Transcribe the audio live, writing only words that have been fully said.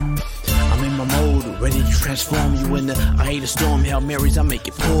Ready to transform you in the eye of the storm. Hail Marys, I make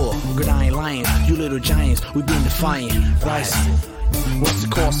it pour. Good, I ain't lying. You little giants, we been defiant. Rising. What's the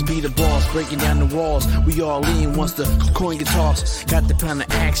cost to be the boss? Breaking down the walls. We all in once the coin gets tossed. Got the plan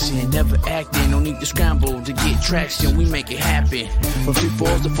of action, never acting. No need to scramble to get traction. We make it happen. From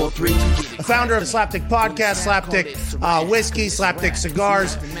 3-4s to 4-3. The founder of Slapdick Podcast, Slapdick Whiskey, Slapdick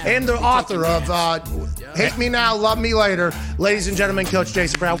Cigars, and the author of Hate Me Now, Love Me Later. Ladies and gentlemen, Coach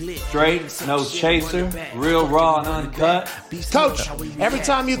Jason Brown. Straight, no chaser, real raw and uncut. Coach, every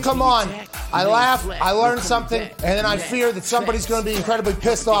time you come on, I laugh, I learn something, and then I fear that somebody's going to be incredibly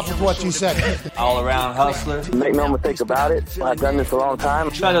pissed off with what you said. All around hustler. Make no mistake about it. I've done this a long time.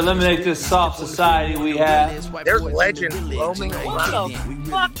 Try to eliminate this soft society we have. There's legends roaming around. What the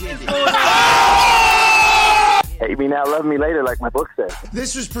fuck is going on? Hate me now, love me later, like my book says.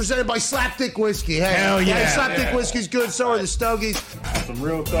 This was presented by Slapdick Whiskey. Hey, Hell yeah. Hey, Slapdick Whiskey's good, so are the Stogies. Some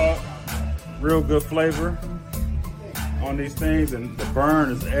real thought, real good flavor on these things, and the burn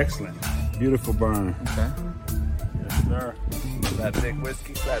is excellent. Beautiful burn. Okay. Yes, sir. Slapdick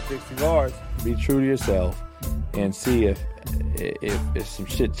Whiskey, Slapdick Cigars. Be true to yourself and see if some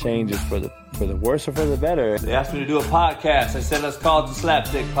shit changes for the worse or for the better. They asked me to do a podcast. I said, let's call it the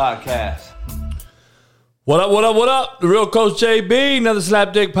Slapdick Podcast. What up, what up, what up? The real Coach JB, another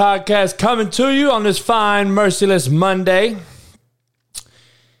Slapdick Podcast coming to you on this fine, merciless Monday.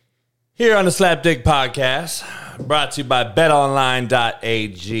 Here on the Slapdick Podcast, brought to you by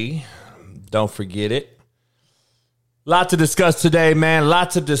betonline.ag. Don't forget it. Lot to discuss today, man. Lot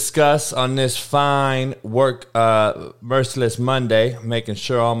to discuss on this fine merciless Monday. Making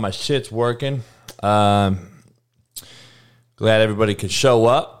sure all my shit's working. Glad everybody could show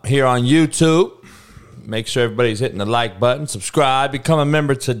up here on YouTube. Make sure everybody's hitting the like button. Subscribe. Become a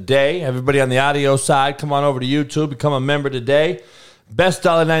member today. Everybody on the audio side, come on over to YouTube. Become a member today. Best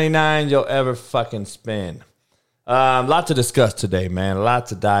 $1.99 you'll ever fucking spend. Lot to discuss today, man. A lot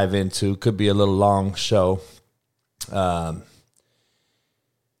to dive into. Could be a little long show. It's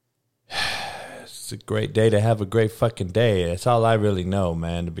a great day to have a great fucking day. That's all I really know,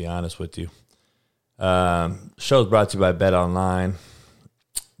 man, to be honest with you. Show's brought to you by BetOnline.ag,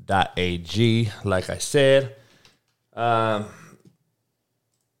 like I said. Have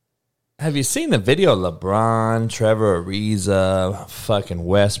you seen the video of LeBron, Trevor Ariza, fucking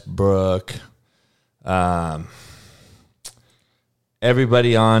Westbrook?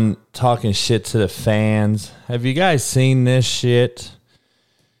 Everybody on talking shit to the fans. Have you guys seen this shit?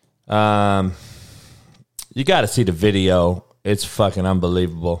 You got to see the video. It's fucking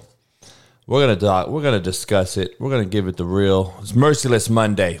unbelievable. We're gonna discuss it. We're gonna give it the real. It's Merciless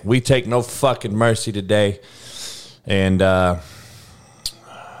Monday. We take no fucking mercy today, and lot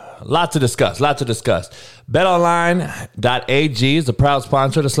to discuss. BetOnline.ag is the proud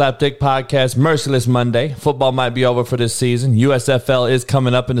sponsor of the Slapdick Podcast. Merciless Monday. Football might be over for this season. USFL is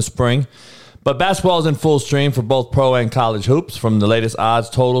coming up in the spring, but basketball is in full stream for both pro and college hoops. From the latest odds,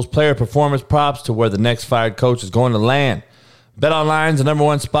 totals, player performance props to where the next fired coach is going to land. BetOnline is the number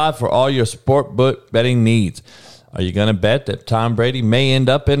one spot for all your sport book betting needs. Are you going to bet that Tom Brady may end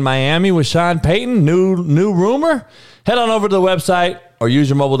up in Miami with Sean Payton? New rumor? Head on over to the website or use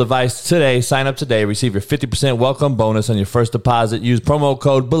your mobile device today. Sign up today. Receive your 50% welcome bonus on your first deposit. Use promo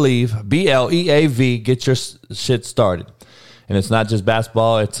code BELIEVE, B-L-E-A-V. Get your shit started. And it's not just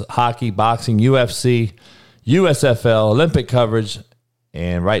basketball. It's hockey, boxing, UFC, USFL, Olympic coverage,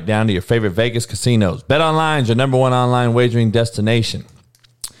 and right down to your favorite Vegas casinos. BetOnline is your number one online wagering destination.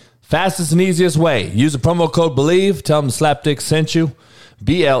 Fastest and easiest way. Use the promo code BELIEVE. Tell them Slapdick sent you.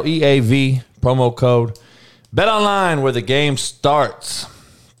 B-L-E-A-V, promo code. BetOnline, where the game starts.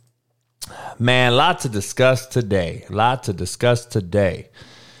 Man, lot to discuss today.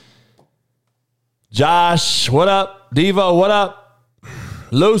 Josh, what up? Devo, what up?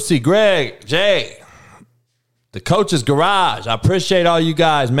 Lucy, Greg, Jay. The Coach's Garage. I appreciate all you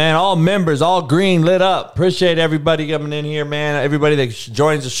guys, man. All members, all green, lit up. Appreciate everybody coming in here, man. Everybody that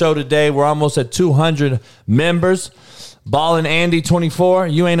joins the show today. We're almost at 200 members. Ballin' Andy 24.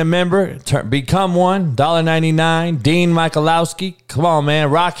 You ain't a member. Become one. $1.99. Dean Michalowski. Come on, man.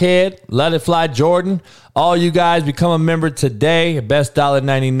 Rockhead. Let It Fly Jordan. All you guys become a member today. Best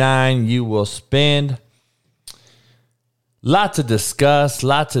 $1.99 you will spend. Lot to discuss.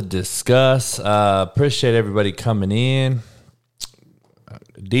 Appreciate everybody coming in.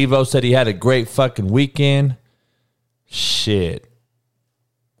 Devo said he had a great fucking weekend. Shit.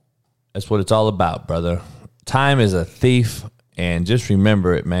 That's what it's all about, brother. Time is a thief, and just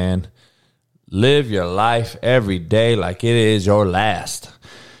remember it, man. Live your life every day like it is your last.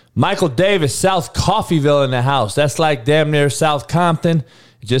 Michael Davis, South Coffeyville in the house. That's like damn near South Compton,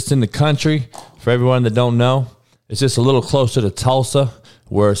 just in the country. For everyone that don't know, it's just a little closer to Tulsa,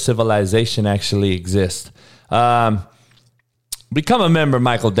 where civilization actually exists. Become a member,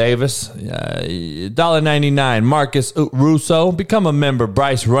 Michael Davis. $1.99. Marcus Russo. Become a member,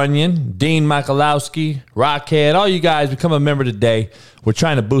 Bryce Runyon. Dean Michalowski. Rockhead. All you guys, become a member today. We're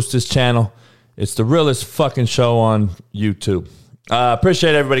trying to boost this channel. It's the realest fucking show on YouTube.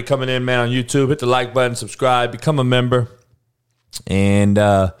 Appreciate everybody coming in, man, on YouTube. Hit the like button, subscribe, become a member. And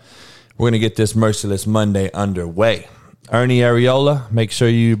we're going to get this Merciless Monday underway. Ernie Areola, make sure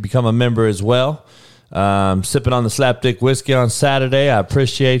you become a member as well. Sipping on the Slapdick whiskey on Saturday. I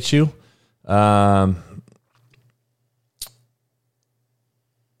appreciate you. I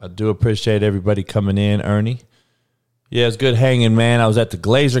do appreciate everybody coming in, Ernie. Yeah, it's good hanging, man. I was at the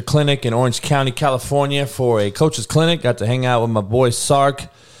Glazer Clinic in Orange County, California for a coach's clinic. Got to hang out with my boy Sark,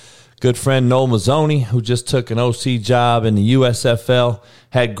 good friend Noel Mazzoni, who just took an OC job in the USFL.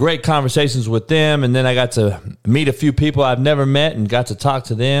 Had great conversations with them, and then I got to meet a few people I've never met and got to talk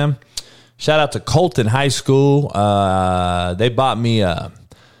to them. Shout out to Colton High School. They bought me a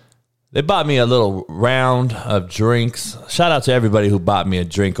little round of drinks. Shout out to everybody who bought me a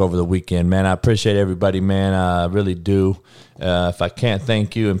drink over the weekend, man. I appreciate everybody, man. I really do. If I can't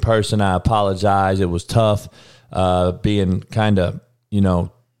thank you in person, I apologize. It was tough being kind of, and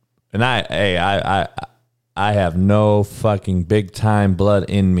I have no fucking big time blood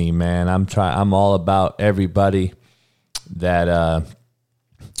in me, man. I'm all about everybody that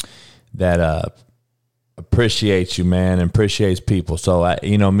appreciates you, man, and appreciates people. So,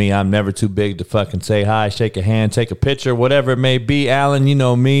 me, I'm never too big to fucking say hi, shake a hand, take a picture, whatever it may be. Alan, you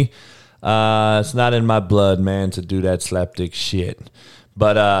know me. It's not in my blood, man, to do that slapdick shit.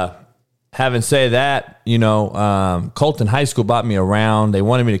 But having said that, Colton High School bought me around. They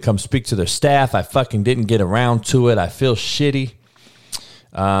wanted me to come speak to their staff. I fucking didn't get around to it. I feel shitty.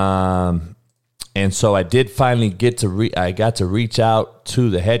 And so I did finally get to I got to reach out to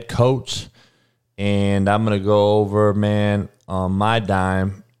the head coach, and I'm going to go over, man, on my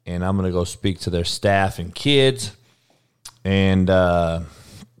dime, and I'm going to go speak to their staff and kids. And I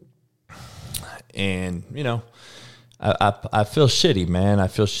feel shitty, man. I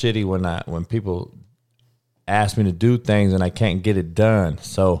feel shitty when people ask me to do things and I can't get it done.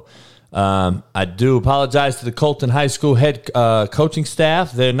 So I do apologize to the Colton High School head coaching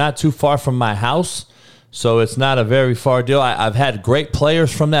staff. They're not too far from my house, so it's not a very far deal. I've had great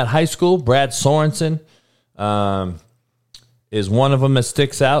players from that high school. Brad Sorensen is one of them that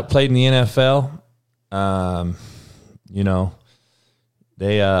sticks out, played in the NFL.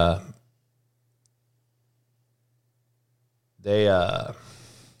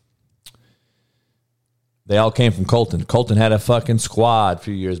 They all came from Colton. Colton had a fucking squad a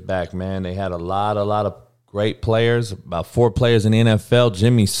few years back, man. They had a lot of great players, about 4 players in the NFL.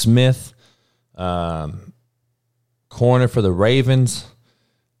 Jimmy Smith, corner for the Ravens,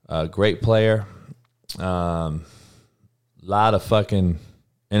 great player. Lot of fucking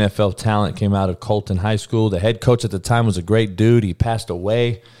NFL talent came out of Colton High School. The head coach at the time was a great dude. He passed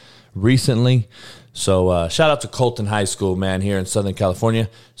away recently. So shout out to Colton High School, man, here in Southern California.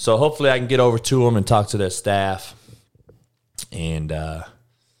 So hopefully I can get over to them and talk to their staff, and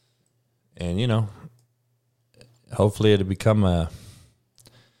hopefully it'll become I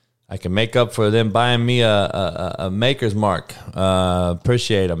can make up for them buying me a Maker's Mark.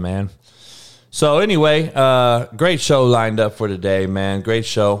 Appreciate them, man. So anyway, great show lined up for today, man. Great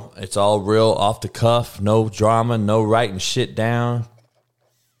show. It's all real, off the cuff, no drama, no writing shit down.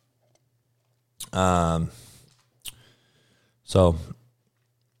 So,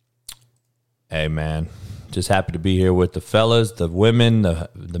 hey, man, just happy to be here with the fellas, the women, the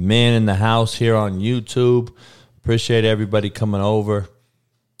men in the house here on YouTube. Appreciate everybody coming over.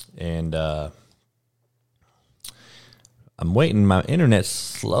 And I'm waiting. My internet's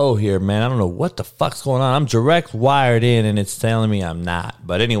slow here, man. I don't know what the fuck's going on. I'm direct wired in, and it's telling me I'm not.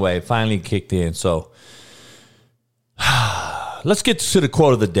 But anyway, it finally kicked in. So let's get to the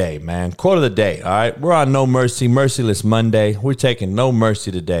quote of the day, man. Quote of the day, all right? We're on No Mercy, Merciless Monday. We're taking no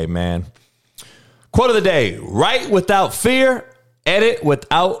mercy today, man. Quote of the day: write without fear, edit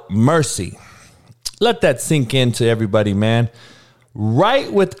without mercy. Let that sink into everybody, man.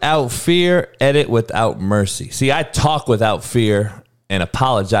 Write without fear, edit without mercy. See, I talk without fear and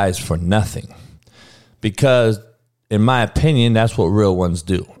apologize for nothing, because in my opinion, that's what real ones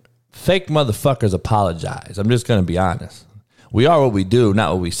do. Fake motherfuckers apologize. I'm just going to be honest. We are what we do,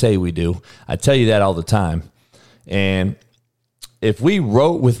 not what we say we do. I tell you that all the time. And if we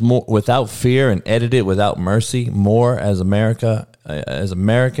wrote without fear and edited without mercy more as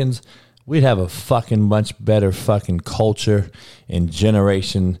Americans, we'd have a fucking much better fucking culture and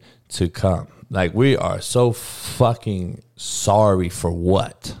generation to come. Like, we are so fucking sorry for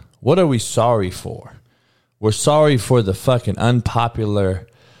what? What are we sorry for? We're sorry for the fucking unpopular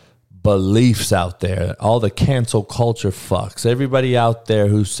beliefs out there. All the cancel culture fucks. Everybody out there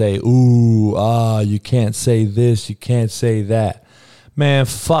who say, you can't say this, you can't say that. Man,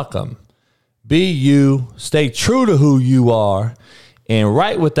 fuck them. Be you. Stay true to who you are. And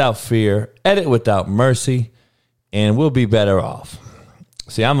write without fear. Edit without mercy. And we'll be better off.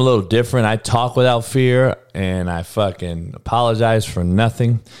 See, I'm a little different. I talk without fear, and I fucking apologize for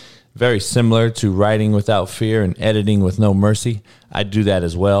nothing. Very similar to writing without fear and editing with no mercy. I do that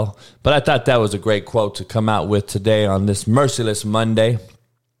as well. But I thought that was a great quote to come out with today on this Merciless Monday.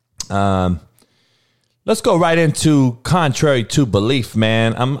 Let's go right into contrary to belief,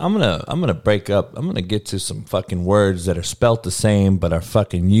 man. I'm gonna break up. I'm gonna get to some fucking words that are spelt the same but are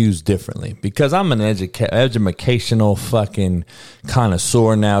fucking used differently, because I'm an educational fucking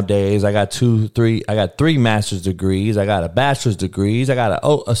connoisseur nowadays. I got 3 master's degrees. I got a bachelor's degrees. I got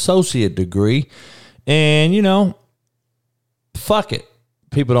an associate degree, and fuck it.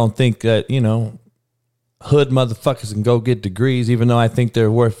 People don't think that hood motherfuckers can go get degrees, even though I think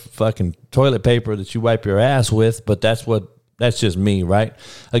they're worth fucking toilet paper that you wipe your ass with. But that's just me, right?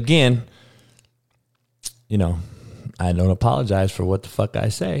 Again, I don't apologize for what the fuck I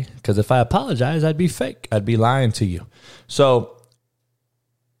say, because if I apologize, I'd be fake. I'd be lying to you. So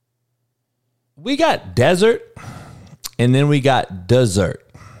we got desert, and then we got dessert.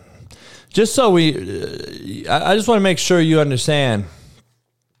 Just so I just want to make sure you understand.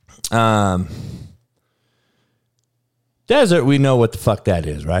 Desert, we know what the fuck that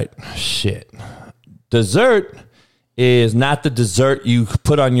is, right? Shit. Dessert is not the dessert you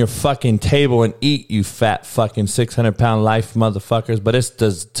put on your fucking table and eat, you fat fucking 600-pound life motherfuckers. But it's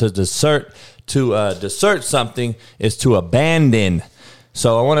to dessert something is to abandon.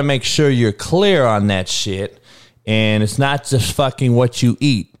 So I want to make sure you're clear on that shit. And it's not just fucking what you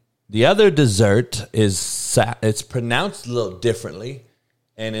eat. The other dessert it's pronounced a little differently.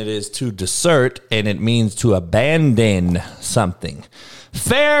 And it is to dessert, and it means to abandon something.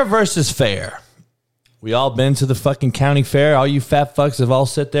 Fair versus fair. We all been to the fucking county fair. All you fat fucks have all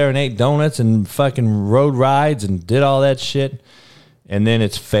sit there and ate donuts and fucking rode rides and did all that shit. And then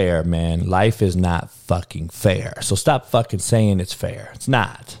it's fair, man. Life is not fucking fair. So stop fucking saying it's fair. It's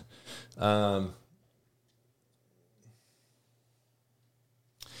not.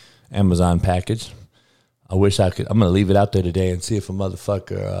 Amazon package. I wish I could. I'm going to leave it out there today and see if a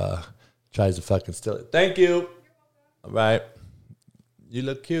motherfucker tries to fucking steal it. Thank you. All right. You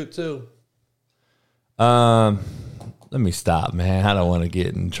look cute, too. Let me stop, man. I don't want to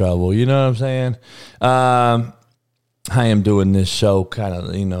get in trouble. You know what I'm saying? I am doing this show kind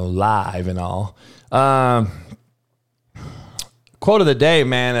of, live and all. Quote of the day,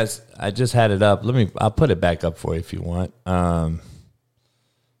 man. I just had it up. I'll put it back up for you if you want.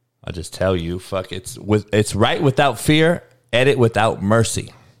 I'll just tell you, fuck, it's right without fear, edit without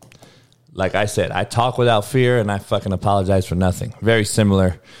mercy. Like I said, I talk without fear, and I fucking apologize for nothing. Very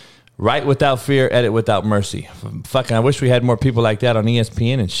similar. Right without fear, edit without mercy. Fucking, I wish we had more people like that on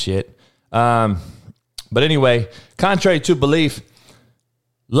ESPN and shit. But anyway, contrary to belief,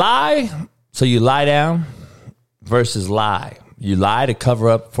 lie, so you lie down, versus lie. You lie to cover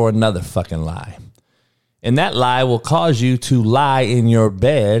up for another fucking lie. And that lie will cause you to lie in your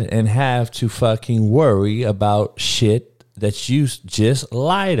bed and have to fucking worry about shit that you just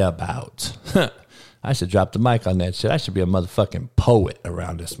lied about. I should drop the mic on that shit. I should be a motherfucking poet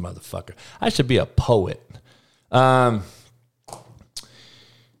around this motherfucker. I should be a poet.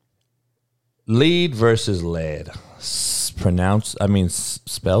 Lead versus led. Spelled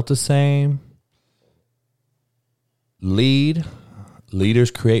the same. Lead.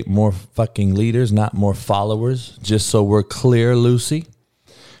 Leaders create more fucking leaders, not more followers. Just so we're clear, Lucy.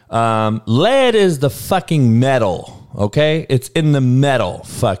 Lead is the fucking metal, okay? It's in the metal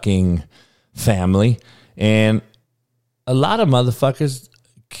fucking family. And a lot of motherfuckers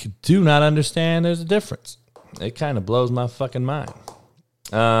do not understand there's a difference. It kind of blows my fucking mind.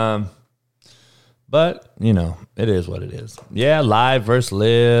 But, it is what it is. Yeah, live versus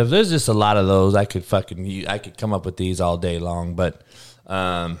live. There's just a lot of those. I could come up with these all day long. But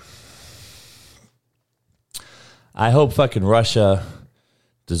I hope fucking Russia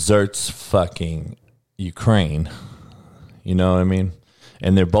deserts fucking Ukraine. You know what I mean?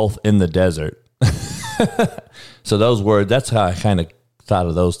 And they're both in the desert. So those words, that's how I kind of thought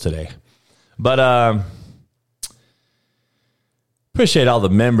of those today. But appreciate all the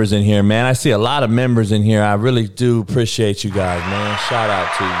members in here, man. I see a lot of members in here. I really do appreciate you guys, man. Shout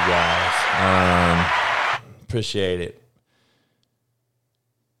out to you guys. Appreciate it.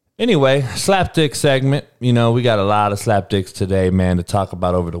 Anyway, slapdick segment. You know, we got a lot of slapdicks today, man, to talk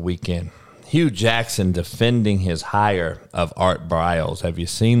about over the weekend. Hugh Jackson defending his hire of Art Briles. Have you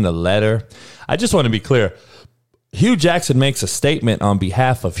seen the letter? I just want to be clear. Hugh Jackson makes a statement on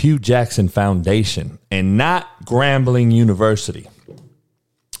behalf of Hugh Jackson Foundation and not Grambling University.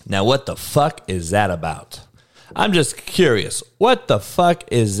 Now, what the fuck is that about? I'm just curious. What the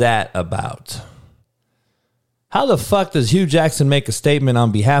fuck is that about? How the fuck does Hugh Jackson make a statement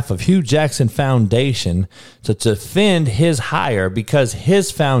on behalf of Hugh Jackson Foundation to defend his hire because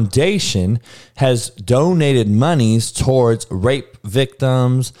his foundation has donated monies towards rape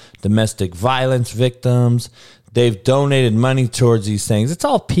victims, domestic violence victims? They've donated money towards these things. It's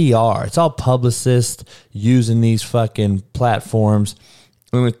all PR. It's all publicists using these fucking platforms.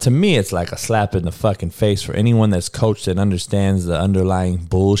 I mean, to me, it's like a slap in the fucking face for anyone that's coached and understands the underlying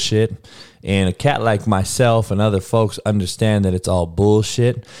bullshit. And a cat like myself and other folks understand that it's all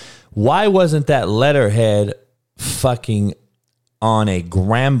bullshit. Why wasn't that letterhead fucking on a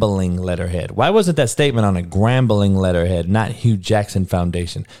Grambling letterhead? Why wasn't that statement on a Grambling letterhead, not Hugh Jackson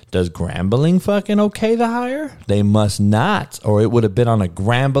Foundation? Does Grambling fucking okay the hire? They must not, or it would have been on a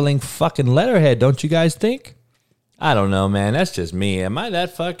Grambling fucking letterhead, don't you guys think? I don't know, man. That's just me. Am I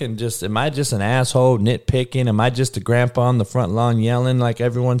just an asshole nitpicking? Am I just a grandpa on the front lawn yelling like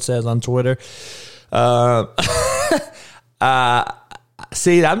everyone says on Twitter? See,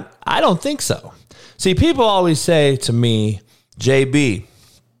 I don't think so. See, people always say to me, JB,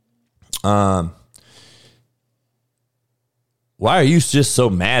 why are you just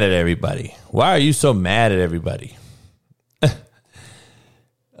so mad at everybody? Why are you so mad at everybody?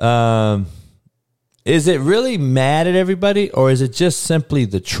 Is it really mad at everybody, or is it just simply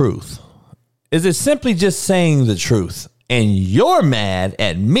the truth? Is it simply just saying the truth, and you're mad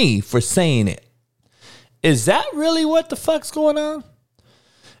at me for saying it? Is that really what the fuck's going on?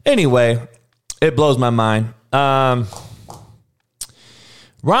 Anyway, it blows my mind.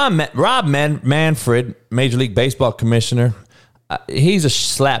 Rob Manfred, Major League Baseball commissioner, he's a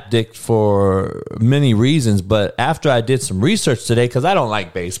slapdick for many reasons, but after I did some research today, because I don't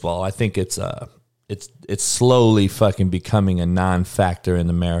like baseball, I think it's slowly fucking becoming a non-factor in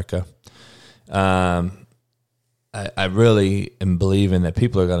America. I really am believing that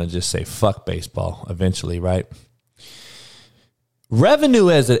people are going to just say fuck baseball eventually, right? Revenue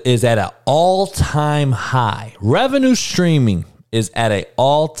is at an all-time high. Revenue streaming is at an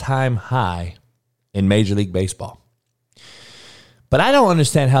all-time high in Major League Baseball. But I don't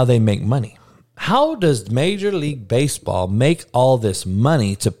understand how they make money. How does Major League Baseball make all this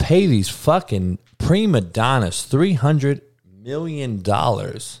money to pay these fucking prima donnas $300 million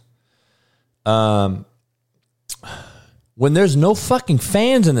when there's no fucking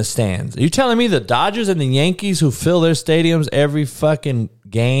fans in the stands? Are you telling me the Dodgers and the Yankees, who fill their stadiums every fucking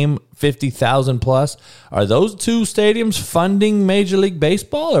game, 50,000 plus, are those two stadiums funding Major League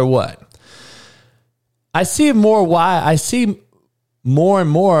Baseball or what? I see more and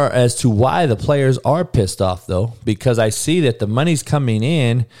more as to why the players are pissed off, though, because I see that the money's coming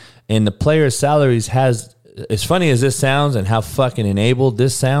in and the players' salaries has, as funny as this sounds and how fucking enabled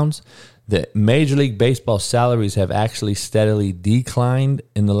this sounds, the Major League Baseball salaries have actually steadily declined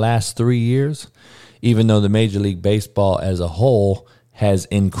in the last 3 years, even though the Major League Baseball as a whole has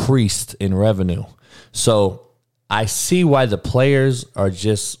increased in revenue. So I see why the players are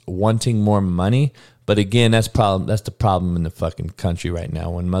just wanting more money. But again, that's the problem in the fucking country right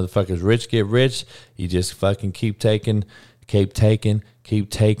now. When motherfuckers rich get rich, you just fucking keep taking,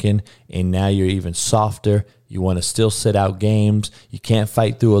 and now you're even softer. You want to still sit out games. You can't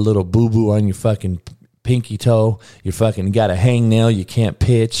fight through a little boo-boo on your fucking pinky toe. You fucking got a hangnail. You can't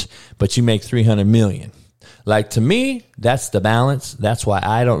pitch, but you make $300 million. Like, to me, that's the balance. That's why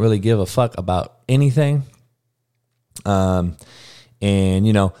I don't really give a fuck about anything. And,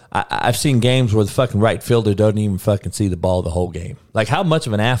 you know, I've seen games where the fucking right fielder doesn't even fucking see the ball the whole game. Like, how much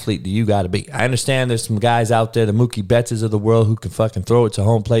of an athlete do you got to be? I understand there's some guys out there, the Mookie Bettses of the world, who can fucking throw it to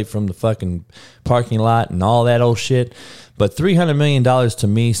home plate from the fucking parking lot and all that old shit. But $300 million to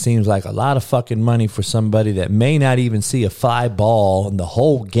me seems like a lot of fucking money for somebody that may not even see a fly ball in the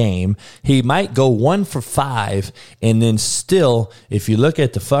whole game. He might go 1 for 5, and then still, if you look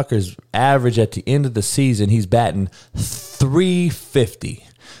at the fucker's average at the end of the season, he's batting .350.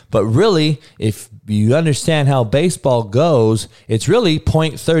 But really, if you understand how baseball goes, it's really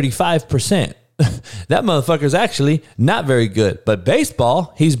 .35%. That motherfucker's actually not very good. But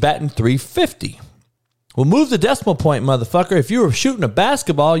baseball, he's batting .350. Well, move the decimal point, motherfucker. If you were shooting a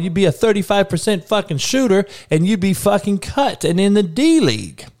basketball, you'd be a 35% fucking shooter, and you'd be fucking cut and in the D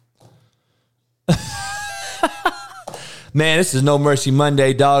League. Man, this is No Mercy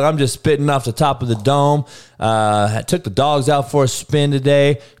Monday, dog. I'm just spitting off the top of the dome. I took the dogs out for a spin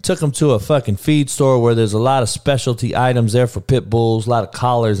today. Took them to a fucking feed store where there's a lot of specialty items there for pit bulls, a lot of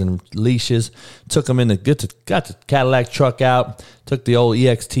collars and leashes. Took them in got the Cadillac truck out. Took the old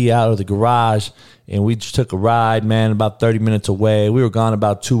EXT out of the garage. And we just took a ride, man, about 30 minutes away. We were gone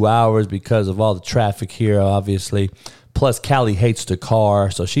about 2 hours because of all the traffic here, obviously. Plus, Callie hates the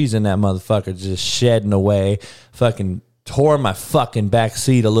car, so she's in that motherfucker just shedding away. Fucking tore my fucking back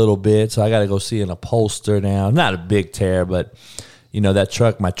seat a little bit, so I got to go see an upholster now. Not a big tear, but... You know, that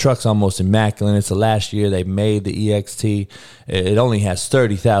truck, my truck's almost immaculate. It's the last year they made the EXT. It only has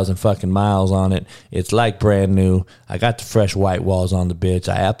 30,000 fucking miles on it. It's like brand new. I got the fresh white walls on the bitch.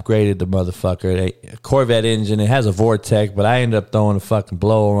 I upgraded the motherfucker. A Corvette engine. It has a Vortec, but I ended up throwing a fucking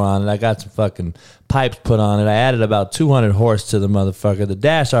blower on it. I got some fucking pipes put on it. I added about 200 horse to the motherfucker. The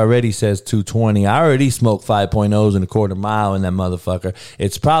dash already says 220. I already smoked 5.0s in a quarter mile in that motherfucker.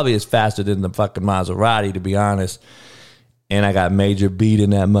 It's probably as faster than the fucking Maserati, to be honest. And I got major beat in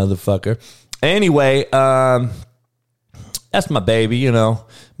that motherfucker. Anyway, that's my baby, you know.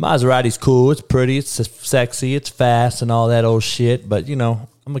 Maserati's cool. It's pretty. It's sexy. It's fast and all that old shit. But, you know,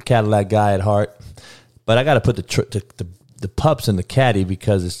 I'm a Cadillac guy at heart. But I got to put the pups in the Caddy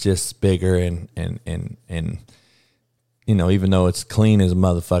because it's just bigger and you know, even though it's clean as a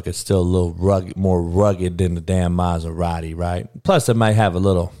motherfucker, it's still a little more rugged than the damn Maserati, right? Plus, it might have a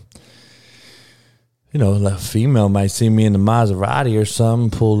little... You know, a female might see me in the Maserati or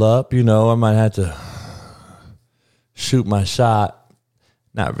something, pull up. You know, I might have to shoot my shot.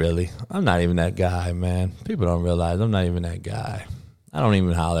 Not really. I'm not even that guy, man. People don't realize I'm not even that guy. I don't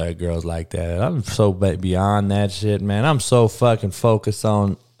even holler at girls like that. I'm so beyond that shit, man. I'm so fucking focused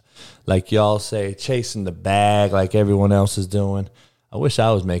on, like y'all say, chasing the bag like everyone else is doing. I wish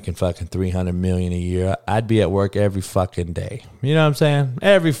I was making fucking $300 million a year. I'd be at work every fucking day. You know what I'm saying?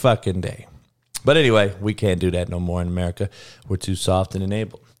 Every fucking day. But anyway, we can't do that no more in America. We're too soft and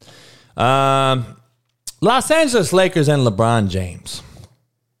enabled. Los Angeles Lakers and LeBron James.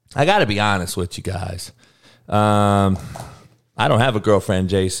 I got to be honest with you guys. I don't have a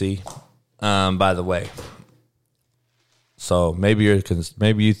girlfriend, JC, by the way. So maybe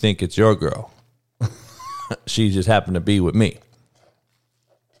you think it's your girl. She just happened to be with me.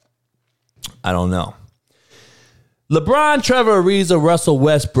 I don't know. LeBron, Trevor Ariza, Russell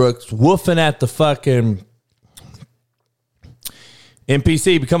Westbrook woofing at the fucking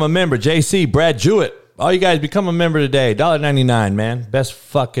NPC. Become a member. JC, Brad Jewett. All you guys become a member today. $1.99, man. Best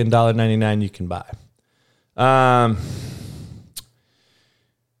fucking $1.99 you can buy.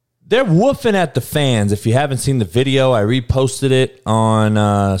 They're woofing at the fans. If you haven't seen the video, I reposted it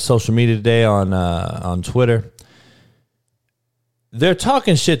on social media today on Twitter. They're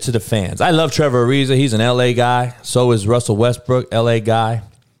talking shit to the fans. I love Trevor Ariza. He's an LA guy. So is Russell Westbrook, LA guy.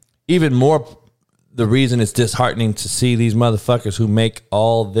 Even more, the reason it's disheartening to see these motherfuckers who make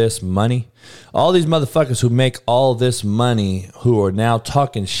all this money. All these motherfuckers who make all this money who are now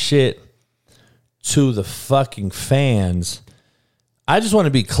talking shit to the fucking fans. I just want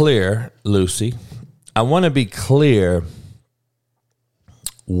to be clear, Lucy. I want to be clear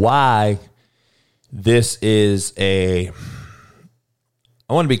why this is a...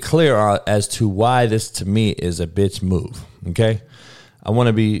 I want to be clear as to why this, to me, is a bitch move, okay? I want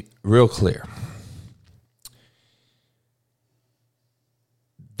to be real clear.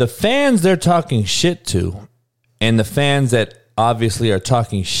 The fans they're talking shit to, and the fans that obviously are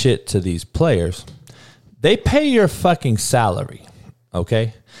talking shit to these players, they pay your fucking salary,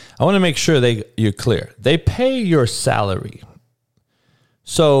 okay? I want to make sure you're clear. They pay your salary.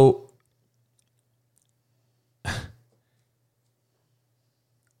 So...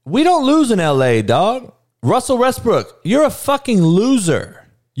 we don't lose in LA, dog. Russell Westbrook, you're a fucking loser.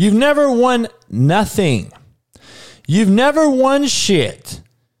 You've never won nothing. You've never won shit.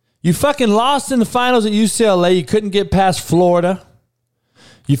 You fucking lost in the finals at UCLA. You couldn't get past Florida.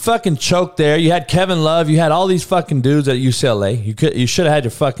 You fucking choked there. You had Kevin Love. You had all these fucking dudes at UCLA. You should have had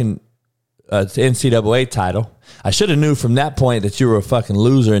your fucking NCAA title. I should have knew from that point that you were a fucking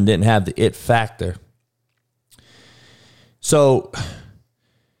loser and didn't have the it factor. So...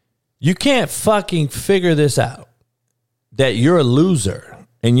 you can't fucking figure this out, that you're a loser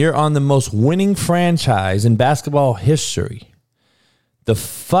and you're on the most winning franchise in basketball history. The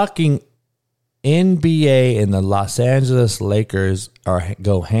fucking NBA and the Los Angeles Lakers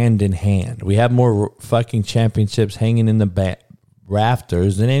go hand in hand. We have more fucking championships hanging in the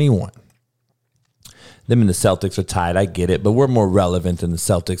rafters than anyone. Them and the Celtics are tied. I get it, but we're more relevant than the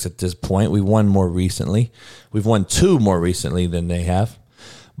Celtics at this point. We won more recently. We've won 2 more recently than they have.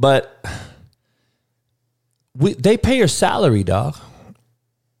 But they pay your salary, dog.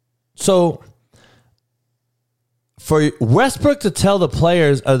 So for Westbrook to tell the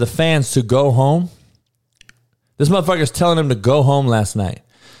players or the fans to go home, this motherfucker's telling them to go home last night.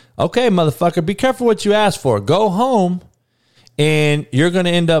 Okay, motherfucker, be careful what you ask for. Go home, and you're going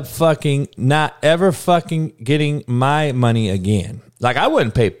to end up fucking not ever fucking getting my money again. Like, I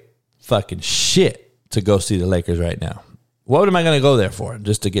wouldn't pay fucking shit to go see the Lakers right now. What am I going to go there for?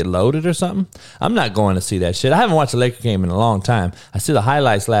 Just to get loaded or something? I'm not going to see that shit. I haven't watched a Laker game in a long time. I see the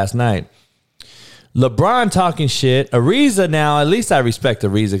highlights last night. LeBron talking shit. Ariza now, at least I respect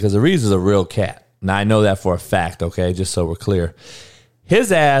Ariza because Ariza's a real cat. Now, I know that for a fact, okay, just so we're clear.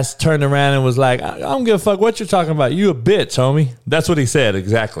 His ass turned around and was like, I don't give a fuck what you're talking about. You a bitch, homie. That's what he said,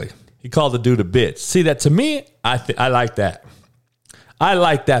 exactly. He called the dude a bitch. See, that to me, I like that. I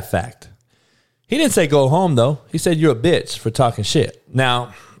like that fact. He didn't say go home, though. He said you're a bitch for talking shit.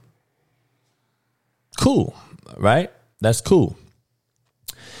 Now, cool, right? That's cool.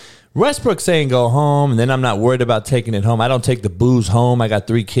 Westbrook saying go home, and then I'm not worried about taking it home. I don't take the booze home. I got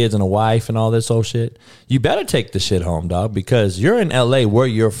 3 kids and a wife and all this old shit. You better take the shit home, dog, because you're in L.A. where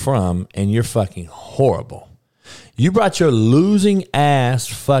you're from, and you're fucking horrible. You brought your losing ass,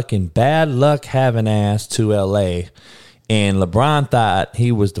 fucking bad luck having ass to L.A., and LeBron thought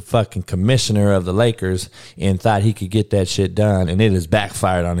he was the fucking commissioner of the Lakers and thought he could get that shit done, and it has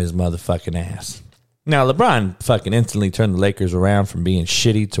backfired on his motherfucking ass. Now, LeBron fucking instantly turned the Lakers around from being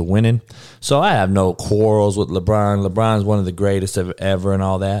shitty to winning, so I have no quarrels with LeBron. LeBron's one of the greatest ever and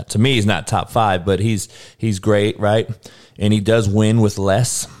all that. To me, he's not top 5, but he's great, right? And he does win with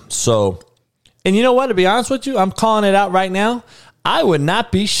less. So, and you know what? To be honest with you, I'm calling it out right now. I would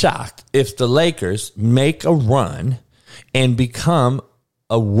not be shocked if the Lakers make a run and become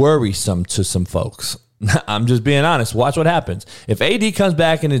a worrisome to some folks. I'm just being honest. Watch what happens. If AD comes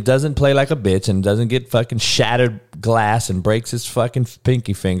back and it doesn't play like a bitch and doesn't get fucking shattered glass and breaks his fucking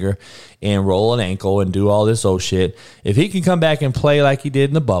pinky finger and roll an ankle and do all this old shit, if he can come back and play like he did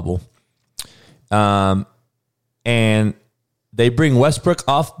in the bubble, and they bring Westbrook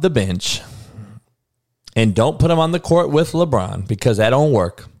off the bench and don't put him on the court with LeBron because that don't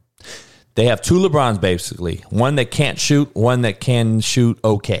work. They have 2 LeBrons, basically. One that can't shoot, one that can shoot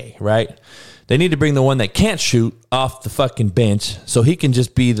okay, right? They need to bring the one that can't shoot off the fucking bench so he can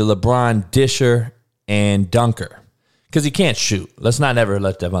just be the LeBron disher and dunker because he can't shoot. Let's not ever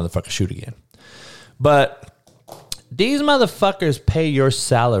let that motherfucker shoot again. But these motherfuckers pay your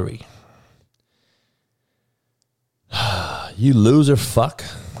salary. You loser fuck.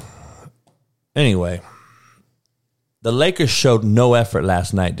 Anyway. The Lakers showed no effort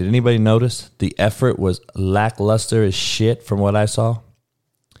last night. Did anybody notice? The effort was lackluster as shit from what I saw.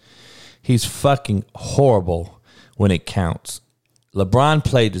 He's fucking horrible when it counts. LeBron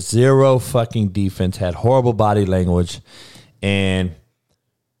played 0 fucking defense, had horrible body language, and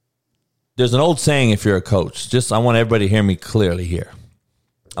there's an old saying if you're a coach. I want everybody to hear me clearly here.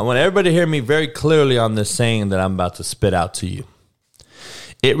 I want everybody to hear me very clearly on this saying that I'm about to spit out to you.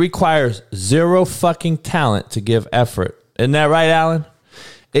 It requires 0 fucking talent to give effort. Isn't that right, Alan?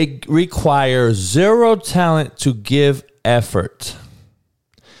 It requires 0 talent to give effort.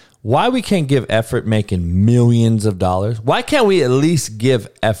 Why we can't give effort making millions of dollars? Why can't we at least give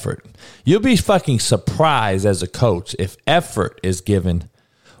effort? You'll be fucking surprised as a coach if effort is given,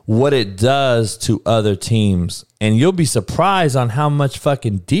 what it does to other teams. And you'll be surprised on how much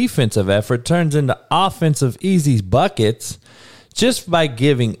fucking defensive effort turns into offensive easy buckets just by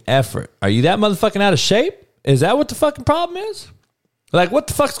giving effort. Are you that motherfucking out of shape? Is that what the fucking problem is? Like, what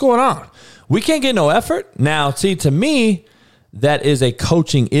the fuck's going on? We can't get no effort? Now, see, to me, that is a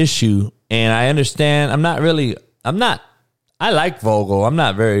coaching issue, and I understand. I like Vogel. I'm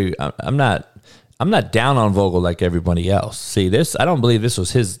not down on Vogel like everybody else. See, I don't believe this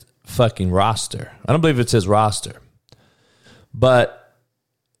was his fucking roster. I don't believe it's his roster. But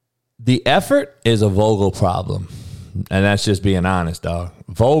the effort is a Vogel problem. And that's just being honest, dog.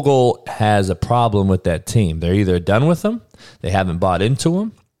 Vogel has a problem with that team. They're either done with him, they haven't bought into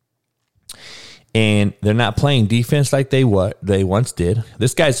him, and they're not playing defense like they once did.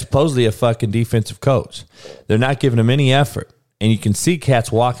 This guy's supposedly a fucking defensive coach. They're not giving him any effort. And you can see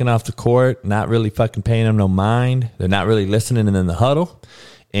cats walking off the court, not really fucking paying them no mind. They're not really listening in the huddle.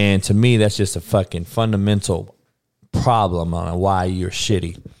 And to me, that's just a fucking fundamental problem on why you're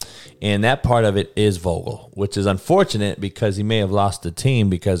shitty. And that part of it is Vogel, which is unfortunate because he may have lost the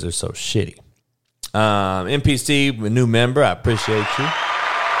team because they're so shitty. MPC, a new member, I appreciate you.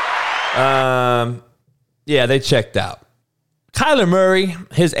 Yeah, they checked out. Kyler Murray,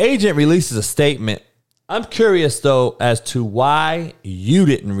 his agent releases a statement. I'm curious, though, as to why you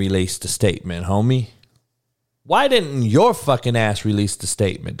didn't release the statement, homie. Why didn't your fucking ass release the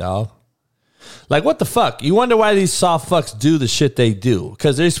statement, dog? Like, what the fuck? You wonder why these soft fucks do the shit they do.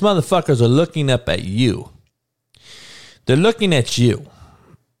 Because these motherfuckers are looking up at you. They're looking at you.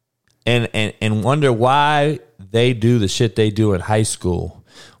 And wonder why they do the shit they do in high school.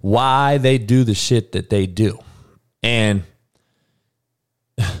 Why they do the shit that they do. And,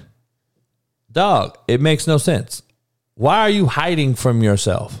 dog, it makes no sense. Why are you hiding from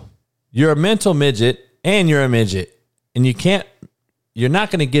yourself? You're a mental midget and you're a midget. And you're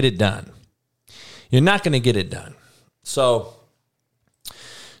not going to get it done. You're not going to get it done. So,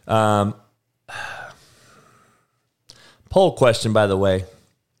 poll question, by the way.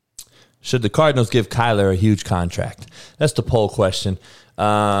 Should the Cardinals give Kyler a huge contract? That's the poll question.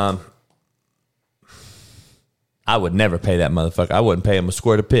 I would never pay that motherfucker. I wouldn't pay him a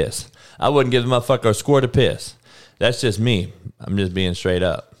squirt of piss. I wouldn't give the motherfucker a squirt of piss. That's just me. I'm just being straight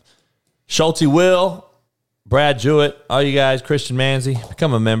up. Schulte Will, Brad Jewett, all you guys, Christian Manzi,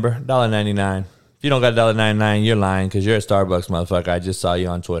 become a member, $1.99. If you don't got $1.99, you're lying because you're a Starbucks motherfucker. I just saw you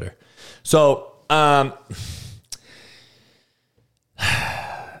on Twitter. So, by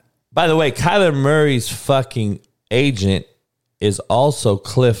the way, Kyler Murray's fucking agent is also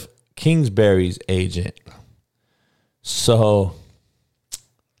Cliff Kingsbury's agent. So,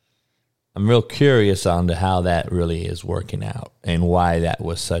 I'm real curious on to how that really is working out and why that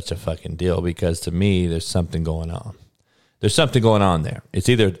was such a fucking deal. Because to me, there's something going on. There's something going on there. It's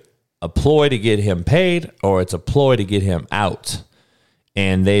either a ploy to get him paid or it's a ploy to get him out.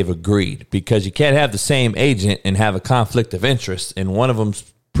 And they've agreed. Because you can't have the same agent and have a conflict of interest. And one of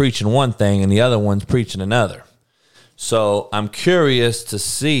them's preaching one thing and the other one's preaching another. So I'm curious to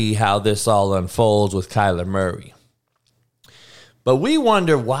see how this all unfolds with Kyler Murray. But we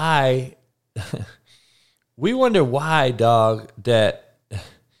wonder why, dog, that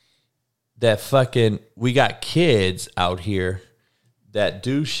fucking, we got kids out here that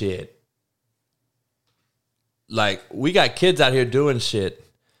do shit. Like, we got kids out here doing shit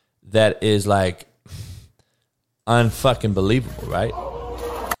that is like unfucking believable, right?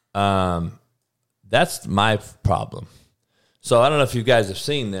 That's my problem. So I don't know if you guys have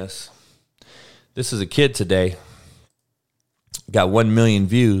seen this. This is a kid today. Got 1 million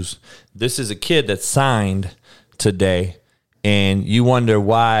views. This is a kid that signed today, and you wonder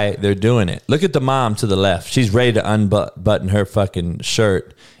why they're doing it. Look at the mom to the left. She's ready to unbutton her fucking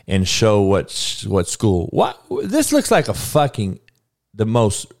shirt and show what school. What? This looks like the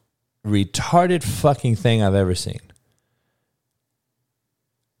most retarded fucking thing I've ever seen.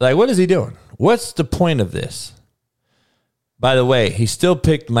 Like, what is he doing? What's the point of this? By the way, he still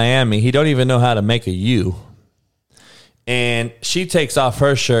picked Miami. He don't even know how to make a U. And she takes off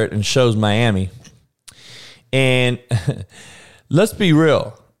her shirt and shows Miami. And let's be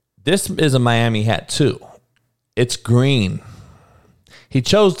real. This is a Miami hat too. It's green. He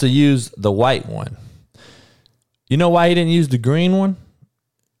chose to use the white one. You know why he didn't use the green one?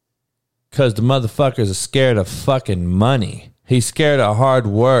 Because the motherfuckers are scared of fucking money. He's scared of hard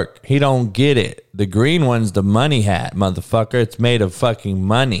work. He don't get it. The green one's the money hat, motherfucker. It's made of fucking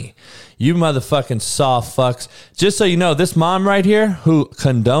money. You motherfucking soft fucks. Just so you know, this mom right here who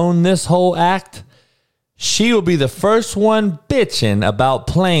condoned this whole act, she will be the first one bitching about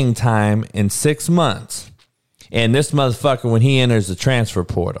playing time in 6 months. And this motherfucker when he enters the transfer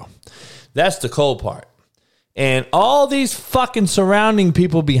portal. That's the cold part. And all these fucking surrounding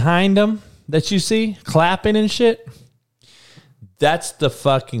people behind him that you see clapping and shit, that's the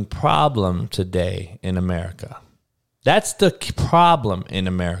fucking problem today in America. That's the problem in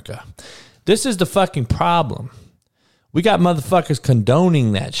America. This is the fucking problem. We got motherfuckers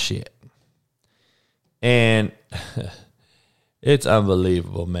condoning that shit. And it's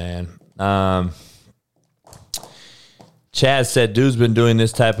unbelievable, man. Chaz said, dude's been doing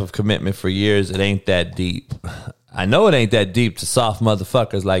this type of commitment for years. It ain't that deep. I know it ain't that deep to soft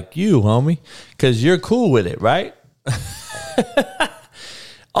motherfuckers like you, homie, because you're cool with it, right?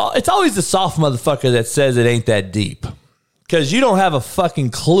 It's always the soft motherfucker that says it ain't that deep. Because you don't have a fucking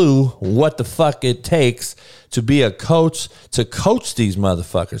clue what the fuck it takes to be a coach, to coach these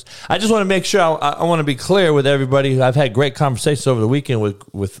motherfuckers. I just want to make sure, I want to be clear with everybody. I've had great conversations over the weekend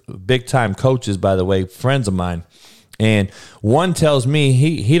with big-time coaches, by the way, friends of mine. And one tells me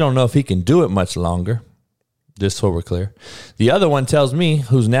he don't know if he can do it much longer. Just so we're clear. The other one tells me,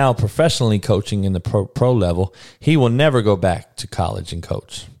 who's now professionally coaching in the pro level, he will never go back to college and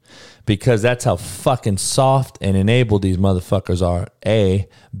coach. Because that's how fucking soft and enabled these motherfuckers are. A.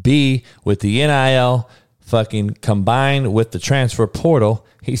 B, with the NIL fucking combined with the transfer portal,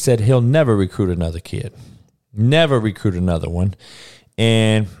 he said he'll never recruit another kid. Never recruit another one.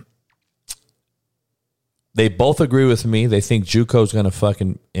 And They both agree with me. They think JUCO's going to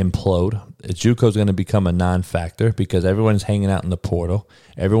fucking implode. JUCO's going to become a non-factor because everyone's hanging out in the portal.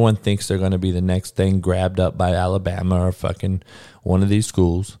 Everyone thinks they're going to be the next thing grabbed up by Alabama or fucking one of these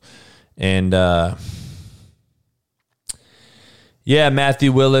schools. And, yeah,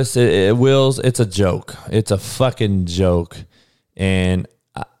 Matthew Willis, Wills, it's a joke. It's a fucking joke. And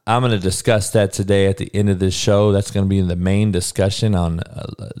I'm going to discuss that today at the end of this show. That's going to be the main discussion on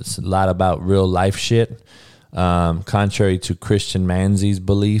a lot about real life shit, contrary to Christian Manzi's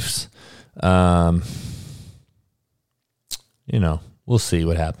beliefs. You know, we'll see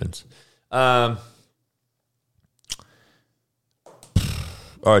what happens. Or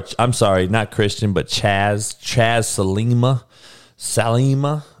I'm sorry, not Christian, but Chaz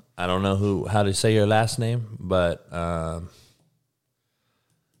Salima. I don't know how to say your last name, but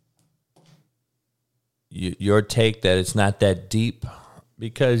your take that it's not that deep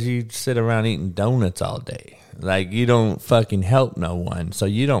because you sit around eating donuts all day. Like, you don't fucking help no one, so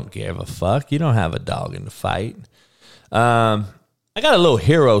you don't give a fuck. You don't have a dog in the fight. I got a little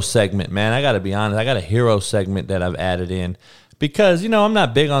hero segment, man. I got to be honest. I got a hero segment that I've added in because, you know, I'm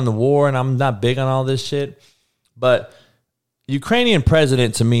not big on the war and I'm not big on all this shit. But Ukrainian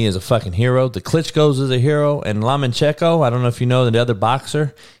president to me is a fucking hero. The Klitschko's is a hero. And Lomachenko, I don't know if you know the other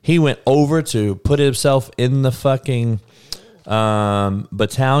boxer, he went over to put himself in the fucking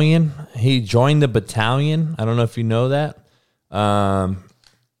battalion. He joined the battalion. I don't know if you know that.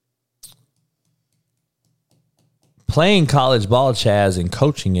 Playing college ball, Chaz, and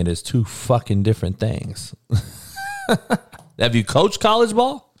coaching it is two fucking different things. Have you coached college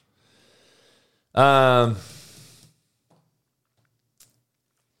ball?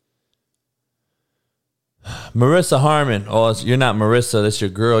 Marissa Harmon. Oh, you're not Marissa. That's your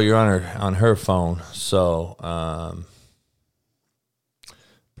girl. You're on her phone. So,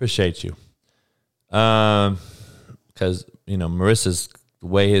 appreciate you. Because, you know, Marissa's, the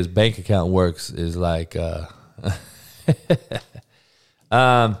way his bank account works is like,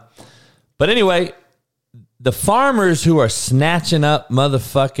 but anyway, the farmers who are snatching up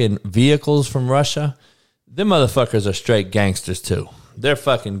motherfucking vehicles from Russia, them motherfuckers are straight gangsters too. They're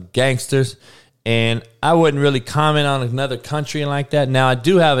fucking gangsters. And I wouldn't really comment on another country like that. Now, I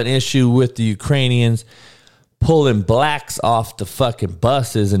do have an issue with the Ukrainians pulling blacks off the fucking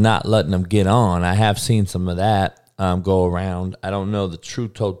buses and not letting them get on. I have seen some of that go around. I don't know the true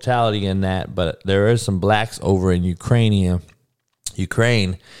totality in that, but there is some blacks over in Ukraine,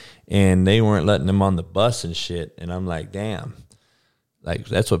 and they weren't letting them on the bus and shit. And I'm like, damn. Like,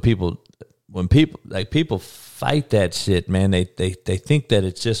 that's what people fight that shit, man. They think that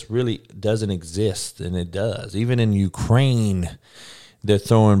it just really doesn't exist, and it does. Even in Ukraine, they're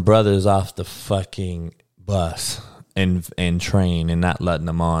throwing brothers off the fucking bus and train and not letting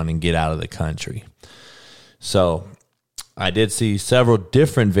them on and get out of the country. So I did see several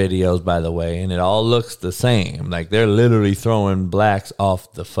different videos, by the way, and it all looks the same. Like, they're literally throwing blacks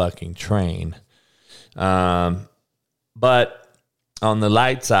off the fucking train. But on the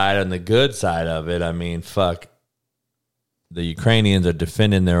light side, on the good side of it, I mean, fuck, the Ukrainians are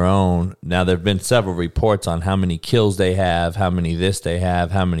defending their own. Now, there have been several reports on how many kills they have, how many this they have,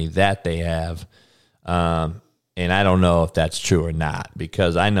 how many that they have. And I don't know if that's true or not,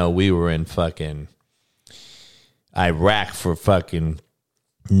 because I know we were in fucking Iraq for fucking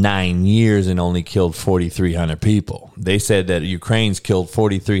 9 years and only killed 4,300 people. They said that Ukraine's killed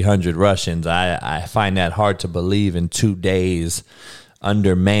 4,300 Russians. I find that hard to believe in 2 days,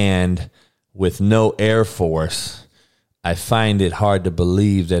 undermanned, with no air force. I find it hard to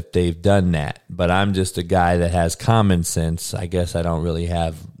believe that they've done that. But I'm just a guy that has common sense. I guess I don't really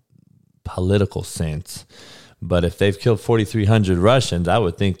have political sense. But if they've killed 4,300 Russians, I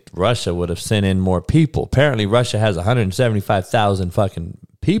would think Russia would have sent in more people. Apparently, Russia has 175,000 fucking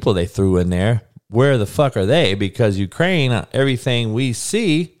people they threw in there. Where the fuck are they? Because Ukraine, everything we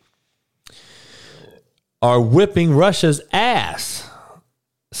see, are whipping Russia's ass.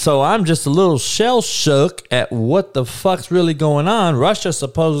 So I'm just a little shell shook at what the fuck's really going on. Russia's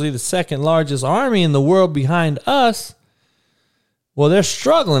supposedly the second largest army in the world behind us. Well, they're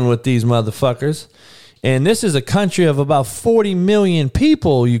struggling with these motherfuckers. And this is a country of about 40 million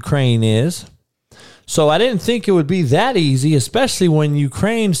people, Ukraine is. So I didn't think it would be that easy, especially when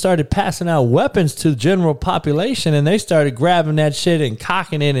Ukraine started passing out weapons to the general population and they started grabbing that shit and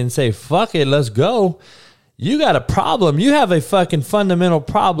cocking it and say, fuck it, let's go. You got a problem. You have a fucking fundamental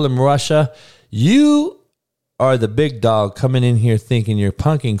problem, Russia. You are the big dog coming in here thinking you're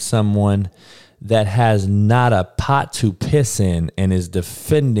punking someone that has not a pot to piss in and is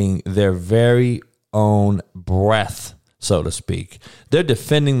defending their very own breath. so to speak. They're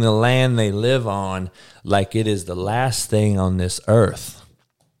defending the land they live on like it is the last thing on this earth.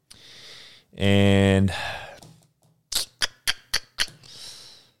 And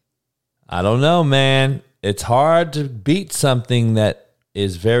I don't know, man. It's hard to beat something that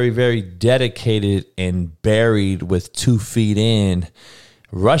is very, very dedicated and buried with 2 feet in.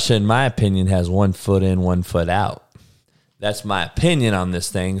 Russia, in my opinion, has 1 foot in, 1 foot out. That's my opinion on this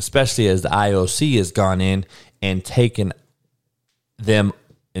thing, especially as the IOC has gone in and taken them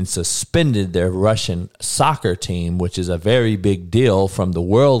and suspended their Russian soccer team, which is a very big deal from the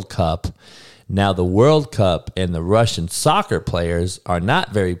World Cup. Now, the World Cup and the Russian soccer players are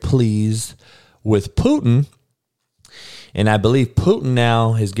not very pleased with Putin. And I believe Putin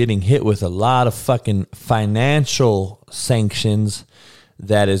now is getting hit with a lot of fucking financial sanctions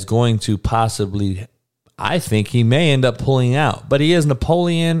that is going to possibly, I think he may end up pulling out. But he is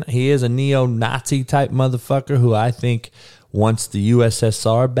Napoleon. He is a neo-Nazi type motherfucker who I think wants the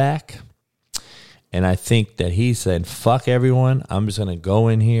USSR back. And I think that he said, fuck everyone. I'm just going to go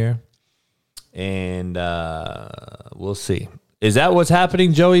in here and we'll see. Is that what's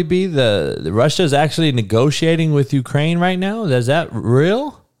happening, Joey B? The Russia is actually negotiating with Ukraine right now? Is that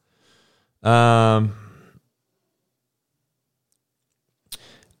real?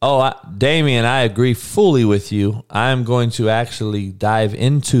 Damien, I agree fully with you. I'm going to actually dive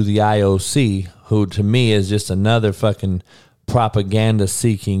into the IOC, who to me is just another fucking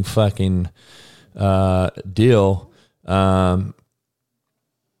propaganda-seeking fucking deal.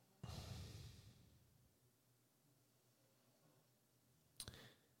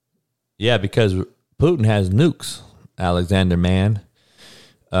 Yeah, because Putin has nukes, Alexander Mann.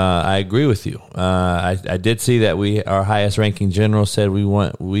 I agree with you. I did see that our highest ranking general said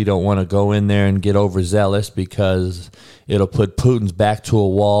we don't want to go in there and get overzealous because it'll put Putin's back to a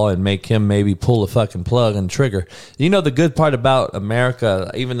wall and make him maybe pull a fucking plug and trigger. You know, the good part about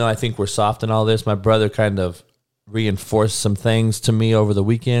America, even though I think we're soft in all this, my brother kind of reinforced some things to me over the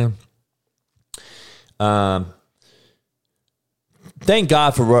weekend. Thank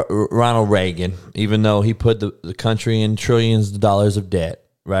God for Ronald Reagan, even though he put the country in trillions of dollars of debt,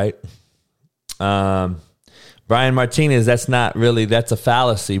 right? Brian Martinez, that's a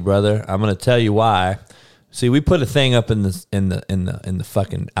fallacy, brother. I'm going to tell you why. See, we put a thing up in the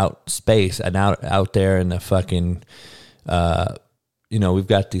fucking out space and out there in the fucking we've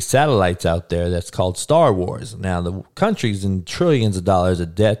got these satellites out there that's called Star Wars. Now the country's in trillions of dollars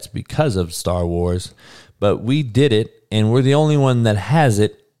of debts because of Star Wars, but we did it. And we're the only one that has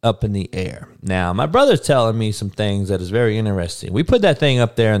it up in the air. Now, my brother's telling me some things that is very interesting. We put that thing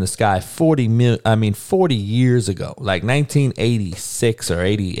up there in the sky 40 years ago, like 1986 or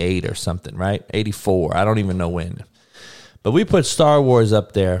 88 or something, right? 84. I don't even know when. But we put Star Wars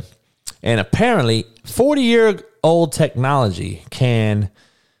up there, and apparently 40-year-old technology can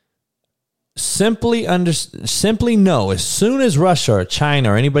simply know as soon as Russia or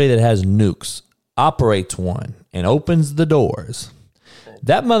China or anybody that has nukes operates one and opens the doors,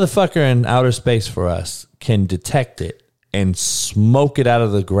 that motherfucker in outer space for us can detect it and smoke it out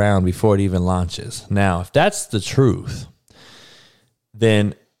of the ground before it even launches. Now, if that's the truth,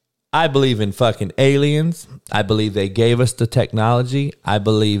 then I believe in fucking aliens. I believe they gave us the technology. I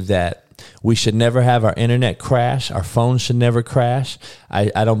believe that we should never have our internet crash. Our phones should never crash.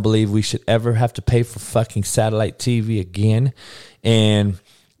 I don't believe we should ever have to pay for fucking satellite TV again. And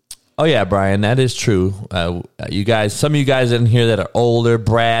oh yeah, Brian, that is true. You guys, some of you guys in here that are older,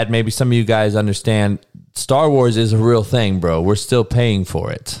 Brad, maybe some of you guys understand Star Wars is a real thing, bro. We're still paying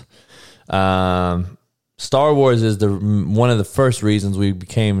for it. Star Wars is one of the first reasons we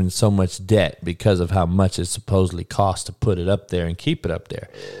became in so much debt because of how much it supposedly costs to put it up there and keep it up there.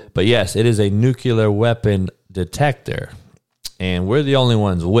 But yes, it is a nuclear weapon detector, and we're the only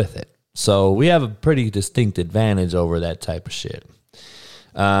ones with it. So we have a pretty distinct advantage over that type of shit.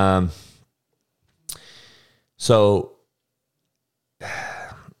 So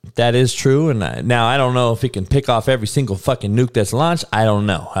that is true. And now I don't know if it can pick off every single fucking nuke that's launched. I don't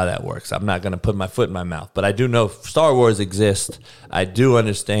know how that works. I'm not going to put my foot in my mouth, but I do know Star Wars exists. I do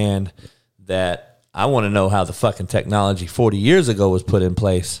understand that. I want to know how the fucking technology 40 years ago was put in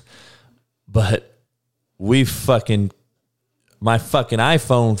place, but my fucking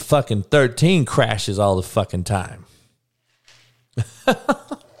iPhone fucking 13 crashes all the fucking time.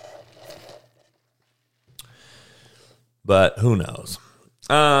 But who knows?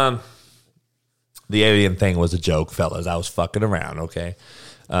 The alien thing was a joke, fellas. I was fucking around, okay?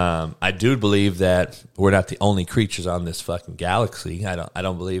 I do believe that we're not the only creatures on this fucking galaxy. I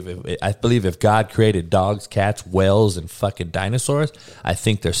believe if God created dogs, cats, whales, and fucking dinosaurs, I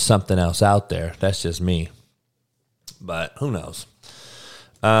think there's something else out there. That's just me. But who knows?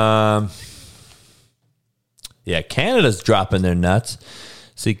 Yeah, Canada's dropping their nuts.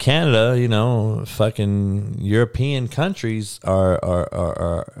 See, Canada, you know, fucking European countries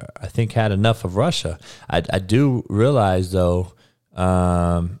are I think had enough of Russia. I do realize though,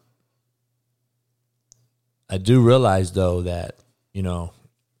 that, you know,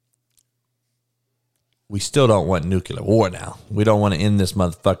 we still don't want nuclear war now. We don't want to end this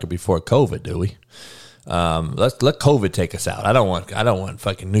motherfucker before COVID, do we? Let COVID take us out. I don't want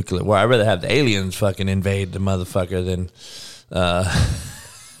fucking nuclear war. I'd rather have the aliens fucking invade the motherfucker than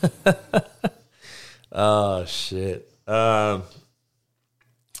oh shit.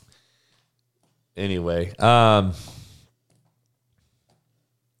 Anyway, where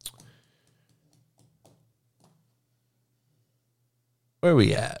are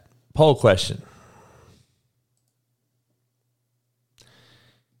we at? Poll question.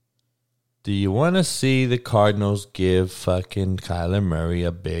 Do you want to see the Cardinals give fucking Kyler Murray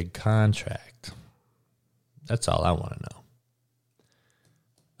a big contract? That's all I want to know.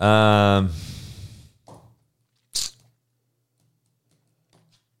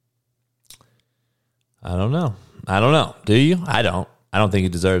 I don't know. Do you? I don't think he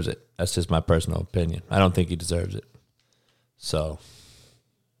deserves it. That's just my personal opinion. I don't think he deserves it. So,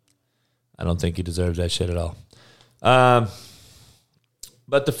 I don't think he deserves that shit at all.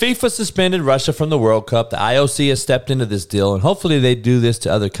 But the FIFA suspended Russia from the World Cup. The IOC has stepped into this deal, and hopefully they do this to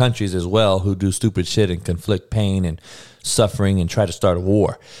other countries as well who do stupid shit and inflict pain and suffering and try to start a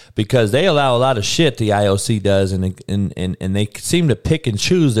war. Because they allow a lot of shit, the IOC does, and they seem to pick and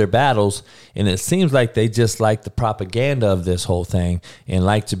choose their battles, and it seems like they just like the propaganda of this whole thing and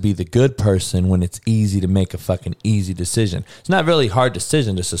like to be the good person when it's easy to make a fucking easy decision. It's not really a hard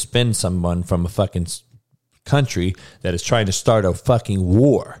decision to suspend someone from a fucking country that is trying to start a fucking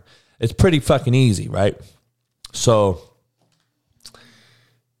war. It's pretty fucking easy, right? So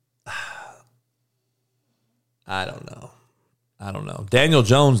I don't know. Daniel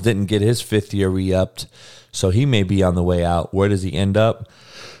Jones didn't get his 5th year re-upped, so he may be on the way out. Where does he end up?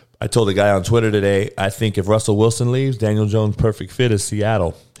 I told a guy on Twitter today, I think if Russell Wilson leaves, Daniel Jones' perfect fit is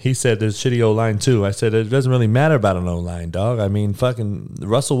Seattle. He said there's shitty O-line too. I said it doesn't really matter about an O-line, dog. I mean, fucking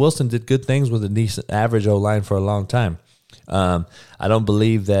Russell Wilson did good things with a decent average O-line for a long time. I don't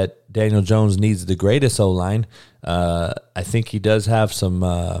believe that Daniel Jones needs the greatest O-line. I think he does have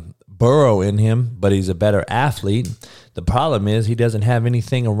some Burrow in him, but he's a better athlete. The problem is he doesn't have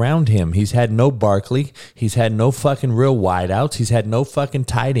anything around him. He's had no Barkley. He's had no fucking real wideouts. He's had no fucking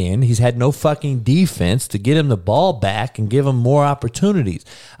tight end. He's had no fucking defense to get him the ball back and give him more opportunities.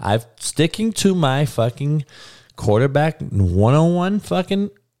 I'm sticking to my fucking quarterback 101 fucking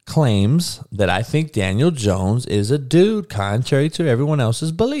claims that I think Daniel Jones is a dude, contrary to everyone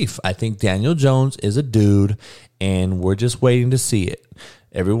else's belief. I think Daniel Jones is a dude, and we're just waiting to see it.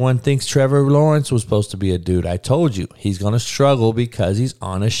 Everyone thinks Trevor Lawrence was supposed to be a dude. I told you, he's going to struggle because he's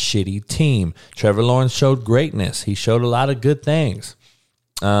on a shitty team. Trevor Lawrence showed greatness. He showed a lot of good things.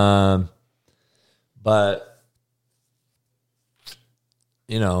 But,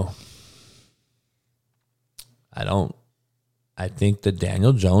 you know, I think that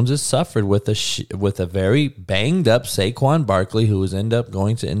Daniel Jones has suffered with a very banged up Saquon Barkley, who is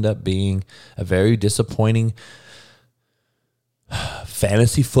going to end up being a very disappointing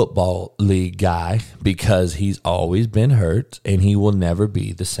fantasy football league guy because he's always been hurt and he will never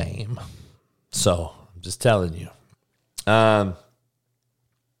be the same. So I'm just telling you. Do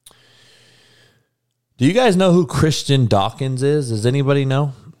you guys know who Christian Dawkins is? Does anybody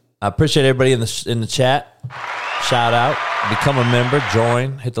know? I appreciate everybody in the chat. Shout out, become a member,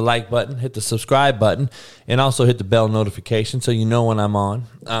 join, hit the like button, hit the subscribe button, and also hit the bell notification so you know when I'm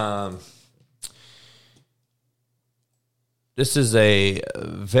on. This is a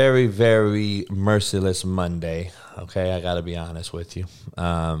very, very merciless Monday. Okay, I got to be honest with you.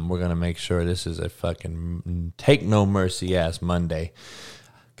 We're going to make sure this is a fucking take no mercy ass Monday.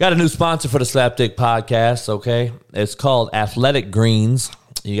 Got a new sponsor for the Slapdick Podcast, okay? It's called Athletic Greens.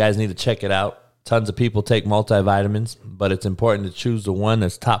 You guys need to check it out. Tons of people take multivitamins, but it's important to choose the one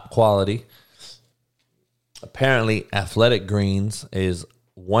that's top quality. Apparently, Athletic Greens is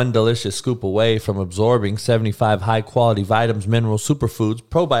one delicious scoop away from absorbing 75 high-quality vitamins, minerals, superfoods,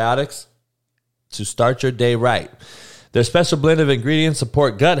 probiotics to start your day right. Their special blend of ingredients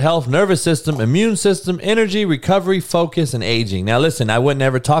support gut health, nervous system, immune system, energy, recovery, focus, and aging. Now, listen, I would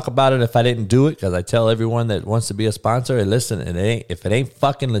never talk about it if I didn't do it because I tell everyone that wants to be a sponsor, and listen, if it ain't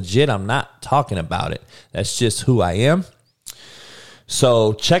fucking legit, I'm not talking about it. That's just who I am.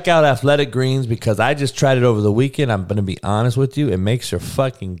 So check out Athletic Greens because I just tried it over the weekend. I'm going to be honest with you. It makes your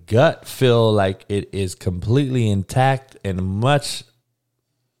fucking gut feel like it is completely intact and much,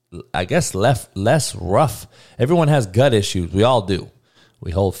 I guess, less rough. Everyone has gut issues. We all do.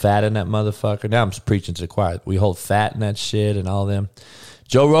 We hold fat in that motherfucker. Now I'm just preaching to the choir. We hold fat in that shit and all them.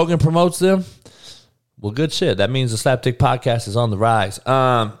 Joe Rogan promotes them. Well, good shit. That means the Slapdick Podcast is on the rise.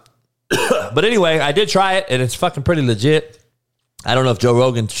 But anyway, I did try it, and it's fucking pretty legit. I don't know if Joe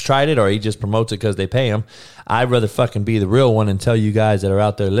Rogan's tried it or he just promotes it because they pay him. I'd rather fucking be the real one and tell you guys that are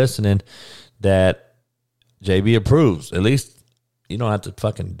out there listening that JB approves. At least you don't have to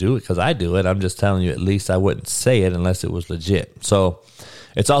fucking do it because I do it. I'm just telling you, at least I wouldn't say it unless it was legit. So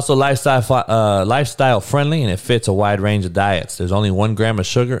it's also lifestyle friendly, and it fits a wide range of diets. There's only 1 gram of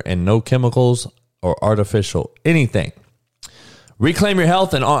sugar and no chemicals or artificial anything. Reclaim your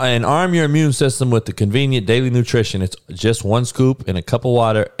health and arm your immune system with the convenient daily nutrition. It's just 1 scoop in a cup of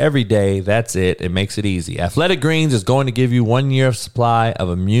water every day. That's it. It makes it easy. Athletic Greens is going to give you 1 year of supply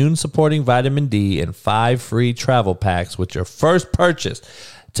of immune-supporting vitamin D and 5 free travel packs with your first purchase.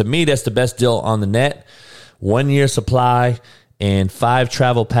 To me, that's the best deal on the net. 1 year supply and 5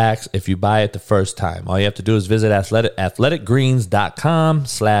 travel packs if you buy it the first time. All you have to do is visit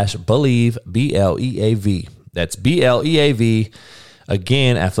athleticgreens.com/believe, BLEAV. That's BLEAV.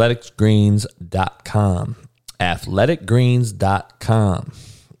 Again, athleticgreens.com. Athleticgreens.com.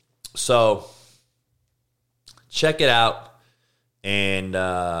 So check it out. And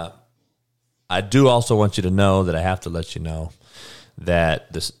I do also want you to know that I have to let you know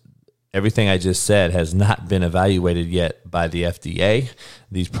that everything I just said has not been evaluated yet by the FDA.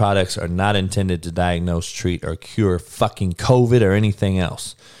 These products are not intended to diagnose, treat, or cure fucking COVID or anything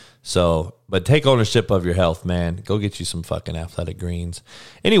else. So, but take ownership of your health, man. Go get you some fucking Athletic Greens.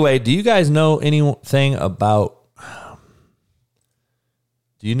 Anyway, do you guys know anything about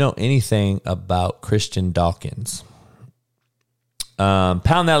Christian Dawkins? Pound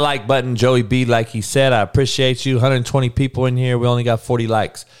that like button, Joey B. Like he said, I appreciate you. 120 people in here. We only got 40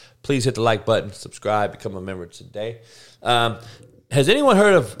 likes. Please hit the like button, subscribe, become a member today. Has anyone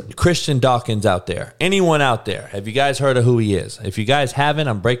heard of Christian Dawkins out there? Anyone out there? Have you guys heard of who he is? If you guys haven't,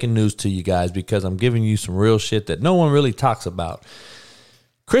 I'm breaking news to you guys because I'm giving you some real shit that no one really talks about.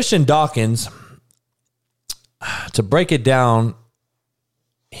 Christian Dawkins, to break it down,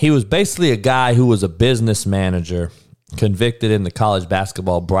 he was basically a guy who was a business manager convicted in the college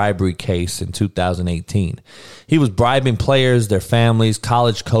basketball bribery case in 2018. He was bribing players, their families,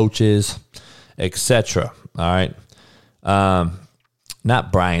 college coaches, etc. All right.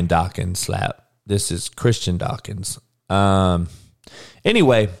 Not Brian Dawkins slap. This is Christian Dawkins.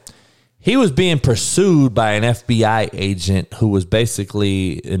 Anyway, he was being pursued by an FBI agent who was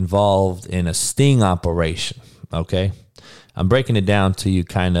basically involved in a sting operation. Okay. I'm breaking it down to you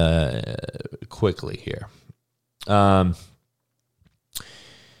kind of quickly here.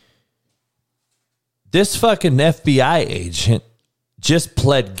 This fucking FBI agent just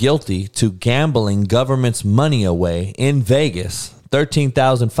pled guilty to gambling government's money away in Vegas,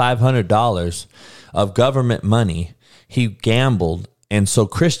 $13,500 of government money. He gambled. And so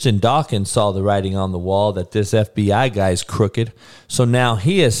Christian Dawkins saw the writing on the wall that this FBI guy's crooked. So now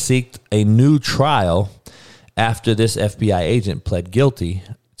he has sought a new trial after this FBI agent pled guilty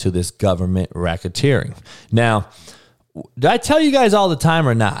to this government racketeering. Now, do I tell you guys all the time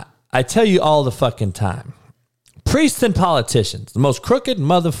or not? I tell you all the fucking time. Priests and politicians, the most crooked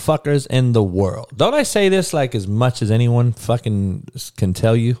motherfuckers in the world. Don't I say this like as much as anyone fucking can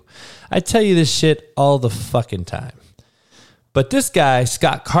tell you? I tell you this shit all the fucking time. But this guy,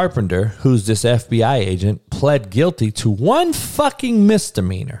 Scott Carpenter, who's this FBI agent, pled guilty to one fucking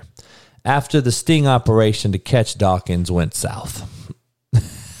misdemeanor after the sting operation to catch Dawkins went south.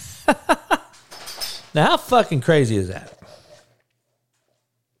 Now, how fucking crazy is that?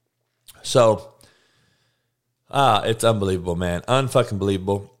 So, it's unbelievable, man. Unfucking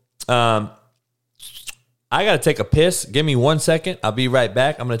believable. I got to take a piss. Give me 1 second. I'll be right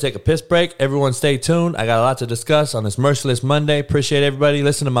back. I'm going to take a piss break. Everyone stay tuned. I got a lot to discuss on this Merciless Monday. Appreciate everybody.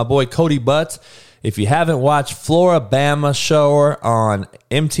 Listen to my boy Cody Butts. If you haven't watched Floribama Show on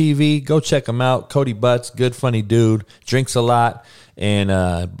MTV, go check him out. Cody Butts, good funny dude, drinks a lot, and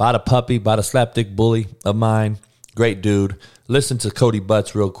bought a puppy, bought a slapdick bully of mine. Great dude. Listen to Cody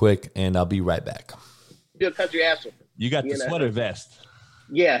Butts real quick, and I'll be right back. You're a country asshole. You got the sweater vest.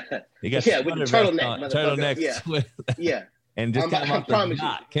 Yeah. You got with the turtleneck. Turtleneck. Yeah. Yeah. And just came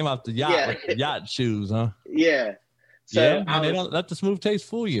off the yacht with the yacht shoes, huh? Yeah. So they don't let the smooth taste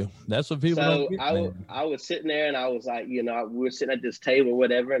fool you. That's what people don't get, I was sitting there and I was like, we were sitting at this table or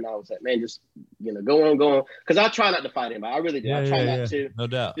whatever. And I was like, man, just, go on. Cause I try not to fight him. I really do. I try not to. No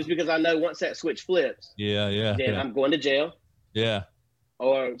doubt. Just because I know once that switch flips, then I'm going to jail. Yeah.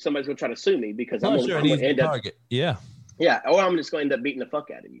 Or somebody's going to try to sue me because I'm going to end up. Yeah. Yeah. Or I'm just going to end up beating the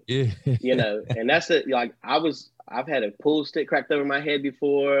fuck out of you. Yeah. And that's it. Like I've had a pool stick cracked over my head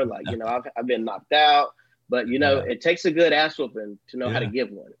before. Like, I've been knocked out. But it takes a good ass whooping to know how to give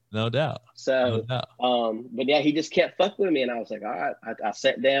one. No doubt. So, but yeah, he just kept fucking with me, and I was like, all right. I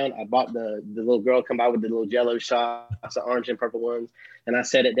sat down. I bought the little girl come by with the little Jello shots, the orange and purple ones, and I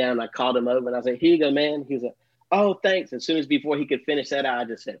set it down. I called him over, and I was like, here you go, man. He was like, oh, thanks. As soon as before he could finish that out, I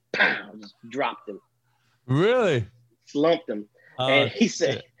just said, pow, just dropped him. Really? Slumped him, and he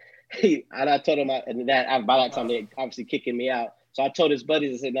said, and I told him, by that time they obviously kicking me out. So I told his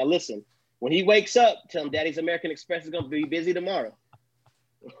buddies, I said, now listen. When he wakes up, tell him Daddy's American Express is going to be busy tomorrow.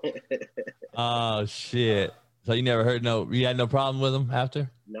 Oh, shit. So you had no problem with him after?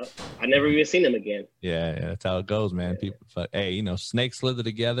 No, I never even seen him again. Yeah, that's how it goes, man. People, snakes slither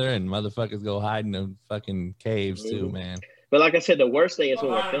together and motherfuckers go hide in the fucking caves too, man. But like I said, the worst thing is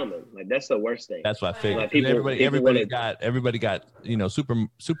when we're filming. Like that's the worst thing. That's what I figured. Like, everybody got super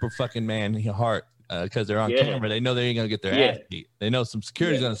fucking man heart because they're on camera. They know they ain't gonna get their ass beat. They know some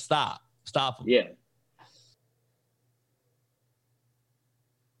security's gonna stop them. Yeah.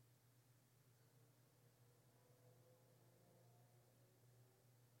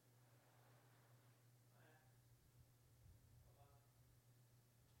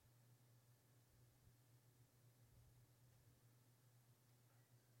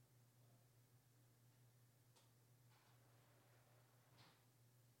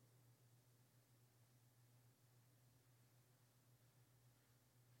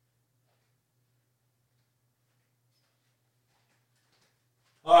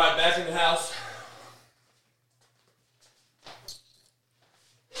 All right, back in the house.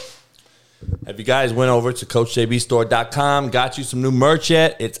 Have you guys went over to CoachJBStore.com, got you some new merch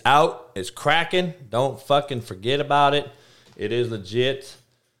yet? It's out. It's cracking. Don't fucking forget about it. It is legit.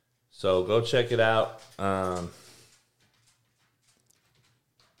 So go check it out.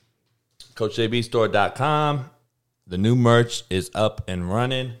 CoachJBStore.com. The new merch is up and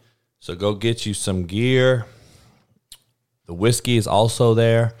running. So go get you some gear. The whiskey is also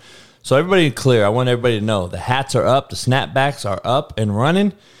there. So everybody clear. I want everybody to know the hats are up. The snapbacks are up and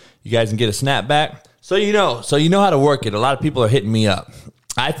running. You guys can get a snapback. So you know how to work it. A lot of people are hitting me up.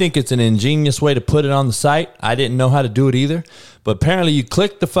 I think it's an ingenious way to put it on the site. I didn't know how to do it either. But apparently you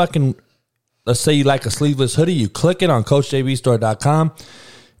click the fucking, let's say you like a sleeveless hoodie. You click it on CoachJBStore.com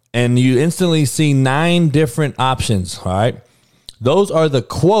and you instantly see 9 different options. All right. Those are the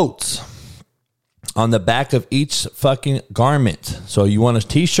quotes on the back of each fucking garment. So you want a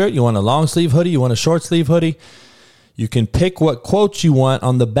t-shirt, you want a long sleeve hoodie, you want a short sleeve hoodie. You can pick what quotes you want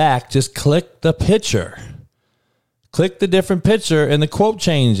on the back. Just click the picture. Click the different picture and the quote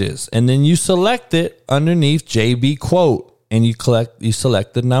changes. And then you select it underneath JB quote and you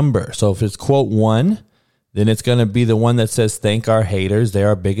select the number. So if it's quote 1, then it's going to be the one that says, thank our haters. They're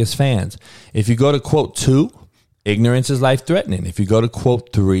our biggest fans. If you go to quote 2, ignorance is life threatening. If you go to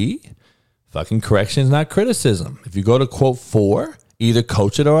quote 3, fucking correction is not criticism. If you go to quote 4, either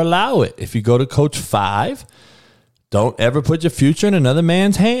coach it or allow it. If you go to coach 5, don't ever put your future in another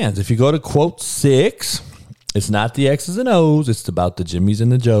man's hands. If you go to quote 6, it's not the X's and O's. It's about the Jimmys and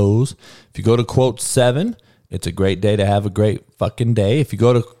the Joes. If you go to quote 7, it's a great day to have a great fucking day. If you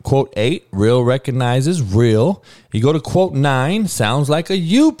go to quote 8, real recognizes real. You go to quote 9, sounds like a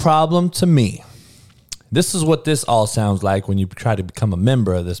you problem to me. This is what this all sounds like when you try to become a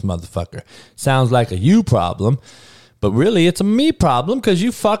member of this motherfucker. Sounds like a you problem, but really it's a me problem because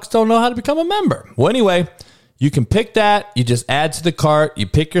you fucks don't know how to become a member. Well, anyway, you can pick that. You just add to the cart. You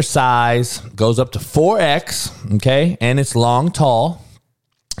pick your size. Goes up to 4X, okay? And it's long, tall.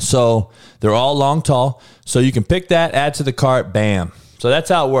 So they're all long, tall. So you can pick that, add to the cart, bam. So that's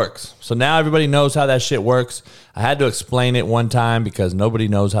how it works. So now everybody knows how that shit works. I had to explain it one time because nobody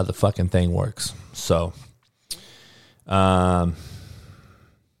knows how the fucking thing works. So,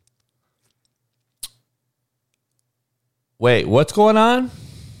 wait, what's going on?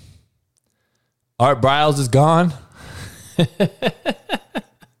 Art Briles is gone.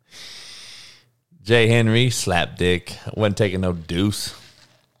 Jay Henry, slap dick. Wasn't taking no deuce.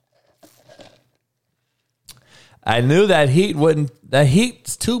 I knew that heat wouldn't. That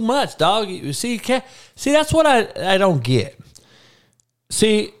heat's too much, dog. You see, that's what I don't get.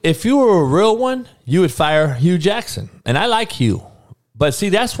 See, if you were a real one, you would fire Hugh Jackson. And I like Hugh. But see,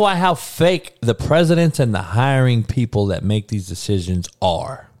 that's why how fake the presidents and the hiring people that make these decisions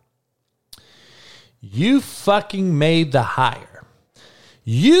are. You fucking made the hire.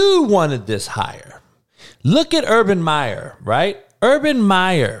 You wanted this hire. Look at Urban Meyer, right? Urban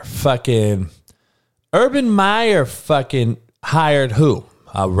Meyer fucking hired who?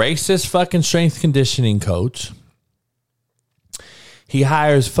 A racist fucking strength conditioning coach. He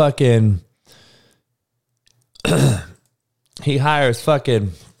hires fucking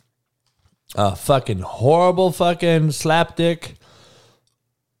fucking horrible fucking slapdick.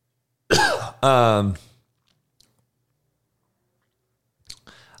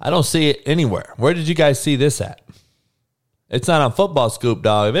 I don't see it anywhere. Where did you guys see this at? It's not on Football Scoop,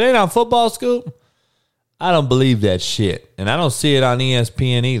 dog. If it ain't on Football Scoop, I don't believe that shit. And I don't see it on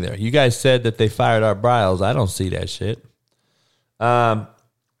ESPN either. You guys said that they fired Art Briles. I don't see that shit. But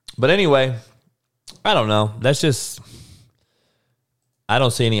anyway, I don't know. That's just... I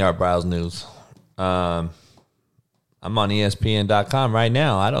don't see any Art Briles news. I'm on ESPN.com right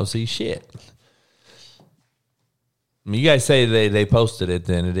now. I don't see shit. I mean, you guys say they posted it,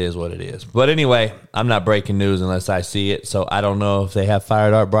 then it is what it is. But anyway, I'm not breaking news unless I see it. So I don't know if they have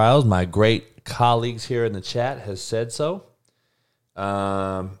fired Art Briles. My great colleagues here in the chat has said so.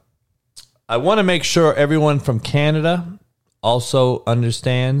 I want to make sure everyone from Canada also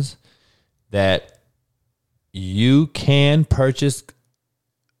understands that you can purchase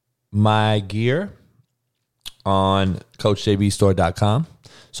my gear on CoachJBStore.com.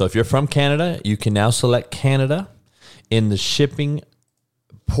 So if you're from Canada, you can now select Canada in the shipping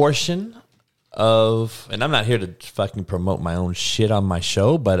portion of, and I'm not here to fucking promote my own shit on my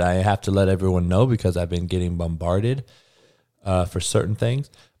show, but I have to let everyone know because I've been getting bombarded for certain things.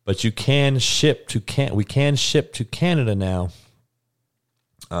 But you can ship to we can ship to Canada now.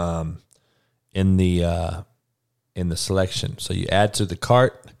 In the selection, so you add to the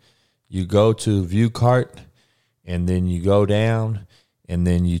cart, you go to view cart, and then you go down, and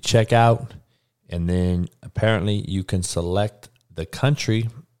then you check out, and then apparently you can select the country,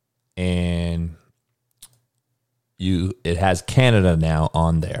 and it has Canada now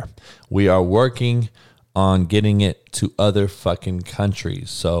on there. We are working on getting it to other fucking countries.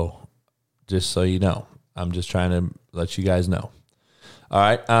 So just so you know, I'm just trying to let you guys know. All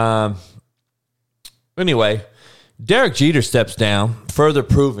right. Anyway, Derek Jeter steps down, further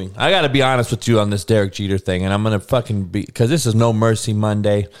proving. I got to be honest with you on this Derek Jeter thing, and I'm going to fucking be, because this is no mercy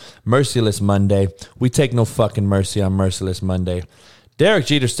Monday, merciless Monday. We take no fucking mercy on merciless Monday. Derek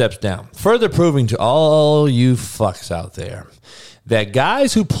Jeter steps down, further proving to all you fucks out there that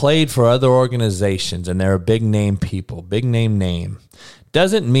guys who played for other organizations and they're big name people, big name,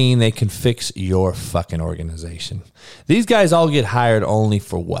 doesn't mean they can fix your fucking organization. These guys all get hired only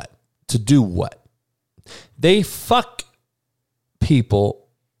for what? To do what? They fuck people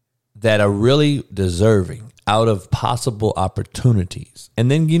that are really deserving out of possible opportunities.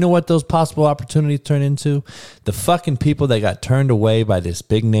 And then you know what those possible opportunities turn into? The fucking people that got turned away by this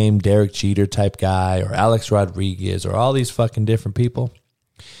big name Derek Jeter type guy or Alex Rodriguez or all these fucking different people.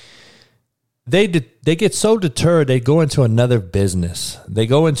 They get so deterred, they go into another business. They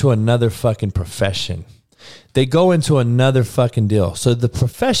go into another fucking profession. They go into another fucking deal. So the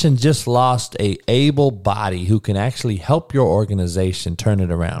profession just lost a able body who can actually help your organization turn it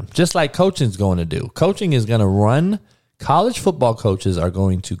around. Just like coaching is going to do. Coaching is going to run. College football coaches are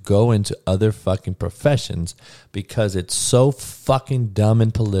going to go into other fucking professions because it's so fucking dumb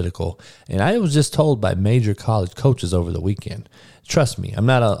and political. And I was just told by major college coaches over the weekend. Trust me, I'm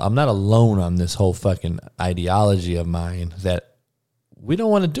not alone on this whole fucking ideology of mine that we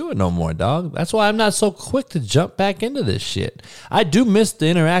don't want to do it no more, dog. That's why I'm not so quick to jump back into this shit. I do miss the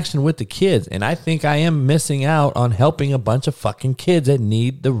interaction with the kids, and I think I am missing out on helping a bunch of fucking kids that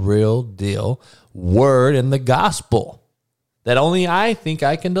need the real deal word and the gospel that only I think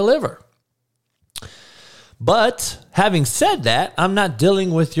I can deliver. But having said that, I'm not dealing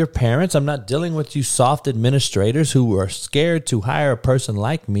with your parents. I'm not dealing with you soft administrators who are scared to hire a person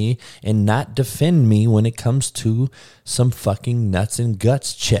like me and not defend me when it comes to some fucking nuts and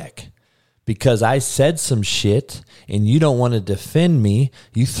guts check. Because I said some shit and you don't want to defend me,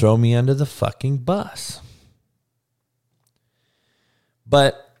 you throw me under the fucking bus.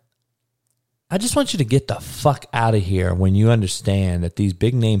 But I just want you to get the fuck out of here when you understand that these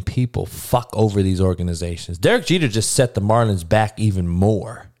big name people fuck over these organizations. Derek Jeter just set the Marlins back even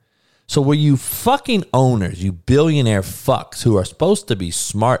more. So will you fucking owners, you billionaire fucks who are supposed to be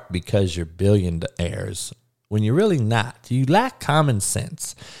smart because you're billionaires, when you're really not, you lack common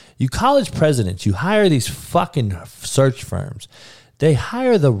sense. You college presidents, you hire these fucking search firms. They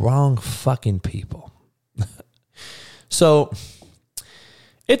hire the wrong fucking people. So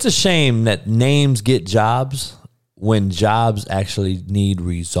It's a shame that names get jobs when jobs actually need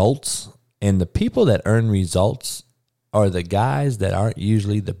results. And the people that earn results are the guys that aren't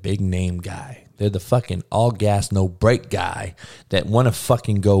usually the big name guy. They're the fucking all gas, no brake guy that want to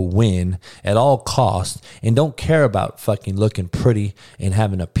fucking go win at all costs and don't care about fucking looking pretty and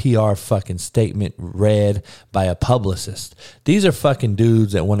having a PR fucking statement read by a publicist. These are fucking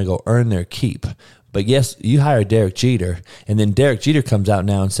dudes that want to go earn their keep. But yes, you hire Derek Jeter, and then Derek Jeter comes out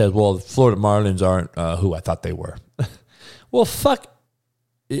now and says, well, the Florida Marlins aren't who I thought they were. Well, fuck.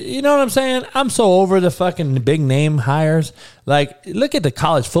 You know what I'm saying? I'm so over the fucking big name hires. Like, look at the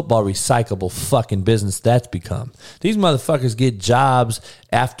college football recyclable fucking business that's become. These motherfuckers get jobs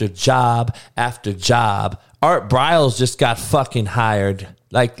after job after job. Art Briles just got fucking hired.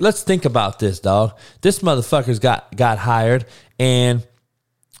 Like, let's think about this, dog. This motherfucker's got hired, and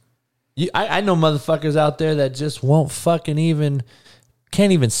I know motherfuckers out there that just won't fucking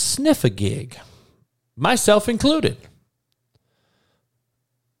can't even sniff a gig. Myself included.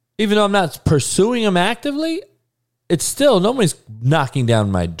 Even though I'm not pursuing them actively, it's still, nobody's knocking down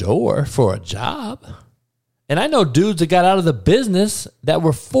my door for a job. And I know dudes that got out of the business that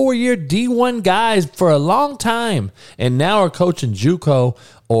were 4-year D1 guys for a long time and now are coaching JUCO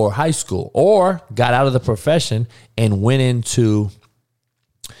or high school, or got out of the profession and went into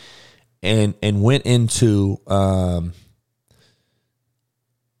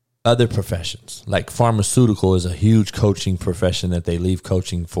other professions. Like pharmaceutical is a huge coaching profession that they leave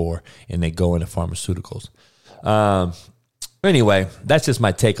coaching for and they go into pharmaceuticals. Anyway, that's just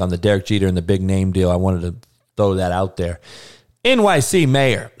my take on the Derek Jeter and the big name deal. I wanted to throw that out there. NYC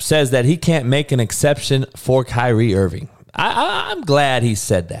mayor says that he can't make an exception for Kyrie Irving. I'm glad he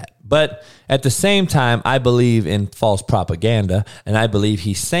said that. But at the same time, I believe in false propaganda, and I believe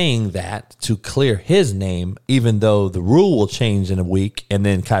he's saying that to clear his name, even though the rule will change in a week, and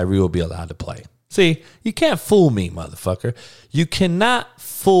then Kyrie will be allowed to play. See, you can't fool me, motherfucker. You cannot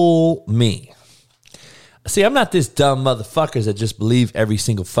fool me. See, I'm not this dumb motherfuckers that just believe every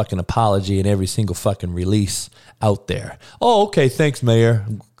single fucking apology and every single fucking release out there. Oh, okay, thanks, Mayor.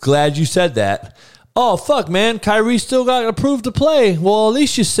 Glad you said that. Oh, fuck, man. Kyrie still got approved to play. Well, at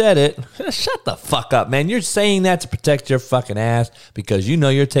least you said it. Shut the fuck up, man. You're saying that to protect your fucking ass because you know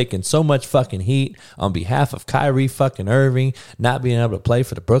you're taking so much fucking heat on behalf of Kyrie fucking Irving not being able to play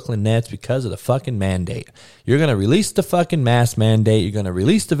for the Brooklyn Nets because of the fucking mandate. You're going to release the fucking mask mandate. You're going to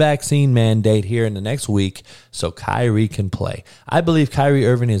release the vaccine mandate here in the next week so Kyrie can play. I believe Kyrie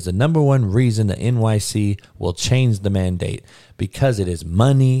Irving is the number one reason the NYC will change the mandate, because it is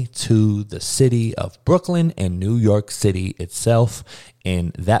money to the city of Brooklyn and New York City itself,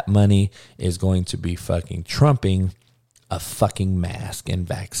 and that money is going to be fucking trumping a fucking mask and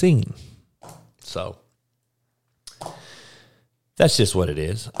vaccine. So that's just what it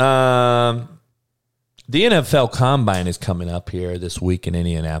is. The NFL Combine is coming up here this week in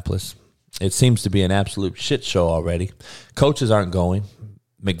Indianapolis. It seems to be an absolute shit show already. Coaches aren't going.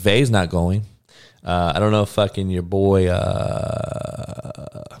 McVay's not going. I don't know if fucking your boy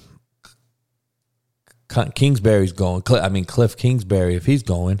Kingsbury's going. Cliff Kingsbury, if he's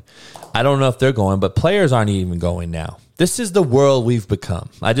going. I don't know if they're going, but players aren't even going now. This is the world we've become.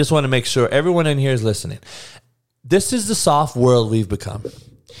 I just want to make sure everyone in here is listening. This is the soft world we've become.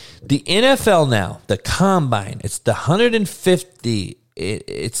 The NFL now, the Combine, it's the 150.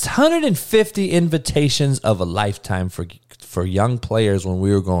 It's 150 invitations of a lifetime for young players when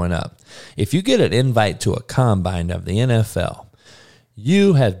we were growing up. If you get an invite to a Combine of the NFL,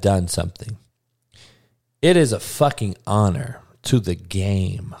 you have done something. It is a fucking honor to the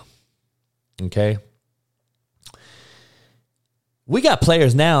game. Okay? We got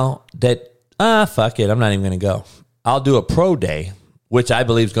players now that, fuck it, I'm not even going to go. I'll do a pro day, which I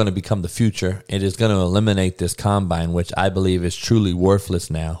believe is going to become the future. It is going to eliminate this Combine, which I believe is truly worthless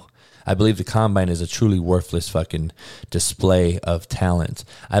now. I believe the Combine is a truly worthless fucking display of talent.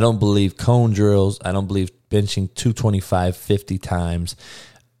 I don't believe cone drills. I don't believe benching 225 50 times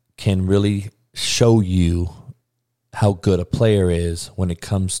can really show you how good a player is when it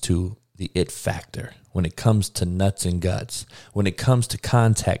comes to the it factor, when it comes to nuts and guts, when it comes to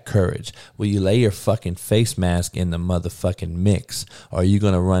contact courage. Will you lay your fucking face mask in the motherfucking mix, or are you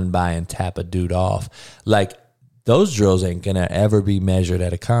going to run by and tap a dude off? Like, those drills ain't going to ever be measured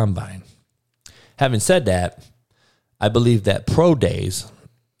at a Combine. Having said that, I believe that pro days,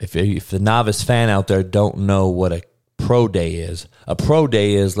 if the novice fan out there don't know what a pro day is. A pro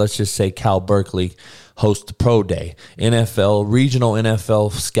day is, let's just say Cal Berkeley hosts the pro day. Regional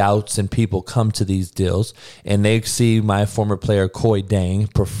NFL scouts and people come to these deals, and they see my former player Coy Dang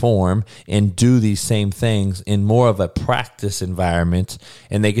perform and do these same things in more of a practice environment,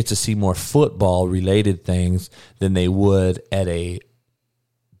 and they get to see more football-related things than they would at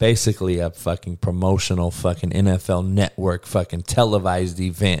basically a fucking promotional fucking NFL Network fucking televised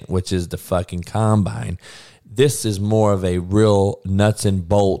event, which is the fucking combine. This is more of a real nuts and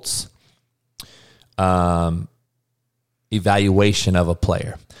bolts evaluation of a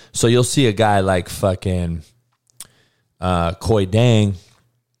player. So you'll see a guy like fucking Coy Dang,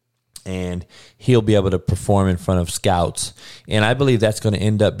 and he'll be able to perform in front of scouts. And I believe that's going to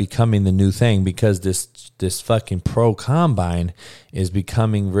end up becoming the new thing, because this fucking pro combine is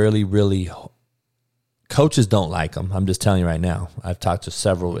becoming really, really. Coaches don't like them. I'm just telling you right now. I've talked to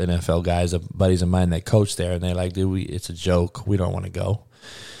several NFL guys, buddies of mine that coach there, and they're like, dude, it's a joke. We don't want to go.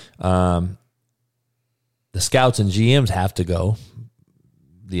 The scouts and GMs have to go.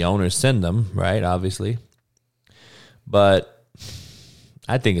 The owners send them, right, obviously. But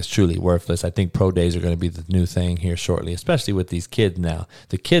I think it's truly worthless. I think pro days are going to be the new thing here shortly, especially with these kids now.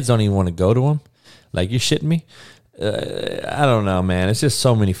 The kids don't even want to go to them. Like, you shitting me? I don't know, man. It's just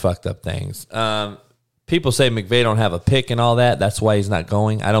so many fucked up things. People say McVay don't have a pick and all that. That's why he's not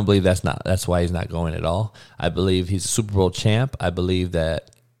going. I don't believe that's why he's not going at all. I believe he's a Super Bowl champ. I believe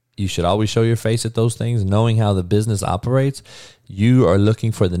that you should always show your face at those things, knowing how the business operates. You are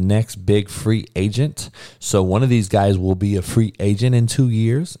looking for the next big free agent. So one of these guys will be a free agent in 2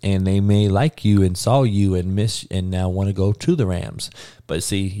 years, and they may like you and saw you and miss and now want to go to the Rams. But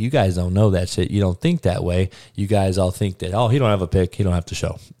see, you guys don't know that shit. You don't think that way. You guys all think that, oh, he don't have a pick, he don't have to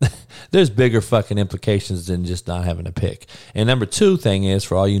show. There's bigger fucking implications than just not having a pick. And number two thing is,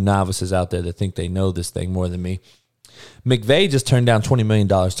 for all you novices out there that think they know this thing more than me, McVay just turned down $20 million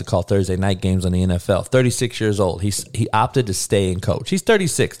to call Thursday night games on the NFL. 36 years old. He opted to stay and coach. He's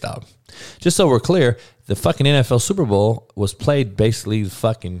 36, dog. Just so we're clear, the fucking NFL Super Bowl was played basically the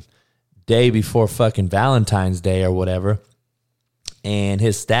fucking day before fucking Valentine's Day or whatever, and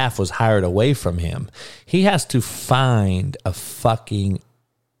his staff was hired away from him. He has to find a fucking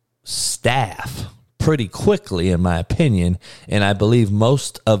staff pretty quickly, in my opinion, and I believe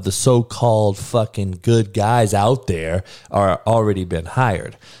most of the so-called fucking good guys out there are already been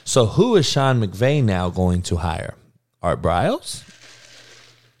hired. So who is Sean McVay now going to hire? Art Briles?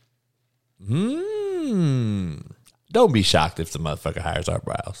 Don't be shocked if the motherfucker hires Art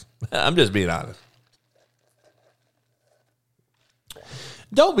Briles. I'm just being honest.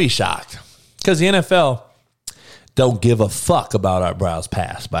 Don't be shocked, because the NFL don't give a fuck about Art Briles'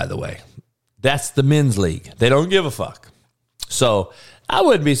 past, by the way. That's the men's league. They don't give a fuck. So I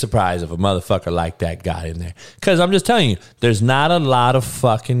wouldn't be surprised if a motherfucker like that got in there. Because I'm just telling you, there's not a lot of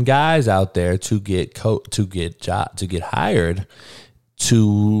fucking guys out there to get hired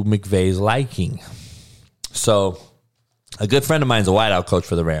to McVay's liking. So a good friend of mine is a wideout coach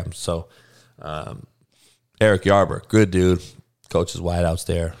for the Rams. So Eric Yarber, good dude. Coaches wideouts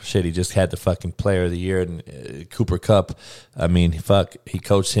there. Shit, he just had the fucking player of the year and Cooper Kupp. I mean, he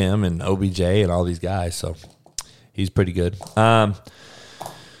coached him and OBJ and all these guys, so he's pretty good.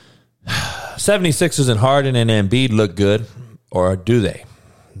 76ers and Harden and Embiid look good, or do they?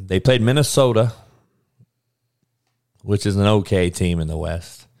 They played Minnesota, which is an okay team in the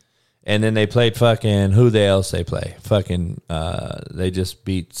West. And then they played fucking, who the else they play? Fucking, they just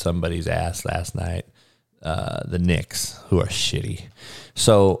beat somebody's ass last night. The Knicks, who are shitty.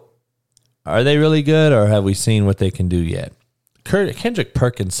 So are they really good, or have we seen what they can do yet? Kendrick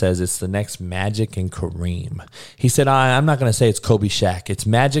Perkins says it's the next Magic and Kareem. He said, I'm not going to say it's Kobe Shaq. It's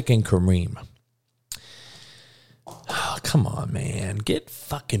Magic and Kareem. Oh, come on, man. Get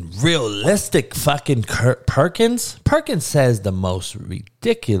fucking realistic, fucking Perkins. Perkins says the most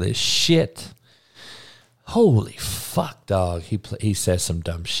ridiculous shit. Holy fuck, dog. He says some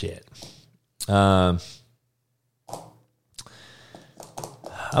dumb shit.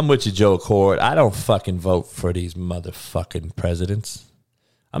 I'm with you, Joe Accord. I don't fucking vote for these motherfucking presidents.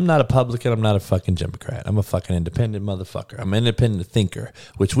 I'm not a Republican. I'm not a fucking Democrat. I'm a fucking independent motherfucker. I'm an independent thinker,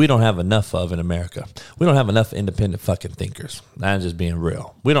 which we don't have enough of in America. We don't have enough independent fucking thinkers. I'm just being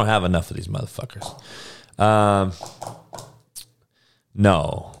real. We don't have enough of these motherfuckers.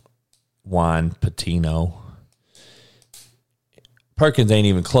 No. Juan Patino. Perkins ain't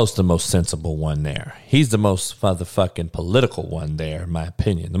even close to the most sensible one there. He's the most motherfucking political one there, in my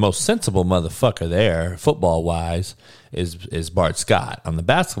opinion. The most sensible motherfucker there, football-wise, is Bart Scott. On the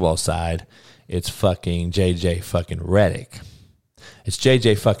basketball side, it's fucking JJ fucking Redick. It's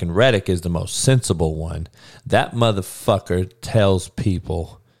JJ fucking Redick is the most sensible one. That motherfucker tells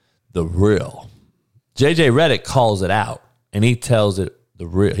people the real. JJ Redick calls it out, and he tells it the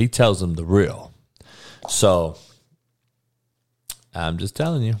real. He tells them the real. So I'm just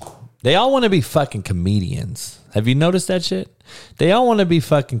telling you. They all want to be fucking comedians. Have you noticed that shit? They all want to be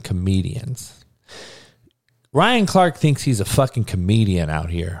fucking comedians. Ryan Clark thinks he's a fucking comedian out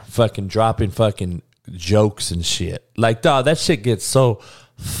here, fucking dropping fucking jokes and shit. Like, dog, that shit gets so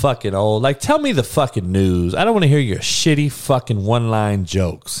fucking old. Like, tell me the fucking news. I don't want to hear your shitty fucking one-line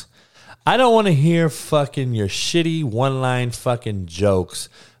jokes. I don't want to hear fucking your shitty one-line fucking jokes,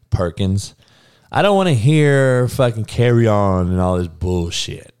 Perkins. I don't want to hear fucking Carry On and all this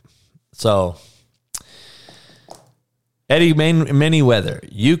bullshit. So, Eddie Manyweather,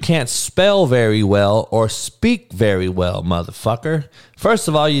 you can't spell very well or speak very well, motherfucker. First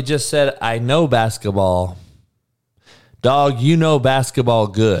of all, you just said, I know basketball. Dog, you know basketball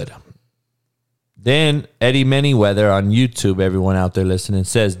good. Then Eddie Manyweather on YouTube, everyone out there listening,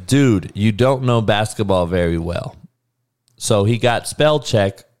 says, dude, you don't know basketball very well. So he got spell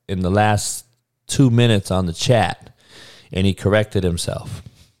check in the last 2 minutes on the chat, and he corrected himself.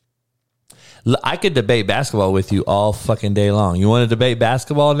 I could debate basketball with you all fucking day long. You want to debate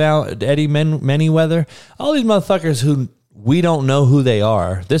basketball now, Eddie Manyweather? All these motherfuckers who we don't know who they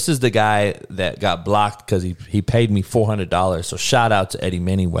are. This is the guy that got blocked because he paid me $400. So shout out to Eddie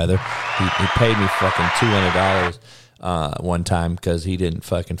Manyweather. He paid me fucking $200 one time because he didn't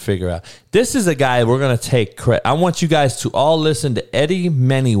fucking figure out. This is a guy we're going to take credit. I want you guys to all listen to Eddie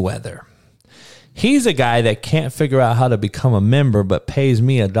Manyweather. He's a guy that can't figure out how to become a member, but pays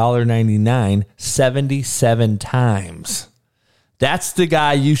me $1.99 77 times. That's the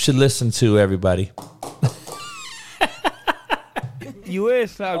guy you should listen to, everybody. You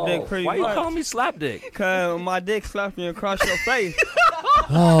is slap dick pretty much. Why you calling me slap dick? Because my dick slapped me across your face.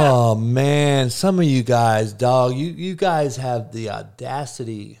 Oh, man. Some of you guys, dog, you guys have the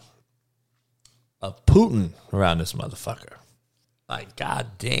audacity of Putin around this motherfucker. Like,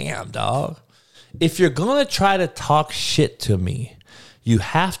 goddamn, dog. If you're going to try to talk shit to me, you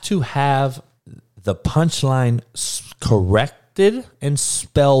have to have the punchline corrected and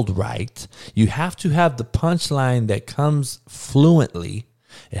spelled right. You have to have the punchline that comes fluently.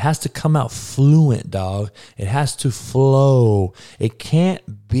 It has to come out fluent, dog. It has to flow. It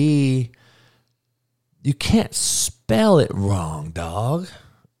can't be, you can't spell it wrong, dog.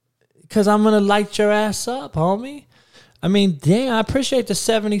 Because I'm going to light your ass up, homie. I mean, dang, I appreciate the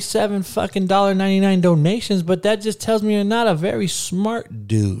 77 fucking $1.99 donations, but that just tells me you're not a very smart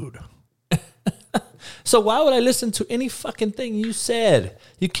dude. So why would I listen to any fucking thing you said?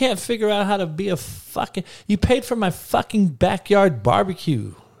 You can't figure out how to be a fucking... You paid for my fucking backyard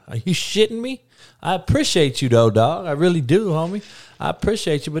barbecue. Are you shitting me? I appreciate you, though, dog. I really do, homie. I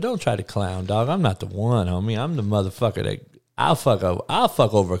appreciate you, but don't try to clown, dog. I'm not the one, homie. I'm the motherfucker that... I'll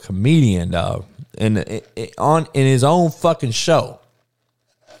fuck over a comedian, dog. In his own fucking show.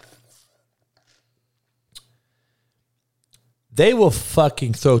 They will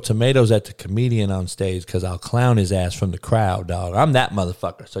fucking throw tomatoes at the comedian on stage because I'll clown his ass from the crowd, dog. I'm that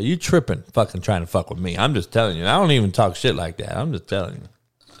motherfucker. So you tripping, fucking trying to fuck with me. I'm just telling you. I don't even talk shit like that. I'm just telling you.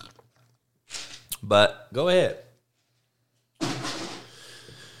 But go ahead.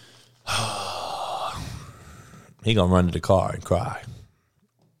 He gonna run to the car and cry.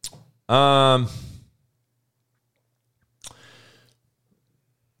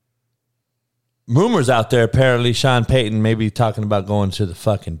 Rumors out there, apparently Sean Payton may be talking about going to the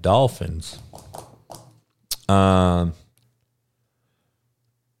fucking Dolphins. Because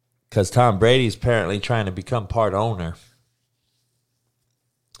Tom Brady's apparently trying to become part owner.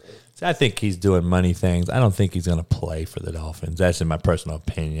 See, I think he's doing money things. I don't think he's going to play for the Dolphins. That's in my personal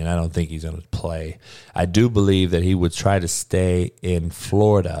opinion. I don't think he's going to play. I do believe that he would try to stay in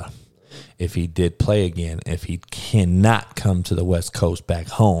Florida if he did play again. If he cannot come to the West Coast back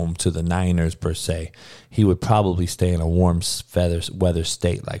home to the Niners per se, he would probably stay in a warm weather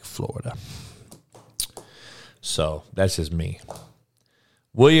state like Florida. So that's just me.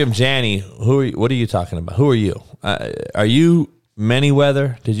 William Janney, what are you talking about? Who are you? Are you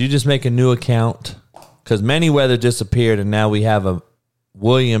Manyweather? Did you just make a new account? Because Manyweather disappeared and now we have a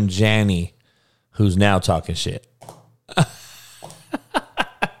William Janney who's now talking shit.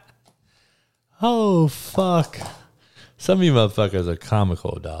 Oh, fuck. Some of you motherfuckers are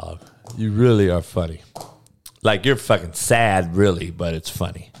comical, dog. You really are funny. Like, you're fucking sad, really, but it's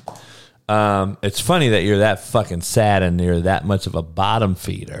funny. It's funny that you're that fucking sad and you're that much of a bottom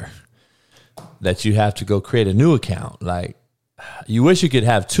feeder that you have to go create a new account. Like, You wish you could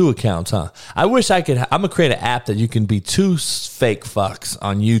have 2 accounts, huh? I wish I could. I'm going to create an app that you can be 2 fake fucks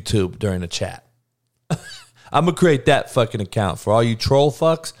on YouTube during a chat. I'm going to create that fucking account for all you troll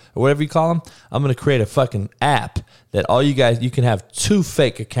fucks or whatever you call them. I'm going to create a fucking app that all you guys, you can have 2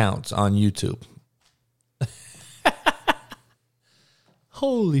 fake accounts on YouTube.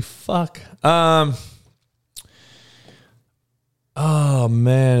 Holy fuck. Oh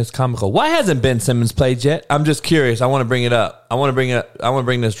man, it's comical. Why hasn't Ben Simmons played yet? I'm just curious. I want to bring it up. I want to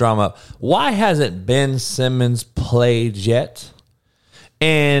bring this drama up. Why hasn't Ben Simmons played yet?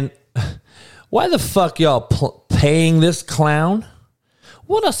 And why the fuck y'all paying this clown?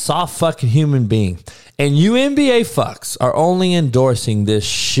 What a soft fucking human being. And you NBA fucks are only endorsing this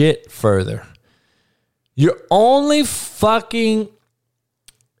shit further. You're only fucking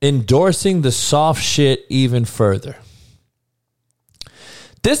endorsing the soft shit even further.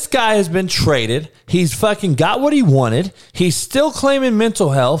 This guy has been traded. He's fucking got what he wanted. He's still claiming mental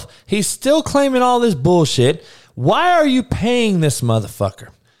health. He's still claiming all this bullshit. Why are you paying this motherfucker?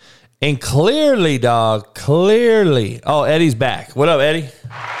 And clearly, dog, clearly. Oh, Eddie's back. What up, Eddie?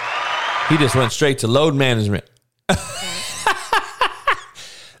 He just went straight to load management.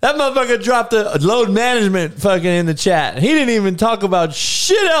 That motherfucker dropped a load management fucking in the chat. He didn't even talk about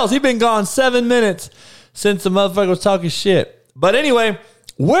shit else. He been gone 7 minutes since the motherfucker was talking shit. But anyway,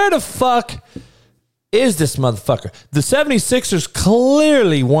 where the fuck is this motherfucker? The 76ers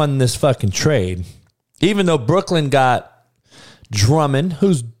clearly won this fucking trade. Even though Brooklyn got Drummond,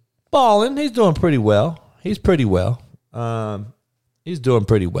 who's balling. He's doing pretty well. He's pretty well. He's doing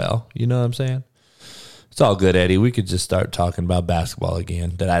pretty well. You know what I'm saying? It's all good, Eddie. We could just start talking about basketball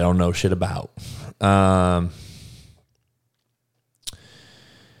again that I don't know shit about.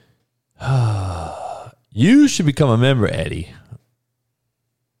 You should become a member, Eddie.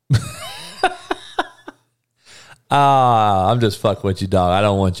 I'm just fucking with you, dog. I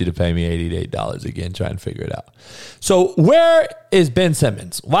don't want you to pay me $88 again. Try and figure it out. So where is Ben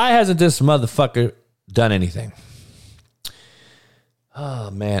Simmons? Why hasn't this motherfucker done anything?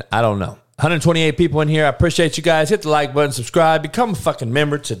 Oh, man. I don't know. 128 people in here. I appreciate you guys. Hit the like button, subscribe, become a fucking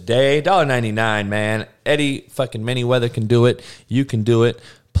member today. $1.99, man. Eddie fucking Manyweather can do it. You can do it.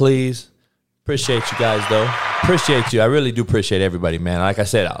 Please. Appreciate you guys, though. Appreciate you. I really do appreciate everybody, man. Like I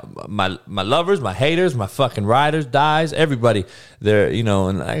said, my lovers, my haters, my fucking riders, dies, everybody. They're, you know,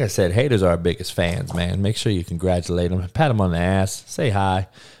 and like I said, haters are our biggest fans, man. Make sure you congratulate them. Pat them on the ass. Say hi.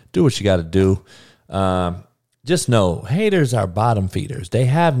 Do what you got to do. Just know, haters are bottom feeders. They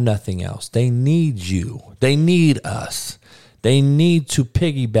have nothing else. They need you. They need us. They need to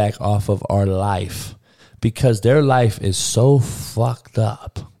piggyback off of our life because their life is so fucked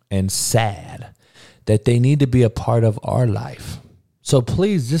up and sad that they need to be a part of our life. So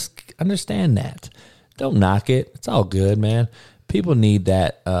please just understand that. Don't knock it. It's all good, man. People need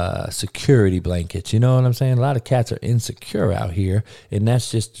that security blanket. You know what I'm saying? A lot of cats are insecure out here, and that's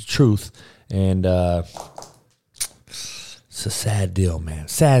just the truth. And it's a sad deal, man.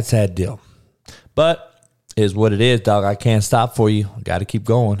 Sad deal. But it is what it is, dog. I can't stop for you. I got to keep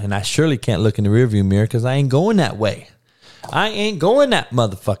going. And I surely can't look in the rearview mirror because I ain't going that way. I ain't going that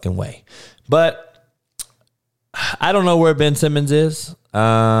motherfucking way. But I don't know where Ben Simmons is.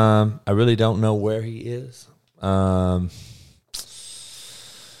 I really don't know where he is. I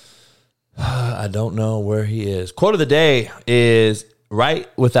don't know where he is. Quote of the day is, write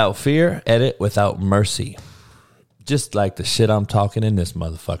without fear, edit without mercy. Just like the shit I'm talking in this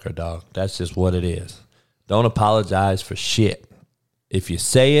motherfucker, dog. That's just what it is. Don't apologize for shit. If you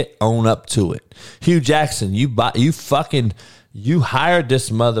say it, own up to it. Hugh Jackson, you hired this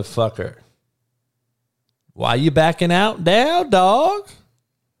motherfucker. Why you backing out now, dog?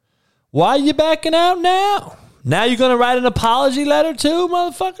 Why you backing out now? Now you're going to write an apology letter too,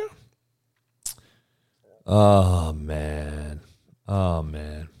 motherfucker? Oh, man.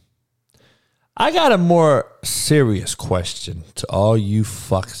 I got a more serious question to all you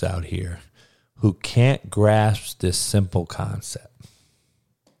fucks out here who can't grasp this simple concept.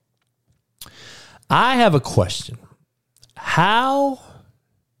 I have a question. How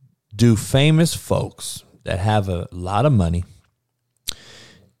do famous folks that have a lot of money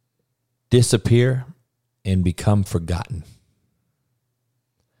disappear and become forgotten?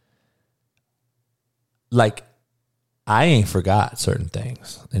 Like, I ain't forgot certain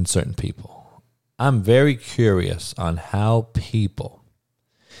things in certain people. I'm very curious on how people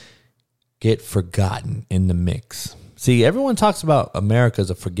get forgotten in the mix. See, everyone talks about America as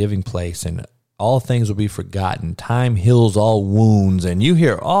a forgiving place and all things will be forgotten. Time heals all wounds. And you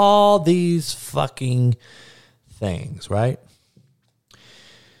hear all these fucking things, right?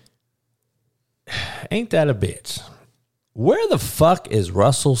 Ain't that a bitch? where the fuck is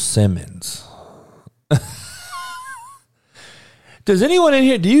Russell Simmons? Does anyone in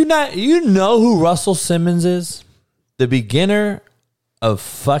here, you know who Russell Simmons is? The beginner of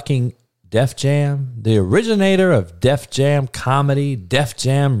fucking Def Jam, the originator of Def Jam comedy, Def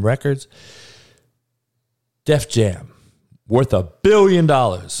Jam records. Def Jam, worth $1 billion.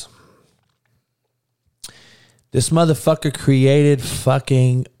 This motherfucker created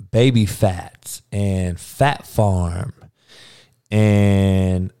fucking Baby Fats and Fat Farm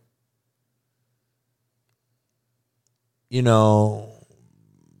and, you know,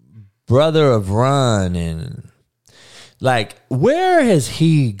 Brother of Run. And like, where has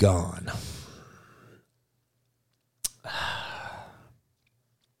he gone?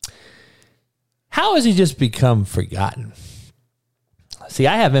 How has he just become forgotten? See,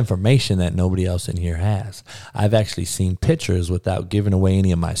 I have information that nobody else in here has. I've actually seen pictures without giving away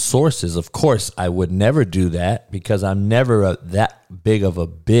any of my sources. Of course, I would never do that because I'm never that big of a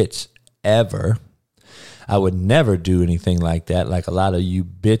bitch ever. I would never do anything like that, like a lot of you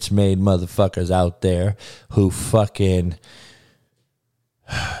bitch-made motherfuckers out there who fucking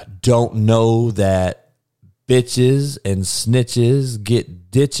don't know that bitches and snitches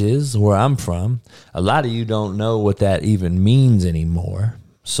get ditches where I'm from. A lot of you don't know what that even means anymore.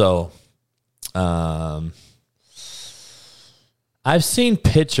 So, I've seen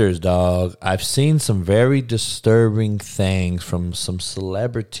pictures, dog. I've seen some very disturbing things from some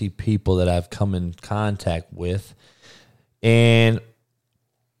celebrity people that I've come in contact with. And,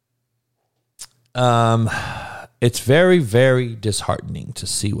 it's very, very disheartening to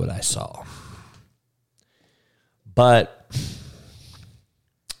see what I saw. But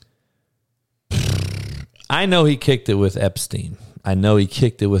I know he kicked it with Epstein. I know he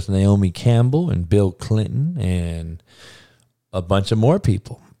kicked it with Naomi Campbell and Bill Clinton and a bunch of more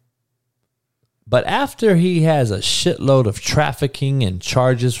people. But after he has a shitload of trafficking and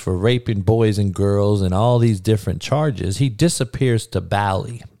charges for raping boys and girls and all these different charges, he disappears to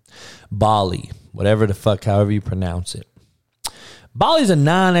Bali, whatever the fuck, however you pronounce it. Bali's a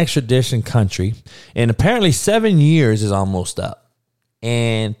non-extradition country, and apparently 7 years is almost up.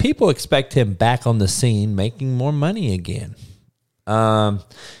 And people expect him back on the scene making more money again.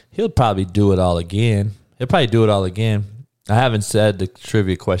 He'll probably do it all again. I haven't said the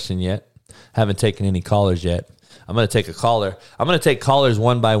trivia question yet. Haven't taken any callers yet. I'm going to take a caller. I'm going to take callers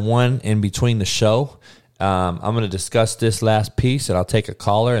one by one in between the show. I'm going to discuss this last piece, and I'll take a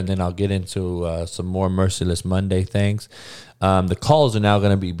caller, and then I'll get into some more Merciless Monday things. The calls are now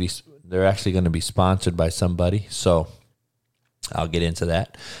going to be they're actually going to be sponsored by somebody, so I'll get into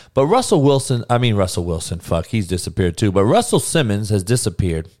that. But Russell Wilson, fuck, he's disappeared too. But Russell Simmons has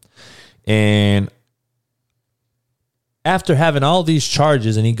disappeared, and after having all these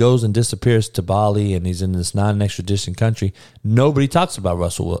charges, and he goes and disappears to Bali, and he's in this non-extradition country, nobody talks about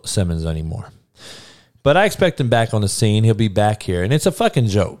Russell Simmons anymore. But I expect him back on the scene. He'll be back here. And it's a fucking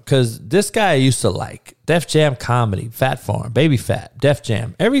joke because this guy I used to like. Def Jam comedy, Fat Farm, Baby Fat, Def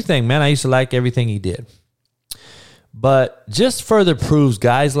Jam. Everything, man. I used to like everything he did. But just further proves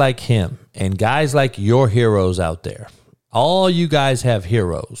guys like him and guys like your heroes out there. All you guys have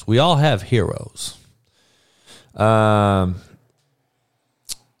heroes. We all have heroes.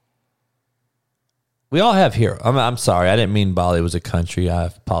 We all have heroes. I'm sorry. I didn't mean Bali was a country. I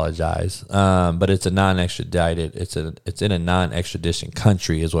apologize. But it's a non-extradited. It's in a non-extradition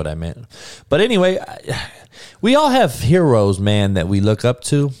country is what I meant. But anyway, we all have heroes, man, that we look up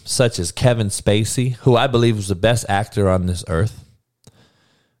to, such as Kevin Spacey, who I believe was the best actor on this earth.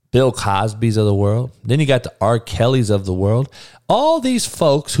 Bill Cosby's of the world. Then you got the R. Kelly's of the world. All these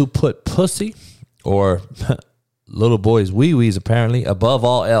folks who put pussy or little boys' wee-wees apparently above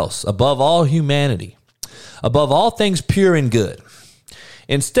all else, above all humanity, above all things pure and good.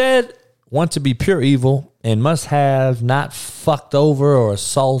 Instead, want to be pure evil and must have not fucked over or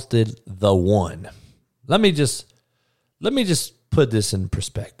assaulted the one. Let me just put this in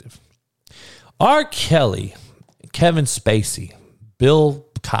perspective. R. Kelly, Kevin Spacey, Bill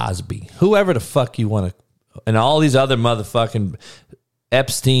Cosby, whoever the fuck you want to, and all these other motherfucking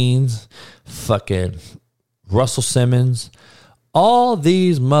Epsteins, fucking Russell Simmons, all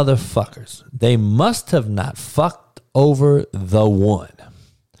these motherfuckers, they must have not fucked over the one.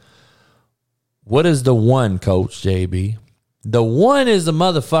 What is the one, Coach JB? The one is a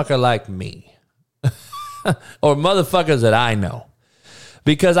motherfucker like me. Or motherfuckers that I know.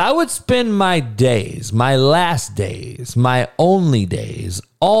 Because I would spend my days, my last days, my only days,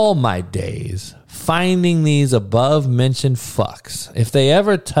 all my days, finding these above-mentioned fucks, if they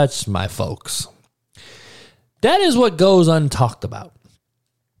ever touched my folks. That is what goes untalked about.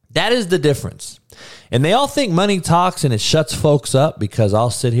 That is the difference. And they all think money talks and it shuts folks up because I'll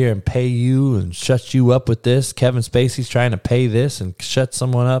sit here and pay you and shut you up with this. Kevin Spacey's trying to pay this and shut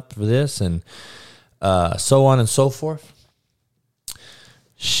someone up for this and so on and so forth.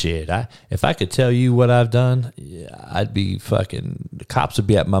 Shit, if I could tell you what I've done, I'd be fucking, the cops would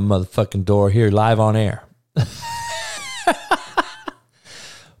be at my motherfucking door here live on air.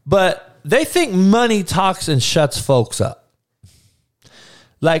 But they think money talks and shuts folks up.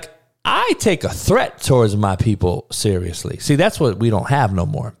 Like, I take a threat towards my people seriously. See, that's what we don't have no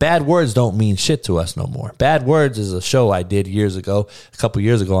more. Bad words don't mean shit to us no more. Bad Words is a show I did a couple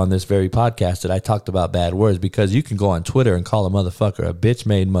years ago on this very podcast that I talked about bad words, because you can go on Twitter and call a motherfucker a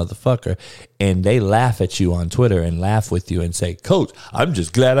bitch-made motherfucker, and they laugh at you on Twitter and laugh with you and say, Coach, I'm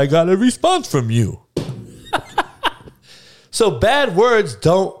just glad I got a response from you. So bad words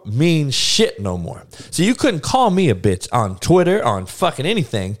don't mean shit no more. So you couldn't call me a bitch on Twitter, on fucking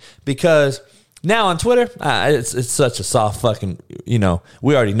anything, because now on Twitter, it's such a soft fucking,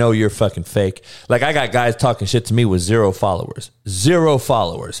 we already know you're fucking fake. Like, I got guys talking shit to me with 0 followers. 0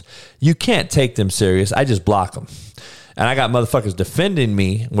 followers. You can't take them serious. I just block them. And I got motherfuckers defending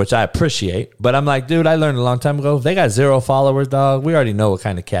me, which I appreciate. But I'm like, dude, I learned a long time ago, if they got 0 followers, dog, we already know what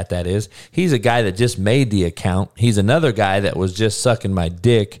kind of cat that is. He's a guy that just made the account. He's another guy that was just sucking my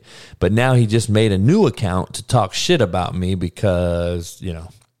dick. But now he just made a new account to talk shit about me because,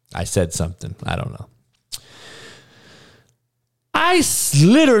 I said something. I don't know. I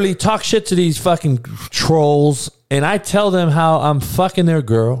literally talk shit to these fucking trolls. And I tell them how I'm fucking their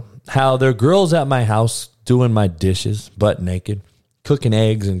girl. How their girl's at my house doing my dishes, butt naked, cooking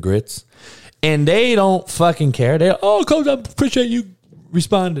eggs and grits. And they don't fucking care. Coach, I appreciate you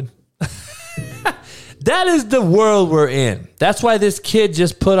responding. That is the world we're in. That's why this kid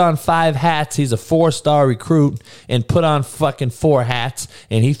just put on 5 hats. He's a 4-star recruit and put on fucking 4 hats.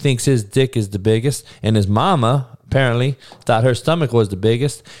 And he thinks his dick is the biggest. And his mama apparently thought her stomach was the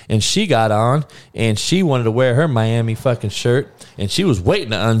biggest, and she got on and she wanted to wear her Miami fucking shirt, and she was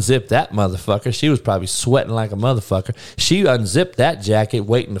waiting to unzip that motherfucker. She was probably sweating like a motherfucker. She unzipped that jacket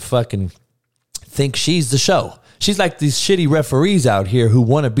waiting to fucking think she's the show. She's like these shitty referees out here who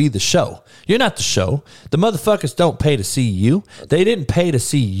want to be the show. You're not the show. The motherfuckers don't pay to see you. They didn't pay to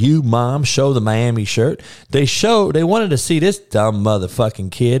see you, mom, show the Miami shirt. They wanted to see this dumb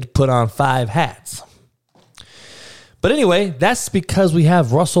motherfucking kid put on 5 hats. But anyway, that's because we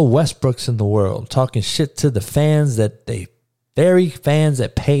have Russell Westbrooks in the world talking shit to the fans that very fans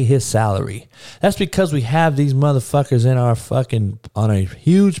that pay his salary. That's because we have these motherfuckers in our fucking, on a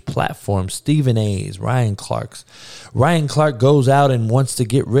huge platform, Stephen A's, Ryan Clark's. Ryan Clark goes out and wants to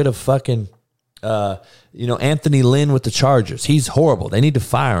get rid of fucking, Anthony Lynn with the Chargers. He's horrible. They need to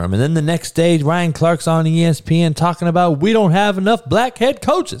fire him. And then the next day, Ryan Clark's on ESPN talking about we don't have enough black head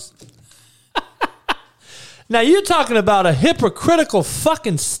coaches. Now, you're talking about a hypocritical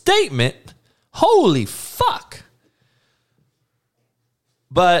fucking statement. Holy fuck.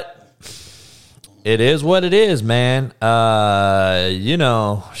 But it is what it is, man.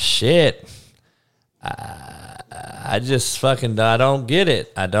 Shit. I just fucking, I don't get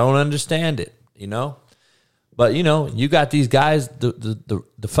it. I don't understand it, But, you got these guys, the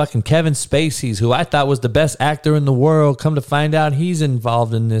fucking Kevin Spacey's, who I thought was the best actor in the world. Come to find out he's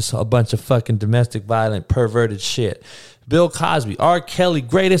involved in a bunch of fucking domestic violent, perverted shit. Bill Cosby, R. Kelly,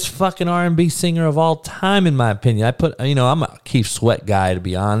 greatest fucking R&B singer of all time, in my opinion. I'm a Keith Sweat guy, to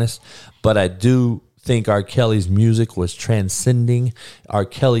be honest. But I do think R. Kelly's music was transcending. R.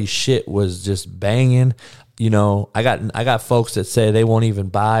 Kelly's shit was just banging. I got folks that say they won't even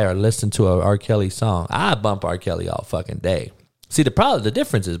buy or listen to a R. Kelly song. I bump R. Kelly all fucking day. See, the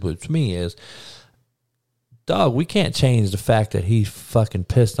difference is with me is, dog, we can't change the fact that he fucking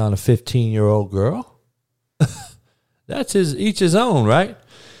pissed on a 15-year-old girl. That's each his own, right?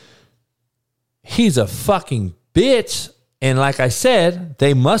 He's a fucking bitch. And like I said,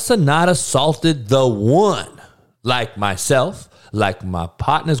 they must have not assaulted the one, like myself, like my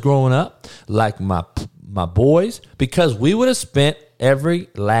partners growing up, like my boys, because we would have spent every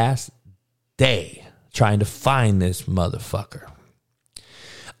last day trying to find this motherfucker.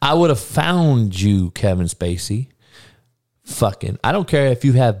 I would have found you, Kevin Spacey. Fucking, I don't care if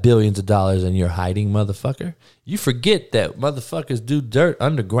you have billions of dollars and you're hiding, motherfucker. You forget that motherfuckers do dirt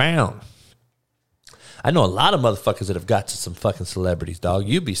underground. I know a lot of motherfuckers that have got to some fucking celebrities, dog.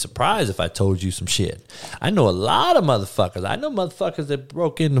 You'd be surprised if I told you some shit. I know a lot of motherfuckers. I know motherfuckers that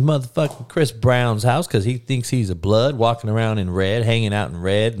broke into motherfucking Chris Brown's house because he thinks he's a blood, walking around in red, hanging out in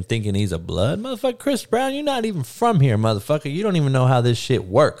red and thinking he's a blood. Motherfucker, Chris Brown, you're not even from here, motherfucker. You don't even know how this shit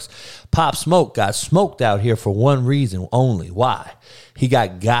works. Pop Smoke got smoked out here for one reason only. Why? He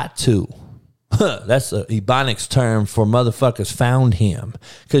got to. That's a Ebonics term for motherfuckers found him.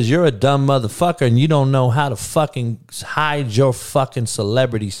 Because you're a dumb motherfucker and you don't know how to fucking hide your fucking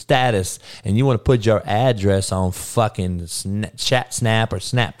celebrity status, and you want to put your address on fucking Chat Snap or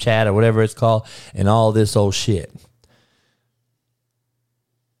Snapchat or whatever it's called and all this old shit.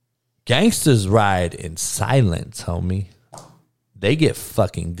 Gangsters ride in silence, homie. They get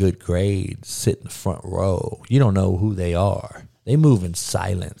fucking good grades, sit in the front row. You don't know who they are. They move in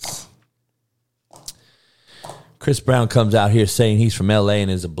silence. Chris Brown comes out here saying he's from LA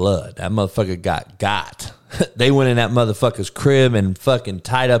and is a blood. That motherfucker got. They went in that motherfucker's crib and fucking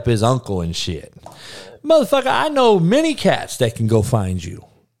tied up his uncle and shit. Motherfucker, I know many cats that can go find you.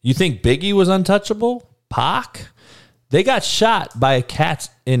 You think Biggie was untouchable? Pac? They got shot by cats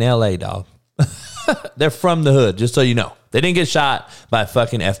in LA, dog. They're from the hood, just so you know. They didn't get shot by a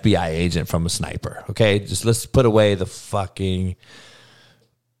fucking FBI agent from a sniper, okay? Just let's put away the fucking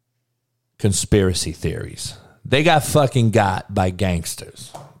conspiracy theories. They got fucking got by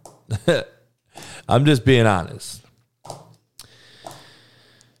gangsters. I'm just being honest.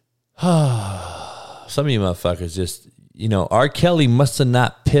 Some of you motherfuckers just, R. Kelly must have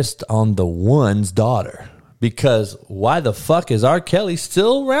not pissed on the one's daughter. Because why the fuck is R. Kelly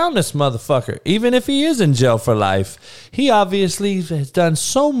still around this motherfucker? Even if he is in jail for life. He obviously has done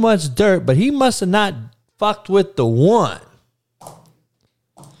so much dirt, but he must have not fucked with the one.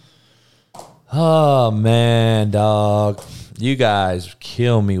 Oh, man, dog. You guys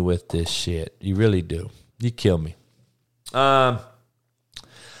kill me with this shit. You really do. You kill me. I'm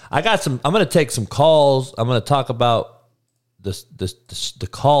going to take some calls. I'm going to talk about the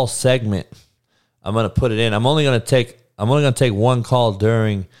call segment. I'm going to put it in. I'm only going to take one call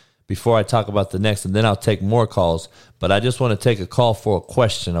before I talk about the next, and then I'll take more calls. But I just want to take a call for a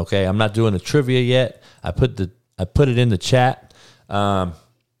question, okay? I'm not doing the trivia yet. I put it in the chat. I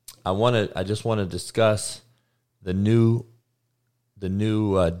just want to discuss the new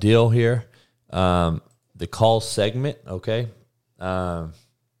deal here. The call segment, okay? The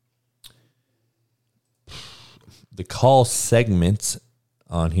call segments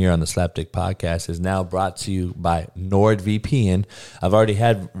on here on the Slapdick Podcast is now brought to you by NordVPN. I've already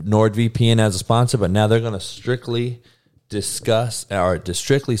had NordVPN as a sponsor, but now they're going to strictly sponsor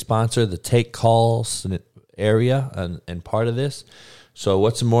the take calls area and part of this. So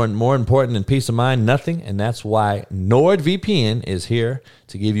what's more important than peace of mind? Nothing. And that's why NordVPN is here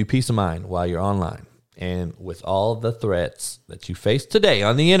to give you peace of mind while you're online. And with all the threats that you face today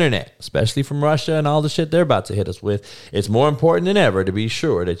on the internet, especially from Russia and all the shit they're about to hit us with, it's more important than ever to be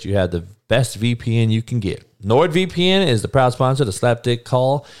sure that you have the best VPN you can get. NordVPN is the proud sponsor of the Slapdick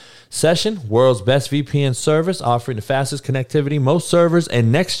Call Session, world's best VPN service, offering the fastest connectivity, most servers,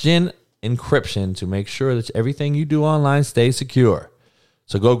 and next-gen encryption to make sure that everything you do online stays secure.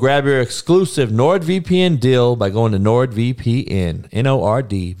 So go grab your exclusive NordVPN deal by going to NordVPN,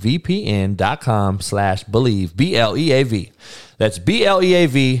 NordVPN.com/believe, BLEAV. That's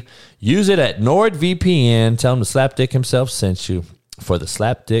BLEAV. Use it at NordVPN. Tell him the Slapdick himself sent you for the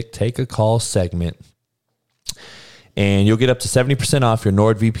Slapdick Take a Call segment. And you'll get up to 70% off your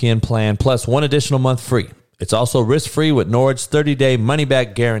NordVPN plan, plus one additional month free. It's also risk-free with Nord's 30-day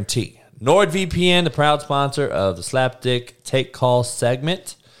money-back guarantee. NordVPN, the proud sponsor of the Slapdick Take Call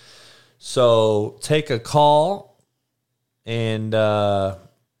segment. So take a call, and I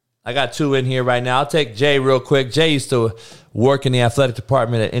got two in here right now. I'll take Jay real quick. Jay used to work in the athletic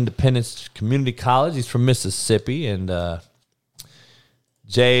department at Independence Community College. He's from Mississippi. And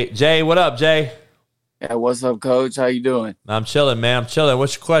Jay, what up, Jay? Yeah, what's up, Coach? How you doing? I'm chilling, man. I'm chilling.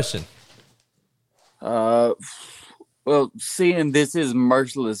 What's your question? Well, seeing this is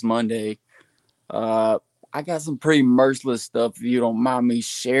Merciless Monday, I got some pretty merciless stuff, if you don't mind me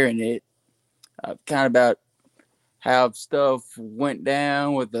sharing it. Kind of about how stuff went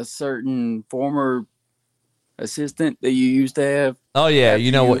down with a certain former assistant that you used to have. Oh, yeah.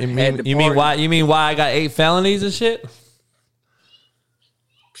 You know what you mean? You mean why I got 8 felonies and shit?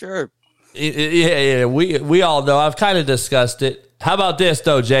 Sure. Yeah. We all know. I've kind of discussed it. How about this,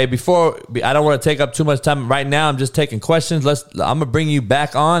 though, Jay? I don't want to take up too much time right now. I'm just taking questions. I'm going to bring you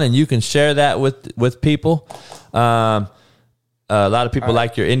back on, and you can share that with people. A lot of people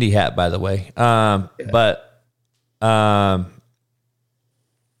like your indie hat, by the way.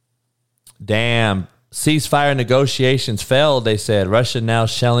 Damn, ceasefire negotiations failed, they said. Russia now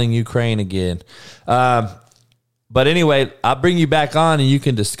shelling Ukraine again. But anyway, I'll bring you back on, and you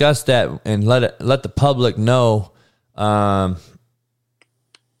can discuss that and let the public know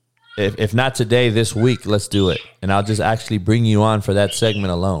if not today, this week, let's do it. And I'll just actually bring you on for that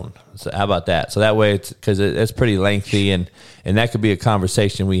segment alone. So how about that? So that way, because it's pretty lengthy, and that could be a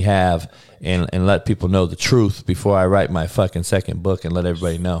conversation we have and let people know the truth before I write my fucking second book and let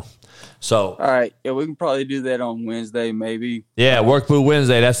everybody know. So, all right, yeah, we can probably do that on Wednesday, maybe. Yeah, Work Boot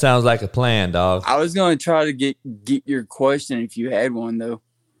Wednesday. That sounds like a plan, dog. I was going to try to get your question if you had one, though.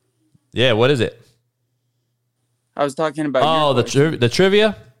 Yeah, what is it? I was talking about the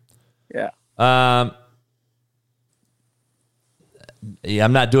trivia? Yeah. Yeah,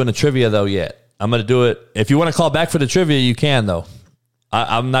 I'm not doing the trivia, though, yet. I'm going to do it. If you want to call back for the trivia, you can, though.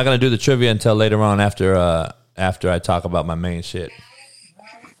 I'm not going to do the trivia until later on after I talk about my main shit.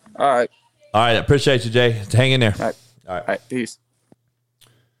 All right. All right. I appreciate you, Jay. Hang in there. All right. Peace.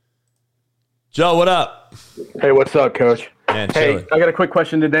 Joe, what up? Hey, what's up, Coach? Man, hey, chilling. I got a quick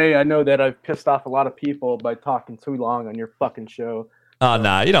question today. I know that I've pissed off a lot of people by talking too long on your fucking show. Oh,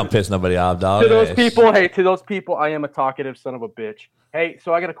 nah. You don't piss nobody off, dog. To those people, I am a talkative son of a bitch. Hey,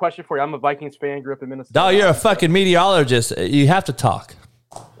 so I got a question for you. I'm a Vikings fan, grew up in Minnesota. Dog, you're a fucking meteorologist. You have to talk.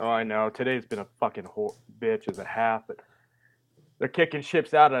 Oh, I know. Today's been a fucking bitch as a half, but they're kicking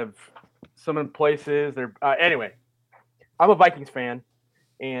ships out of some places. Anyway, I'm a Vikings fan,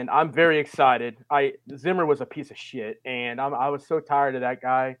 and I'm very excited. Zimmer was a piece of shit, and I was so tired of that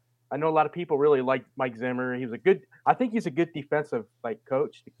guy. I know a lot of people really like Mike Zimmer. I think he's a good defensive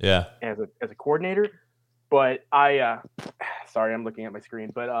coach. Yeah. As a coordinator, but sorry, I'm looking at my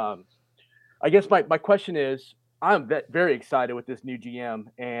screen. But I guess my question is, I'm very excited with this new GM,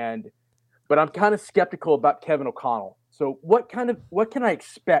 but I'm kind of skeptical about Kevin O'Connell. So what can I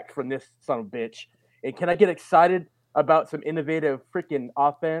expect from this son of a bitch? And can I get excited about some innovative freaking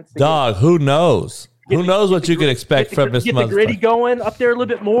offense? Dog, who knows? Who knows what you could expect from this motherfucker? Get the gritty going up there a little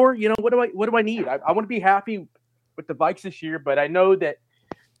bit more. You know, what do I need? I want to be happy with the Vikes this year, but I know that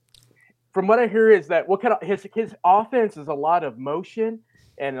from what I hear is that his offense is a lot of motion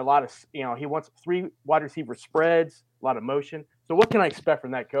and a lot of, he wants 3 wide receiver spreads, a lot of motion. So what can I expect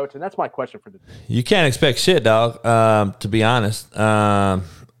from that, Coach? And that's my question for the day. You can't expect shit, dog, to be honest. And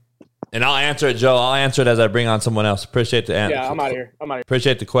I'll answer it, Joe. I'll answer it as I bring on someone else. Appreciate the answer. Yeah, I'm out of here.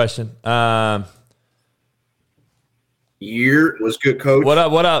 Appreciate the question. Was good, Coach. What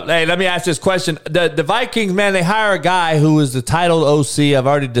up? Hey, let me ask this question. The Vikings, man, they hire a guy who is the titled OC. I've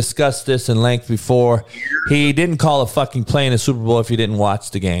already discussed this in length before. He didn't call a fucking play in the Super Bowl if you didn't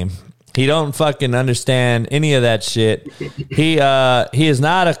watch the game. He don't fucking understand any of that shit. He is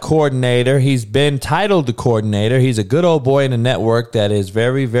not a coordinator. He's been titled the coordinator. He's a good old boy in a network that is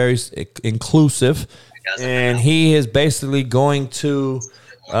very, very inclusive. And he is basically going to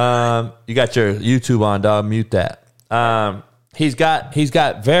you got your YouTube on, dog. Mute that. You got to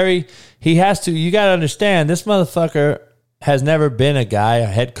understand, this motherfucker has never been a guy, a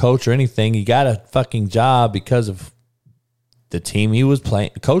head coach or anything. He got a fucking job because of the team he was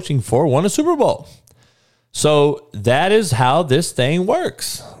coaching for won a Super Bowl. So that is how this thing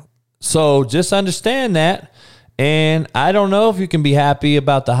works. So just understand that. And I don't know if you can be happy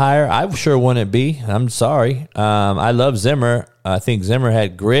about the hire. I sure wouldn't be. I'm sorry. I love Zimmer. I think Zimmer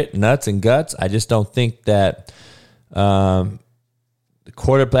had grit, nuts, and guts. I just don't think that the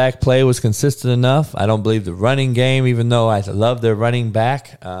quarterback play was consistent enough. I don't believe the running game, even though I love their running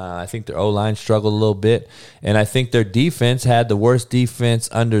back. I think their O-line struggled a little bit. And I think their defense had the worst defense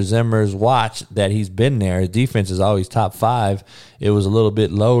under Zimmer's watch that he's been there. His defense is always top 5. It was a little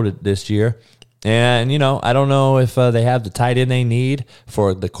bit low this year. And, I don't know if they have the tight end they need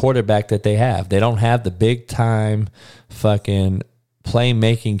for the quarterback that they have. They don't have the big-time fucking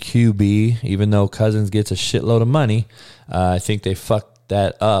playmaking QB, even though Cousins gets a shitload of money. I think they fucked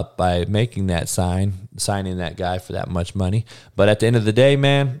that up by making that signing that guy for that much money. But at the end of the day,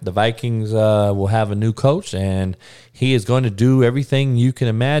 man, the Vikings will have a new coach, and he is going to do everything you can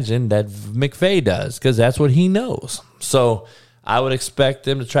imagine that McVay does, because that's what he knows. So I would expect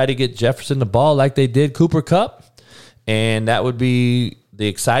them to try to get Jefferson the ball like they did Cooper Kupp, and that would be the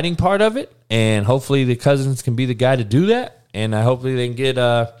exciting part of it. And hopefully the Cousins can be the guy to do that. And hopefully they can get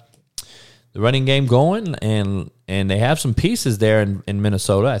the running game going, and they have some pieces there in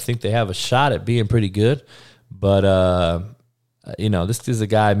Minnesota. I think they have a shot at being pretty good. But, this is a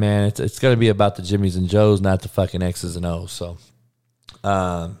guy, man, it's going to be about the Jimmies and Joes, not the fucking X's and O's. So,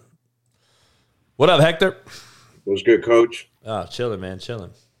 what up, Hector? Was good, Coach. Oh, chilling, man,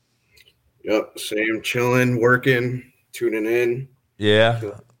 chilling. Yep, same, chilling, working, tuning in. Yeah,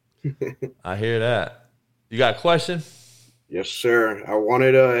 I hear that. You got a question? Yes, sir. I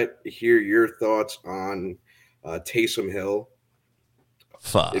wanted to hear your thoughts on Taysom Hill.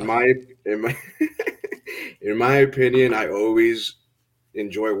 Fuck. In my opinion, I always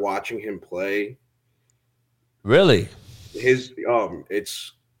enjoy watching him play. Really? His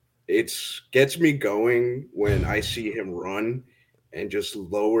it's gets me going when I see him run and just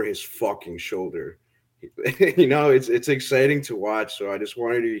lower his fucking shoulder. You know, it's exciting to watch. So I just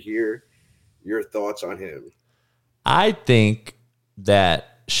wanted to hear your thoughts on him. I think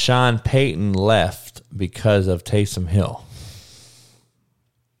that Sean Payton left because of Taysom Hill.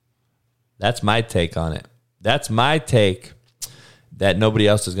 That's my take on it. That's my take that nobody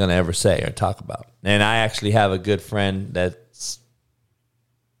else is going to ever say or talk about. And I actually have a good friend that's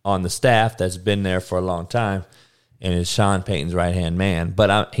on the staff that's been there for a long time and is Sean Payton's right-hand man.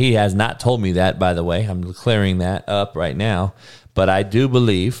 But he has not told me that, by the way. I'm clearing that up right now. But I do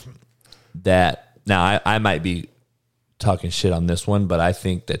believe that, now I might be talking shit on this one, but I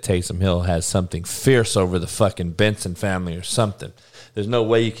think that Taysom Hill has something fierce over the fucking Benson family or something. There's no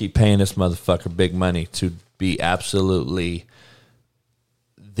way you keep paying this motherfucker big money to be absolutely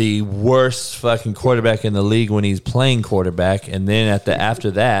the worst fucking quarterback in the league when he's playing quarterback, and then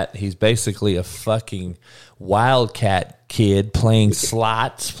after that, he's basically a fucking wildcat kid playing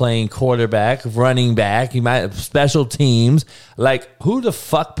slots, playing quarterback, running back. He might have special teams. Like, who the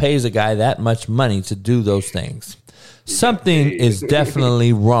fuck pays a guy that much money to do those things? Something is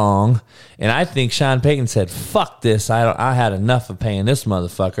definitely wrong, and I think Sean Payton said, "Fuck this! I had enough of paying this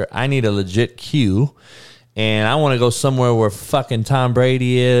motherfucker. I need a legit Q." And I want to go somewhere where fucking Tom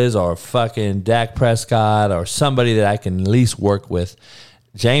Brady is or fucking Dak Prescott or somebody that I can at least work with.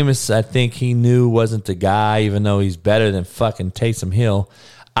 Jameis, I think he knew wasn't the guy, even though he's better than fucking Taysom Hill.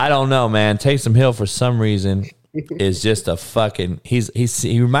 I don't know, man. Taysom Hill, for some reason, is just a fucking...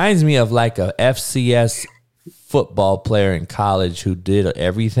 He reminds me of like a FCS football player in college who did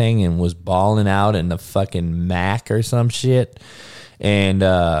everything and was balling out in the fucking MAC or some shit. And...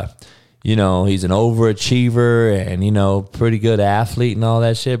 you know, he's an overachiever and, you know, pretty good athlete and all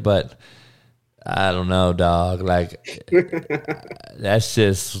that shit, but I don't know, dog. Like, that's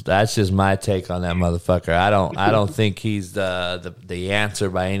just my take on that motherfucker. I don't think he's the answer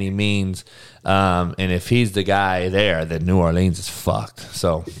by any means. And if he's the guy there, then New Orleans is fucked.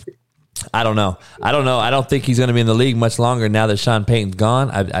 So I don't know. I don't think he's going to be in the league much longer now that Sean Payton's gone.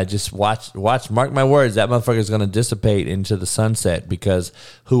 I just watch, mark my words, that motherfucker is going to dissipate into the sunset because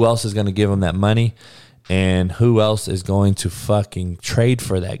who else is going to give him that money? And who else is going to fucking trade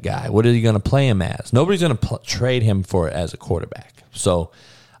for that guy? What are you going to play him as? Nobody's going to trade him for it as a quarterback. So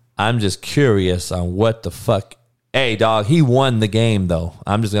I'm just curious on what the fuck. Hey, dog, he won the game, though.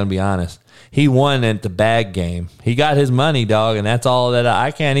 I'm just going to be honest. He won at the bag game. He got his money, dog, and that's all that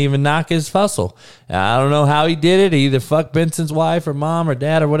I can't even knock his hustle. I don't know how he did it. He either fucked Benson's wife or mom or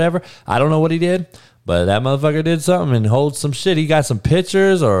dad or whatever. I don't know what he did, but that motherfucker did something and holds some shit. He got some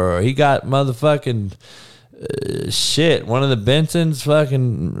pictures or he got motherfucking shit. One of the Bensons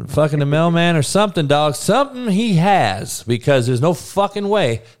fucking the mailman or something, dog. Something he has because there's no fucking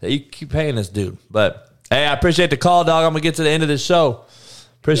way that you keep paying this dude. But, hey, I appreciate the call, dog. I'm going to get to the end of the show.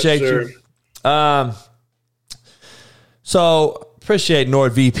 Appreciate you. So appreciate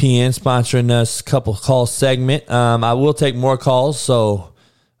NordVPN sponsoring us couple call segment. I will take more calls, so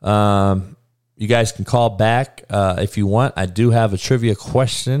you guys can call back if you want. I do have a trivia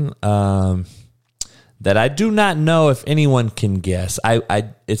question that I do not know if anyone can guess.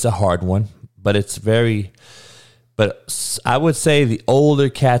 It's a hard one, but but I would say the older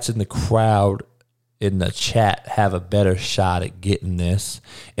cats in the crowd in the chat have a better shot at getting this.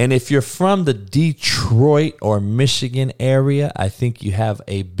 And if you're from the Detroit or Michigan area, I think you have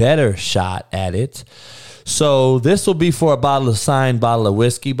a better shot at it. So this will be for a signed bottle of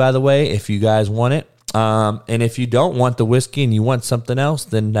whiskey, by the way, if you guys want it. And if you don't want the whiskey and you want something else,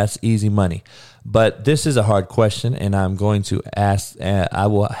 then that's easy money. But this is a hard question, and I'm going to ask. I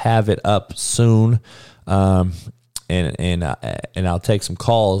will have it up soon, and I'll take some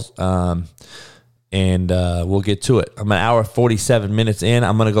calls. And we'll get to it. I'm an hour 47 minutes in.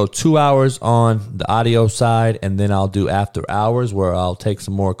 I'm going to go 2 hours on the audio side, and then I'll do after hours where I'll take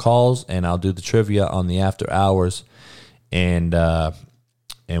some more calls, and I'll do the trivia on the after hours, and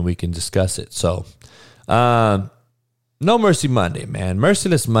we can discuss it. So, no Mercy Monday, man.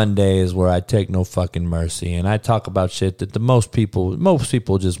 Merciless Monday is where I take no fucking mercy, and I talk about shit that most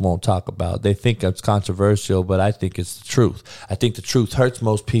people just won't talk about. They think it's controversial, but I think it's the truth. I think the truth hurts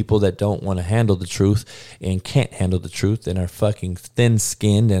most people that don't want to handle the truth and can't handle the truth and are fucking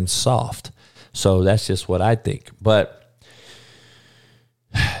thin-skinned and soft. So that's just what I think. But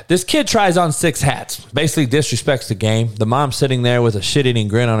this kid tries on 6 hats, basically disrespects the game. The mom's sitting there with a shit-eating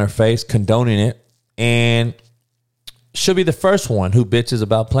grin on her face, condoning it, and she'll be the first one who bitches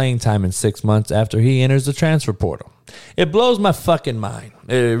about playing time in 6 months after he enters the transfer portal. It blows my fucking mind.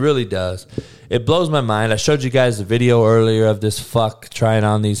 It really does. It blows my mind. I showed you guys the video earlier of this fuck trying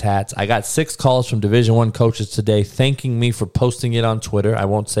on these hats. I got 6 calls from Division I coaches today thanking me for posting it on Twitter. I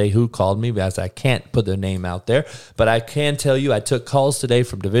won't say who called me because I can't put their name out there. But I can tell you I took calls today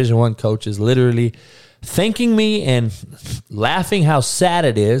from Division I coaches literally thanking me and laughing how sad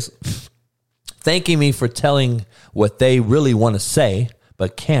it is, thanking me for telling what they really want to say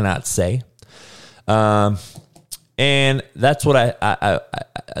but cannot say. And that's what I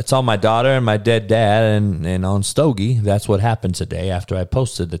it's on my daughter and my dead dad and on Stogie. That's what happened today after I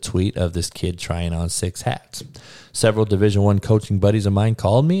posted the tweet of this kid trying on 6 hats. Several Division I coaching buddies of mine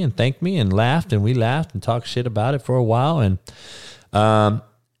called me and thanked me and laughed, and we laughed and talked shit about it for a while. And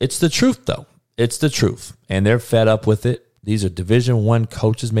it's the truth, though. It's the truth. And they're fed up with it. These are Division I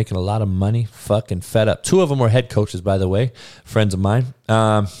coaches making a lot of money, fucking fed up. 2 of them were head coaches, by the way, friends of mine.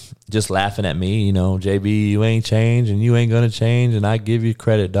 Just laughing at me, you know, JB, you ain't changed and you ain't going to change, and I give you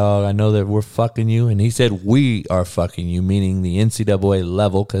credit, dog. I know that we're fucking you. And he said we are fucking you, meaning the NCAA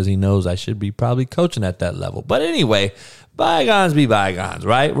level, because he knows I should be probably coaching at that level. But anyway, bygones be bygones,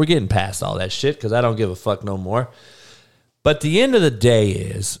 right? We're getting past all that shit because I don't give a fuck no more. But the end of the day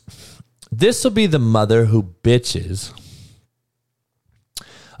is this will be the mother who bitches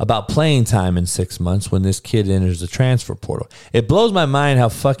about playing time in 6 months when this kid enters the transfer portal. It blows my mind how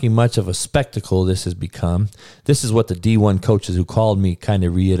fucking much of a spectacle this has become. This is what the D1 coaches who called me kind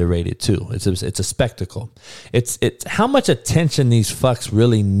of reiterated too. It's a spectacle. It's how much attention these fucks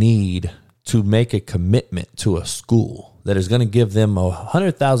really need to make a commitment to a school that is going to give them a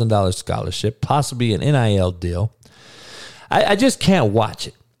 $100,000 scholarship, possibly an NIL deal. I just can't watch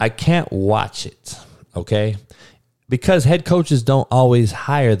it. I can't watch it, okay? Because head coaches don't always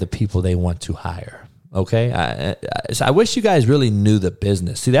hire the people they want to hire, okay? I wish you guys really knew the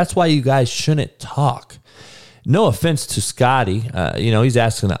business. See, that's why you guys shouldn't talk. No offense to Scotty. He's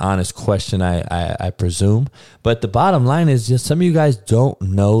asking an honest question, I presume. But the bottom line is just some of you guys don't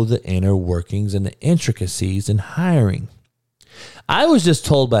know the inner workings and the intricacies in hiring. I was just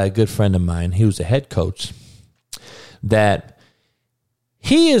told by a good friend of mine, he was a head coach, that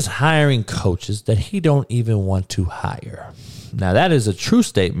he is hiring coaches that he don't even want to hire. Now, that is a true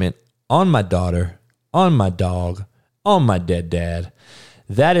statement on my daughter, on my dog, on my dead dad.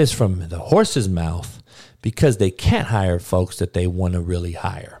 That is from the horse's mouth because they can't hire folks that they want to really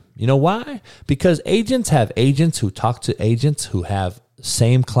hire. You know why? Because agents have agents who talk to agents who have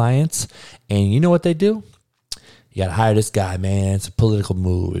same clients, and you know what they do? You got to hire this guy, man. It's a political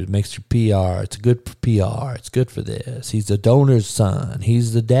move. It makes your PR. It's good for PR. It's good for this. He's the donor's son.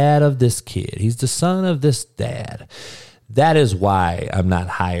 He's the dad of this kid. He's the son of this dad. That is why I'm not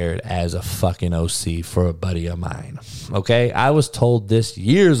hired as a fucking OC for a buddy of mine. Okay? I was told this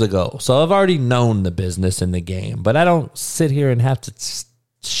years ago. So I've already known the business and the game. But I don't sit here and have to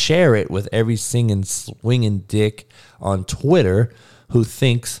share it with every singing, swinging dick on Twitter who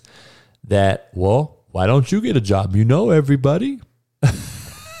thinks that, well, why don't you get a job? You know everybody.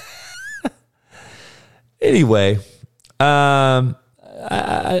 Anyway,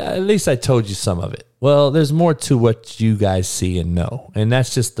 at least I told you some of it. Well, there's more to what you guys see and know, and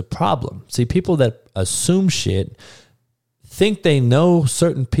that's just the problem. See, people that assume shit think they know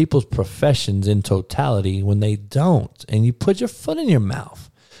certain people's professions in totality when they don't, and you put your foot in your mouth.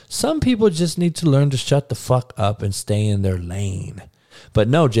 Some people just need to learn to shut the fuck up and stay in their lane. But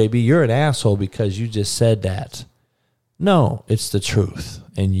no, JB, you're an asshole because you just said that. No, it's the truth,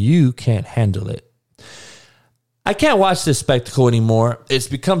 and you can't handle it. I can't watch this spectacle anymore. It's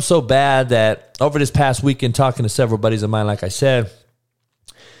become so bad that over this past weekend, talking to several buddies of mine, like I said,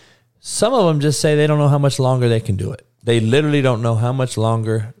 some of them just say they don't know how much longer they can do it. They literally don't know how much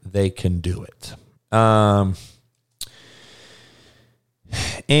longer they can do it.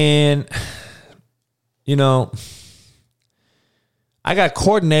 And, you know, I got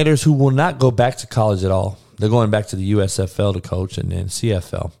coordinators who will not go back to college at all. They're going back to the USFL to coach and then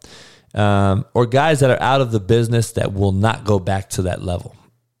CFL. Or guys that are out of the business that will not go back to that level.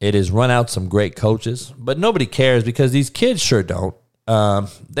 It has run out some great coaches, but nobody cares because these kids sure don't.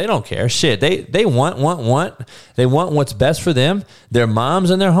 They don't care. Shit, they want. They want what's best for them, their moms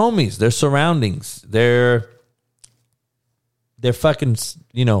and their homies, their surroundings, their fucking,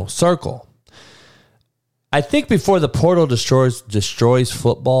 circle. I think before the portal destroys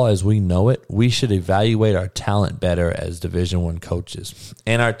football as we know it, we should evaluate our talent better as Division I coaches.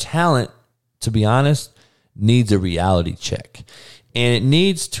 And our talent, to be honest, needs a reality check. And it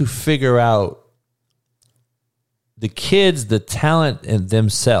needs to figure out the kids, the talent in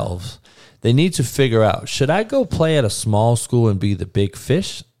themselves They need to figure out, should I go play at a small school and be the big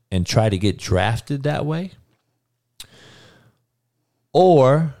fish and try to get drafted that way?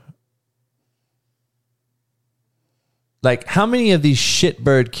 Or, like, how many of these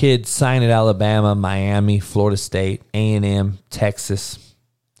shitbird kids sign at Alabama, Miami, Florida State, A&M, Texas,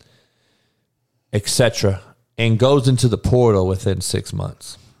 etc., and goes into the portal within 6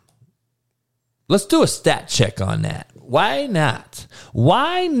 months? Let's do a stat check on that. Why not?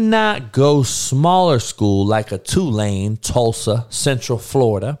 Why not go smaller school like a Tulane, Tulsa, Central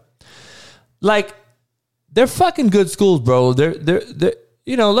Florida? Like, they're fucking good schools, bro. They're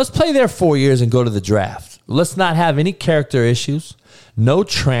let's play there 4 years and go to the draft. Let's not have any character issues. No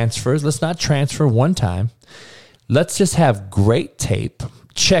transfers. Let's not transfer one time. Let's just have great tape.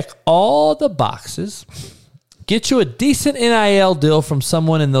 Check all the boxes. Get you a decent NIL deal from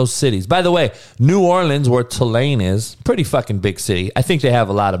someone in those cities. By the way, New Orleans, where Tulane is, pretty fucking big city. I think they have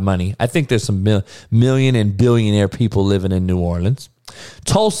a lot of money. I think there's some million and billionaire people living in New Orleans.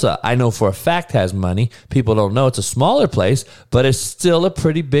 Tulsa, I know for a fact, has money. People don't know. It's a smaller place, but it's still a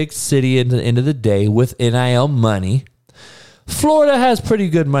pretty big city at the end of the day with NIL money. Florida has pretty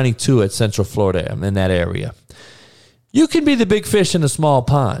good money, too, at Central Florida in that area. You can be the big fish in a small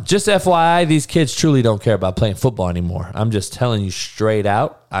pond. Just FYI, these kids truly don't care about playing football anymore. I'm just telling you straight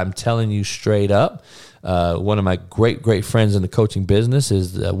out. I'm telling you straight up. One of my great friends in the coaching business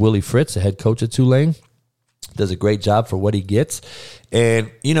is Willie Fritz, the head coach at Tulane. Does a great job for what he gets. And,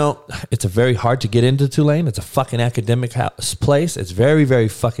 it's a very hard to get into Tulane. It's a fucking academic place. It's very, very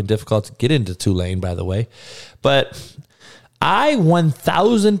fucking difficult to get into Tulane, by the way. But I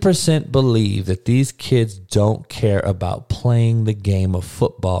 1000% believe that these kids don't care about playing the game of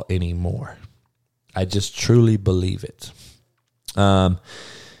football anymore. I just truly believe it.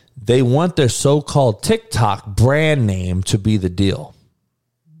 They want their so-called TikTok brand name to be the deal.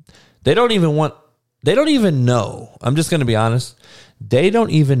 They don't even know. I'm just going to be honest. They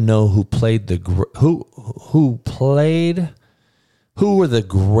don't even know who were the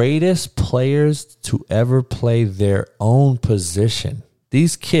greatest players to ever play their own position.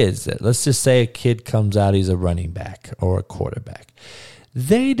 These kids, let's just say a kid comes out, he's a running back or a quarterback.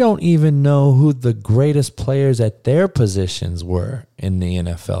 They don't even know who the greatest players at their positions were in the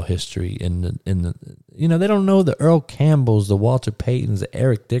NFL history. They don't know the Earl Campbells, the Walter Paytons, the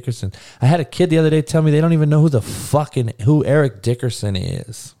Eric Dickerson. I had a kid the other day tell me they don't even know who Eric Dickerson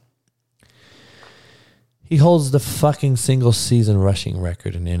is. He holds the fucking single season rushing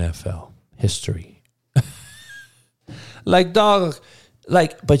record in NFL history.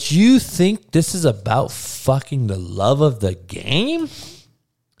 But you think this is about fucking the love of the game?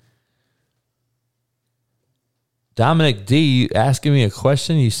 Dominic D, you asking me a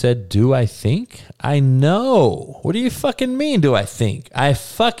question? You said, do I think? I know. What do you fucking mean, do I think? I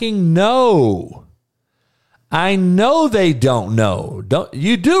fucking know. I know they don't know.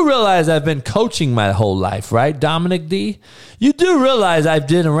 You do realize I've been coaching my whole life, right, Dominic D? You do realize I've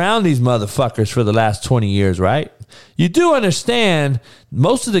been around these motherfuckers for the last 20 years, right? You do understand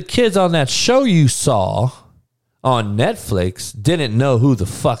most of the kids on that show you saw on Netflix didn't know who the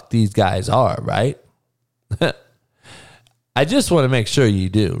fuck these guys are, right? I just want to make sure you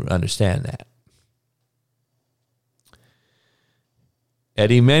do understand that.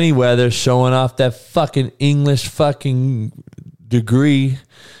 Eddie Manyweather showing off that fucking English fucking degree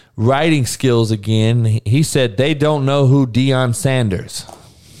writing skills again. He said they don't know who Deion Sanders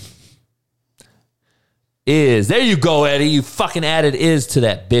is. There you go, Eddie. You fucking added is to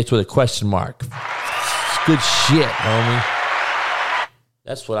that bitch with a question mark. Good shit, homie.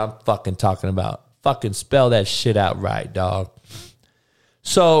 That's what I'm fucking talking about. Fucking spell that shit out right, dog.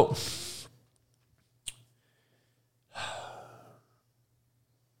 So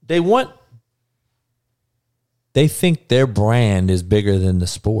they think their brand is bigger than the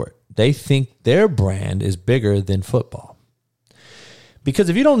sport. They think their brand is bigger than football. Because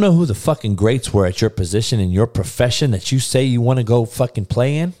if you don't know who the fucking greats were at your position in your profession that you say you want to go fucking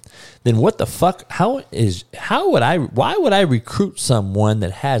play in, then what the fuck? Why would I recruit someone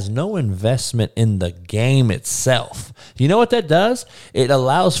that has no investment in the game itself? You know what that does? It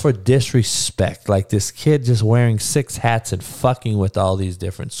allows for disrespect, like this kid just wearing 6 hats and fucking with all these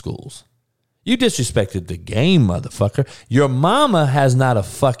different schools. You disrespected the game, motherfucker. Your mama has not a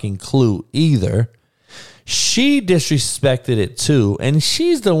fucking clue either. She disrespected it too, and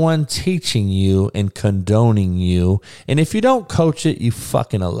she's the one teaching you and condoning you. And if you don't coach it, you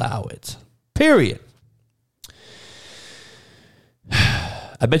fucking allow it. Period.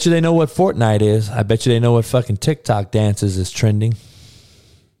 I bet you they know what Fortnite is. I bet you they know what fucking TikTok dances is trending.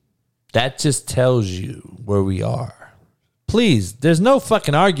 That just tells you where we are. Please, there's no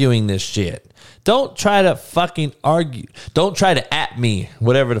fucking arguing this shit. Don't try to fucking argue. Don't try to at me,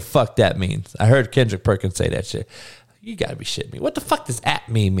 whatever the fuck that means. I heard Kendrick Perkins say that shit. You gotta be shitting me. What the fuck does at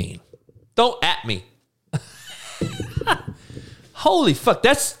me mean? Don't at me. Holy fuck.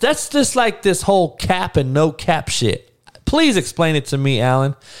 That's just like this whole cap and no cap shit. Please explain it to me,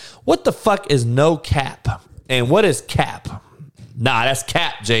 Alan. What the fuck is no cap? And what is cap? Nah, that's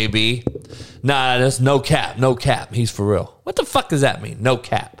cap, JB. Nah, that's no cap. No cap. He's for real. What the fuck does that mean? No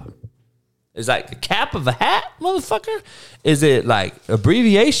cap. Is like the cap of a hat, motherfucker? Is it like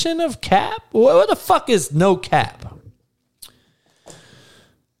abbreviation of cap? What the fuck is no cap?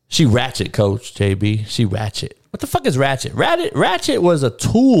 She ratchet, Coach JB. She ratchet. What the fuck is ratchet? Ratchet was a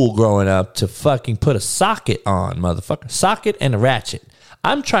tool growing up to fucking put a socket on, motherfucker. Socket and a ratchet.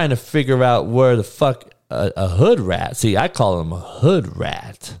 I'm trying to figure out where the fuck a hood rat. See, I call him a hood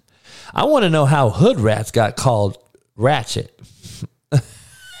rat. I want to know how hood rats got called ratchet.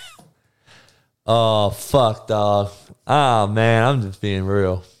 Oh, fuck, dog. Oh, man, I'm just being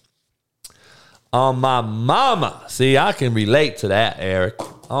real. On my mama. See, I can relate to that, Eric.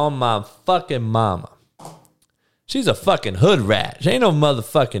 On my fucking mama. She's a fucking hood rat. She ain't no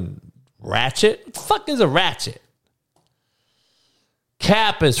motherfucking ratchet. What the fuck is a ratchet?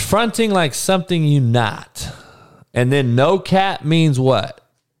 Cap is fronting like something you not. And then no cap means what?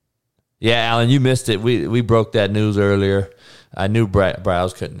 Yeah, Alan, you missed it. We broke that news earlier. I knew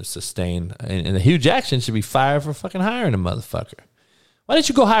Browse couldn't sustain. And Hugh Jackson should be fired for fucking hiring a motherfucker. Why didn't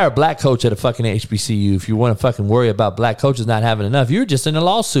you go hire a black coach at a fucking HBCU if you want to fucking worry about black coaches not having enough? You were just in a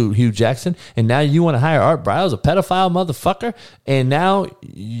lawsuit, Hugh Jackson, and now you want to hire Art Browse, a pedophile motherfucker, and now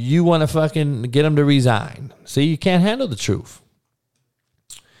you want to fucking get him to resign. See, you can't handle the truth.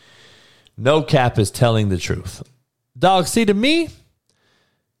 No cap is telling the truth. Dog, see, to me,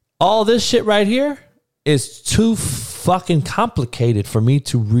 all this shit right here is too fucking complicated for me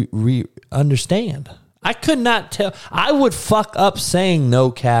to understand. I could not tell. I would fuck up saying no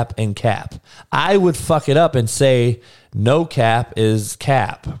cap and cap. I would fuck it up and say no cap is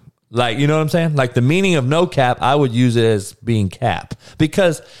cap. Like, you know what I'm saying? Like the meaning of no cap, I would use it as being cap.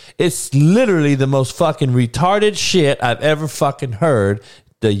 Because it's literally the most fucking retarded shit I've ever fucking heard.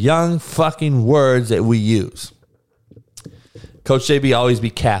 The young fucking words that we use. Coach JB always be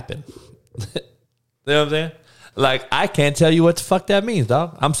capping. You know what I'm saying? Like, I can't tell you what the fuck that means,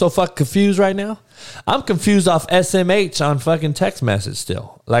 dog. I'm so fucking confused right now. I'm confused off SMH on fucking text message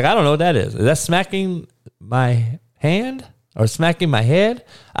still. Like, I don't know what that is. Is that smacking my hand or smacking my head?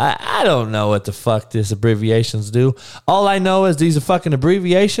 I don't know what the fuck these abbreviations do. All I know is these are fucking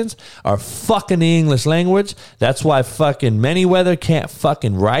abbreviations are fucking the English language. That's why fucking Manyweather can't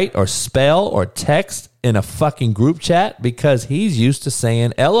fucking write or spell or text in a fucking group chat because he's used to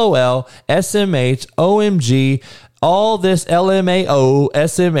saying LOL, SMH, OMG, all this LMAO,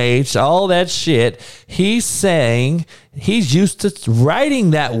 SMH, all that shit. He's saying he's used to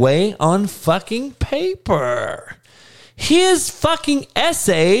writing that way on fucking paper. His fucking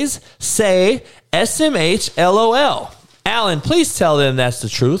essays say SMH, LOL. Alan, please tell them that's the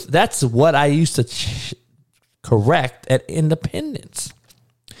truth. That's what I used to correct at Independence.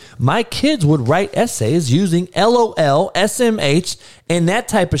 My kids would write essays using LOL, SMH, and that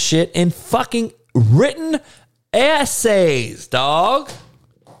type of shit in fucking written essays, dog.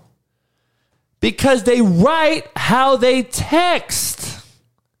 Because they write how they text.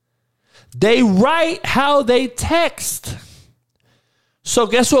 They write how they text. So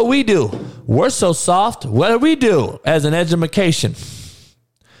guess what we do? We're so soft. What do we do as an education?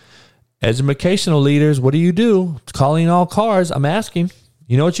 Educational leaders, what do you do? Calling all cars, I'm asking.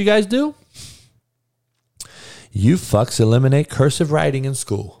 You know what you guys do? You fucks eliminate cursive writing in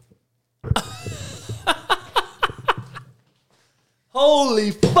school.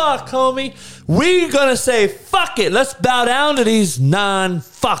 Holy fuck, homie. We're going to say, fuck it. Let's bow down to these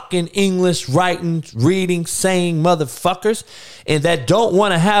non-fucking English writing, reading, saying motherfuckers and that don't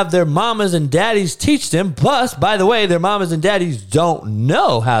want to have their mamas and daddies teach them. Plus, by the way, their mamas and daddies don't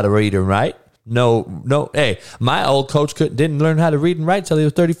know how to read and write. No. Hey, my old coach didn't learn how to read and write till he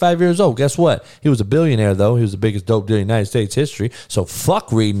was 35 years old. Guess what? He was a billionaire, though. He was the biggest dope deal in United States history. So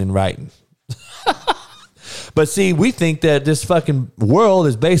fuck reading and writing. But see, we think that this fucking world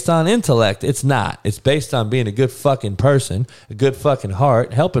is based on intellect. It's not. It's based on being a good fucking person, a good fucking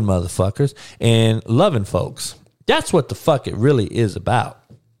heart, helping motherfuckers, and loving folks. That's what the fuck it really is about.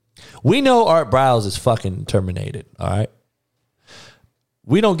 We know Art Browse is fucking terminated, all right?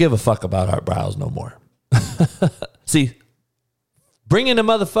 We don't give a fuck about Art Browse no more. See, bringing a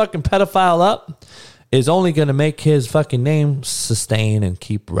motherfucking pedophile up is only going to make his fucking name sustain and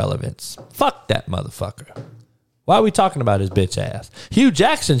keep relevance. Fuck that motherfucker. Why are we talking about his bitch ass? Hugh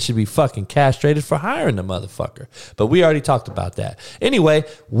Jackson should be fucking castrated for hiring the motherfucker. But we already talked about that. Anyway,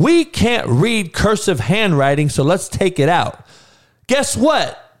 we can't read cursive handwriting, so let's take it out. Guess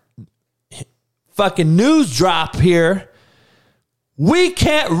what? Fucking news drop here. We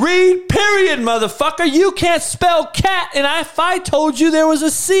can't read, period, motherfucker. You can't spell cat, and if I told you there was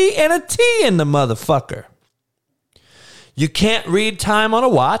a C and a T in the motherfucker. You can't read time on a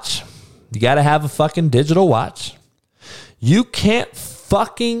watch. You got to have a fucking digital watch. You can't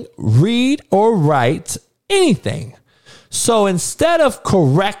fucking read or write anything. So instead of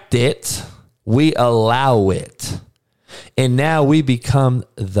correct it, we allow it. And now we become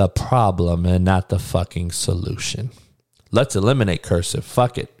the problem and not the fucking solution. Let's eliminate cursive.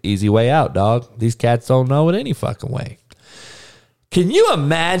 Fuck it. Easy way out, dog. These cats don't know it any fucking way. Can you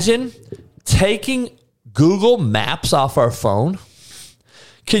imagine taking Google Maps off our phone?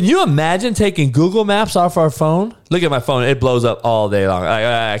 Can you imagine taking Google Maps off our phone? Look at my phone. It blows up all day long.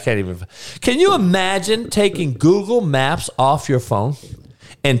 I can't even. Can you imagine taking Google Maps off your phone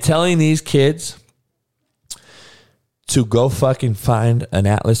and telling these kids to go fucking find an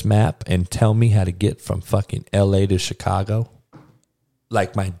atlas map and tell me how to get from fucking LA to Chicago?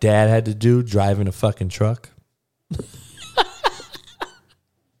 Like my dad had to do driving a fucking truck?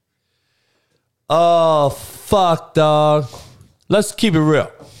 Oh, fuck, dog. Let's keep it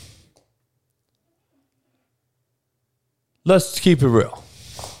real. Let's keep it real.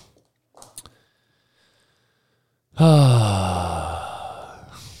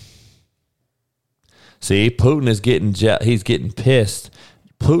 See, Putin is he's getting pissed.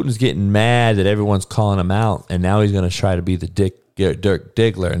 Putin's getting mad that everyone's calling him out, and now he's going to try to be the Dirk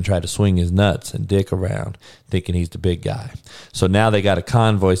Diggler and try to swing his nuts and dick around, thinking he's the big guy. So now they got a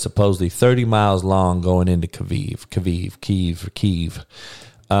convoy supposedly 30 miles long going into Kyiv.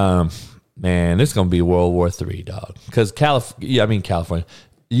 Man, it's going to be World War III, dog. Because California,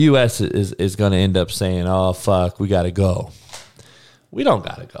 U.S. is going to end up saying, oh, fuck, we got to go. We don't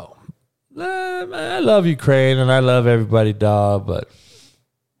got to go. I love Ukraine and I love everybody, dog, but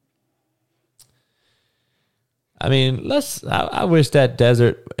I mean, I wish that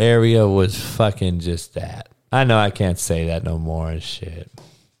desert area was fucking just that. I know I can't say that no more and shit,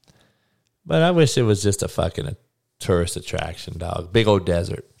 but I wish it was just a tourist attraction, dog. Big old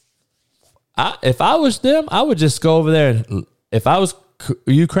desert. If I was them, I would just go over there. And if I was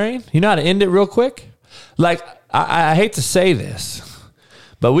Ukraine, you know how to end it real quick? Like, I hate to say this,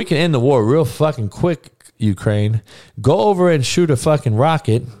 but we can end the war real fucking quick, Ukraine. Go over and shoot a fucking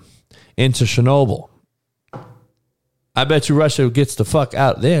rocket into Chernobyl. I bet you Russia gets the fuck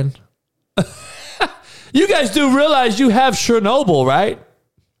out then. You guys do realize you have Chernobyl, right?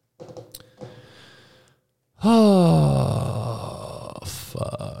 Oh,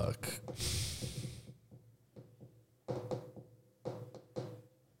 fuck.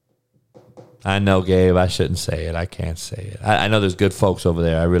 I know, Gabe, I shouldn't say it. I can't say it. I know there's good folks over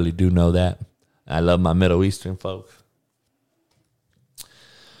there. I really do know that. I love my Middle Eastern folks.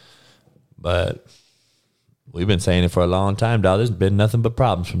 But we've been saying it for a long time, dog. There's been nothing but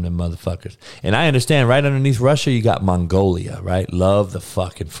problems from them motherfuckers. And I understand right underneath Russia, you got Mongolia, right? Love the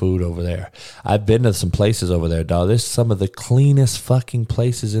fucking food over there. I've been to some places over there, dog. There's some of the cleanest fucking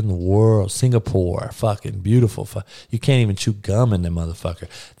places in the world. Singapore, fucking beautiful. You can't even chew gum in them motherfucker.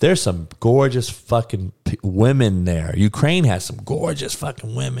 There's some gorgeous fucking women there. Ukraine has some gorgeous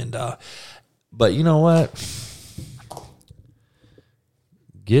fucking women, dog. But you know what?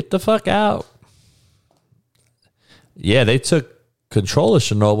 Get the fuck out. Yeah, they took control of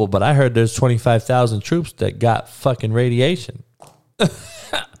Chernobyl, but I heard there's 25,000 troops that got fucking radiation.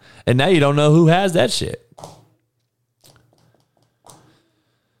 And now you don't know who has that shit.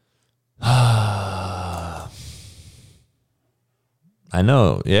 I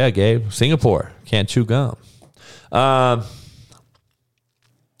know. Yeah, Gabe. Singapore. Can't chew gum. But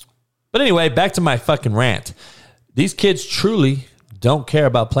anyway, back to my fucking rant. These kids truly don't care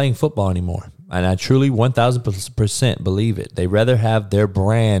about playing football anymore. And I truly 1,000% believe it. They rather have their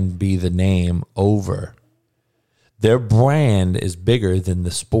brand be the name over. Their brand is bigger than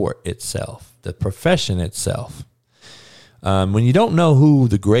the sport itself, the profession itself. When you don't know who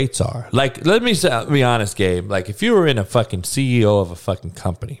the greats are, like, let me be honest, Gabe. Like, if you were in a fucking CEO of a fucking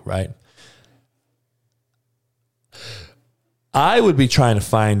company, right? I would be trying to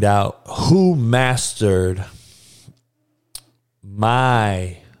find out who mastered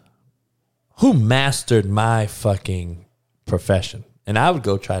my fucking profession. And I would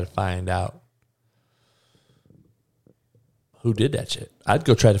go try to find out who did that shit. I'd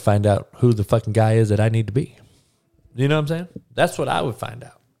go try to find out who the fucking guy is that I need to be. You know what I'm saying? That's what I would find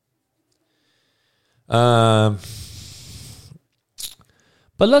But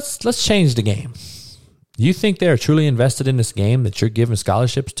let's change the game. You think they're truly invested in this game that you're giving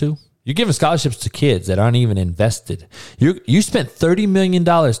scholarships to? You're giving scholarships to kids that aren't even invested. You spent $30 million,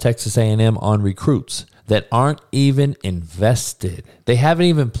 Texas A&M, on recruits that aren't even invested. They haven't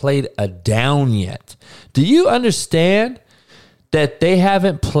even played a down yet. Do you understand that they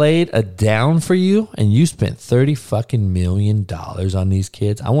haven't played a down for you and you spent $30 million on these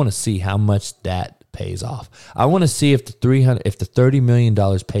kids? I want to see how much that pays off. I want to see if the $30 million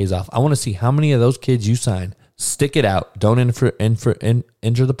pays off. I want to see how many of those kids you sign. Stick it out. Don't enter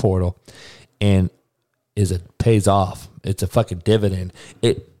the portal, and it pays off. It's a fucking dividend.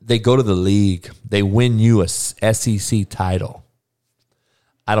 They go to the league. They win you a SEC title.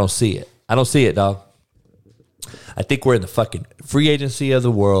 I don't see it. I don't see it, dog. I think we're in the fucking free agency of the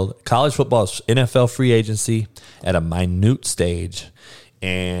world. College football is NFL free agency at a minute stage,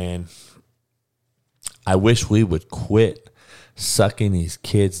 and I wish we would quit sucking these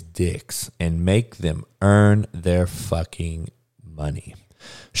kids' dicks and make them earn their fucking money.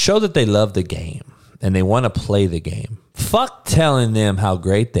 Show that they love the game and they want to play the game. Fuck telling them how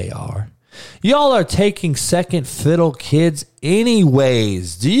great they are. Y'all are taking second fiddle kids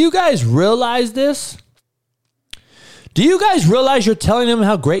anyways. Do you guys realize this? Do you guys realize you're telling them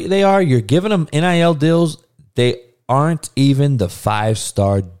how great they are? You're giving them NIL deals. They aren't even the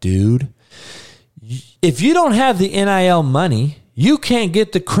 5-star dude. If you don't have the NIL money, you can't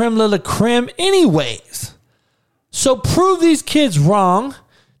get the creme de la creme anyways. So prove these kids wrong,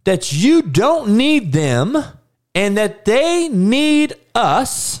 that you don't need them and that they need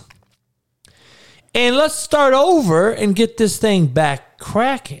us. And let's start over and get this thing back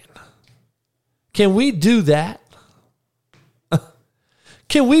cracking. Can we do that?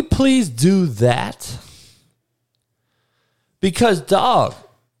 Can we please do that? Because, dog,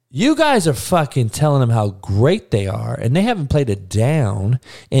 you guys are fucking telling them how great they are, and they haven't played it down,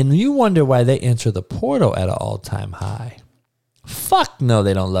 and you wonder why they enter the portal at an all-time high. Fuck no,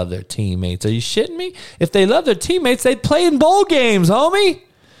 they don't love their teammates. Are you shitting me? If they love their teammates, they'd play in bowl games, homie.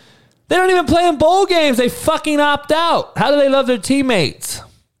 They don't even play in bowl games. They fucking opt out. How do they love their teammates?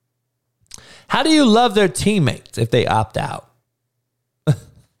 How do you love their teammates if they opt out?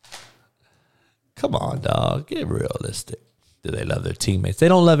 Come on, dog. Get realistic. Do they love their teammates? They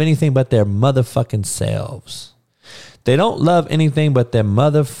don't love anything but their motherfucking selves. They don't love anything but their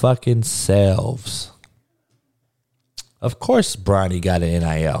motherfucking selves. Of course, Bronny got an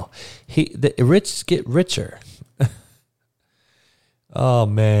NIL. The rich get richer. Oh,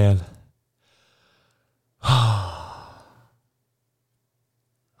 man.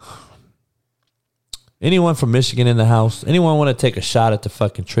 Anyone from Michigan in the house? Anyone want to take a shot at the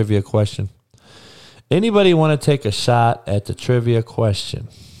fucking trivia question? Anybody want to take a shot at the trivia question?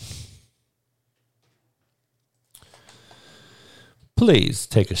 Please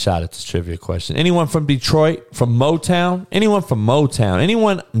take a shot at this trivia question. Anyone from Detroit? From Motown? Anyone from Motown?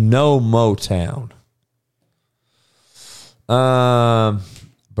 Anyone know Motown?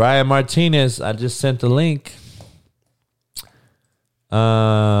 Brian Martinez, I just sent the link.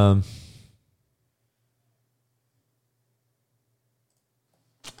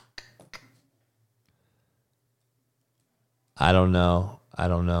 I don't know.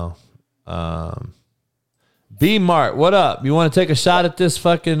 B Mart, what up? You want to take a shot at this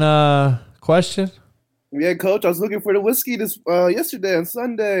fucking question? Yeah, Coach. I was looking for the whiskey this yesterday and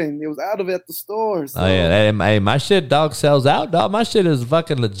Sunday, and it was out of it at the store. So. Oh yeah, hey, my shit, dog, sells out, dog. My shit is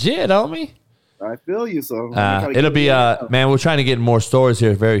fucking legit, homie. I feel you. So it'll be man. We're trying to get more stores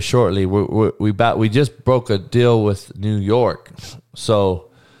here very shortly. We just broke a deal with New York, so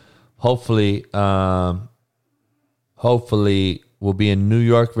hopefully we'll be in New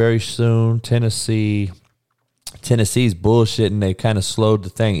York very soon. Tennessee's bullshitting. They kind of slowed the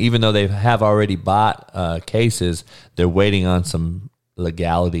thing. Even though they have already bought cases, they're waiting on some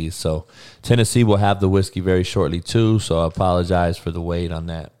legalities. So Tennessee will have the whiskey very shortly too. So I apologize for the wait on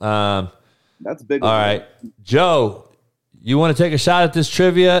that. That's big. All right. Joe, you want to take a shot at this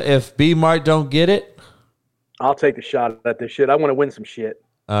trivia if B Mart don't get it? I'll take a shot at this shit. I want to win some shit.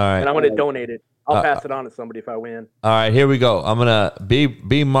 All right. And I want to donate it. I'll pass it on to somebody if I win. All right, here we go. I'm gonna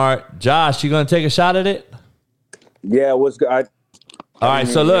B Mart. Josh, you gonna take a shot at it? Yeah, what's good? All right,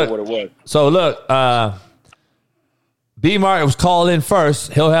 so look. B Mart was called in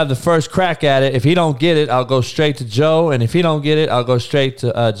first. He'll have the first crack at it. If he don't get it, I'll go straight to Joe, and if he don't get it, I'll go straight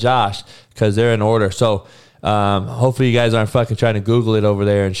to Josh because they're in order. So hopefully you guys aren't fucking trying to Google it over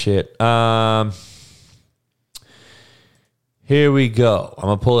there and shit. Here we go.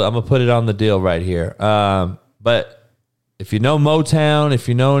 I'm gonna put it on the deal right here. But If you know Motown, if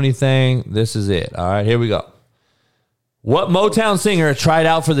you know anything, this is it. All right, here we go. What Motown singer tried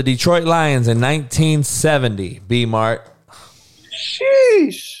out for the Detroit Lions in 1970? B-Mart.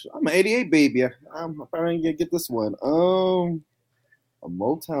 Sheesh. I'm an 88 baby. I'm probably going to get this one. A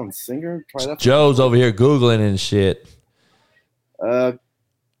Motown singer tried out. Joe's over here Googling and shit. Coach,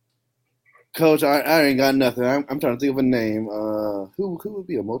 I ain't got nothing. I'm trying to think of a name. Who would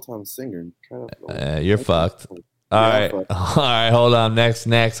be a Motown singer? You're fucked. All right. All right, hold on. Next,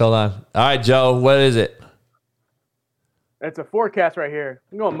 hold on. All right, Joe, what is it? It's a forecast right here.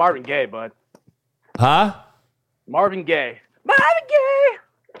 I'm going Marvin Gaye, bud. Huh? Marvin Gaye. Marvin Gaye!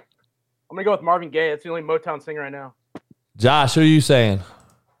 I'm going to go with Marvin Gaye. That's the only Motown singer right now. Josh, who are you saying?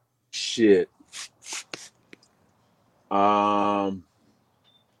 Shit. I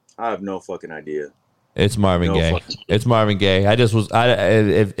have no fucking idea. It's Marvin Gaye. It's Marvin Gaye.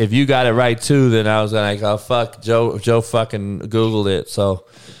 If you got it right too, then I was like, oh fuck, Joe fucking Googled it. So,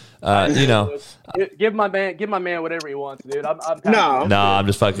 you know, give my man whatever he wants, dude. I'm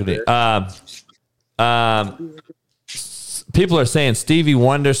just fucking with you. People are saying Stevie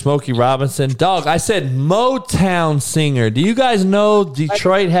Wonder, Smokey Robinson. Dog, I said Motown singer. Do you guys know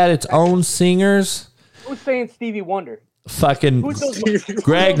Detroit had its own singers? Who's saying Stevie Wonder? Fucking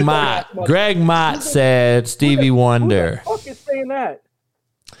Greg Mott. Greg Mott said Stevie Wonder. Who the fuck is saying that?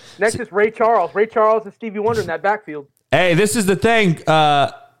 Next is Ray Charles. Ray Charles and Stevie Wonder in that backfield. Hey, this is the thing.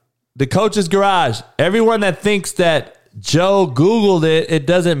 The Coach's Garage. Everyone that thinks that Joe Googled it, it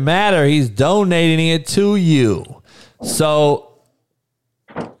doesn't matter. He's donating it to you. So,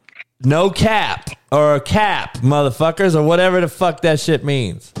 no cap or cap, motherfuckers, or whatever the fuck that shit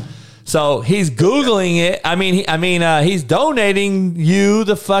means. So he's Googling it. He's donating you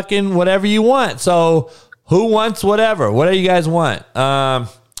the fucking whatever you want. So who wants whatever? Whatever you guys want.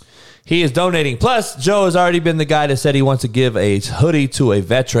 He is donating. Plus, Joe has already been the guy that said he wants to give a hoodie to a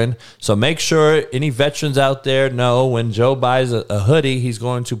veteran. So make sure any veterans out there know when Joe buys a hoodie, he's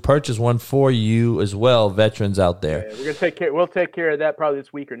going to purchase one for you as well, veterans out there. Yeah, we're gonna take care. We'll take care of that probably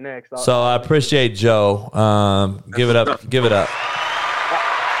this week or next. So I appreciate Joe. Give it up. Give it up.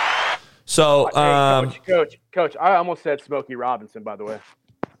 So, Coach, I almost said Smokey Robinson, by the way.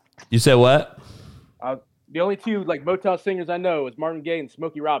 You said what? The only two Motown singers I know is Marvin Gaye and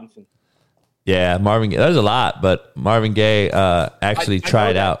Smokey Robinson. Yeah, Marvin Gaye. There's a lot, but Marvin Gaye actually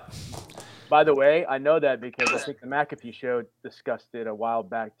tried out. By the way, I know that because I think the McAfee show discussed it a while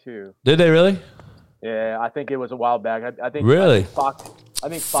back too. Did they really? Yeah, I think it was a while back. I think really. I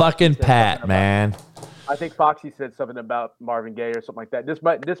think fucking Pat, man. I think Foxy said something about Marvin Gaye or something like that. This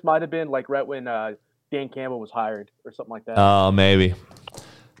might have been right when Dan Campbell was hired or something like that. Oh, maybe.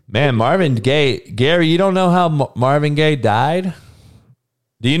 Man, Marvin Gaye. Gary, you don't know how Marvin Gaye died?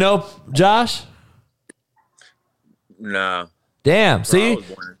 Do you know, Josh? No. Damn. See,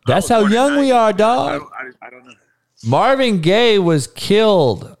 that's how young we are, dog. I don't know. Marvin Gaye was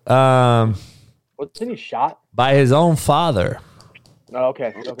killed. Wasn't he shot? By his own father. Oh,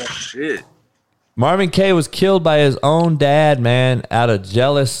 okay. Shit. Marvin Gaye was killed by his own dad, man, out of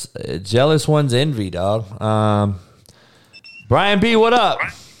jealous one's envy, dog. Brian B., what up?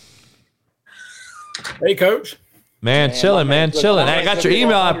 Hey, Coach. Man, chilling. I got your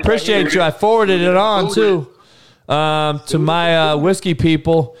email. I appreciate you. I forwarded it on, too, to my whiskey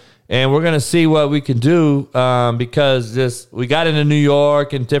people, and we're going to see what we can do because we got into New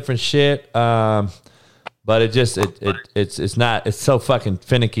York and different shit, but it's so fucking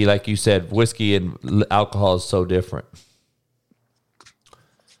finicky, like you said. Whiskey and alcohol is so different.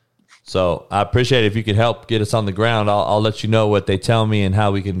 So I appreciate it if you could help get us on the ground. I'll let you know what they tell me and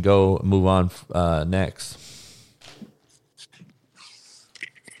how we can go move on next.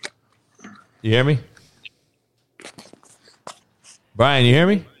 You hear me? Brian, you hear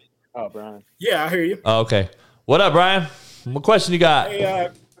me? Oh, Brian. Yeah, I hear you. Oh, okay. What up, Brian? What question you got? Hey,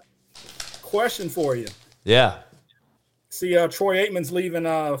 question for you. Yeah. See, Troy Aikman's leaving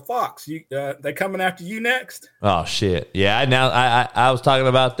Fox. They coming after you next? Oh shit! Yeah, I was talking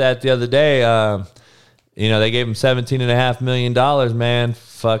about that the other day. They gave him $17.5 million, man,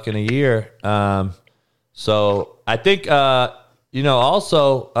 fucking a year. So I think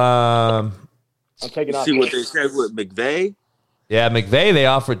also. I'm taking off. See what they said with McVay. Yeah, McVay. They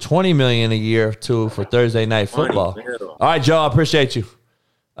offered $20 million a year for Thursday Night Football. All right, Joe, I appreciate you.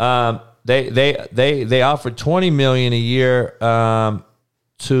 They offered $20 million a year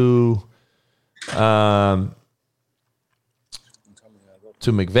to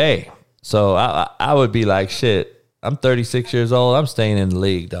McVay. So I would be like, shit. I'm 36 years old. I'm staying in the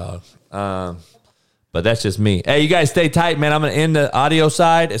league, dog. But that's just me. Hey, you guys stay tight, man. I'm going to end the audio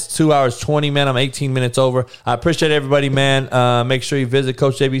side. It's 2 hours 20, man. I'm 18 minutes over. I appreciate everybody, man. Make sure you visit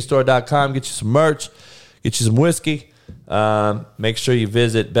CoachJBStore.com. Get you some merch. Get you some whiskey. Make sure you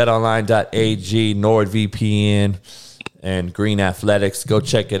visit betonline.ag, NordVPN, and Green Athletics. Go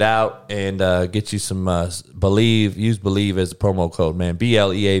check it out and get you some Believe. Use Believe as the promo code, man.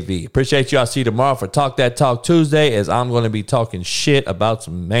 BLEAV. Appreciate you. I'll see you tomorrow for Talk That Talk Tuesday, as I'm going to be talking shit about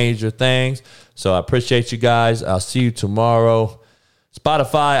some major things. So I appreciate you guys. I'll see you tomorrow.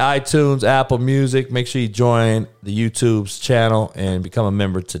 Spotify, iTunes, Apple Music. Make sure you join the YouTube's channel and become a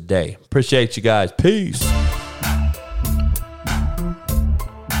member today. Appreciate you guys. Peace.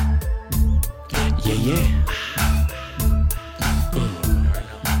 Yeah.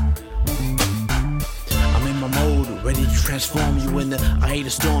 I'm in my mode, ready to transform you into I hate a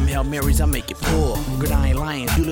storm. Hail Marys, I make it pour. Good, I ain't lying. You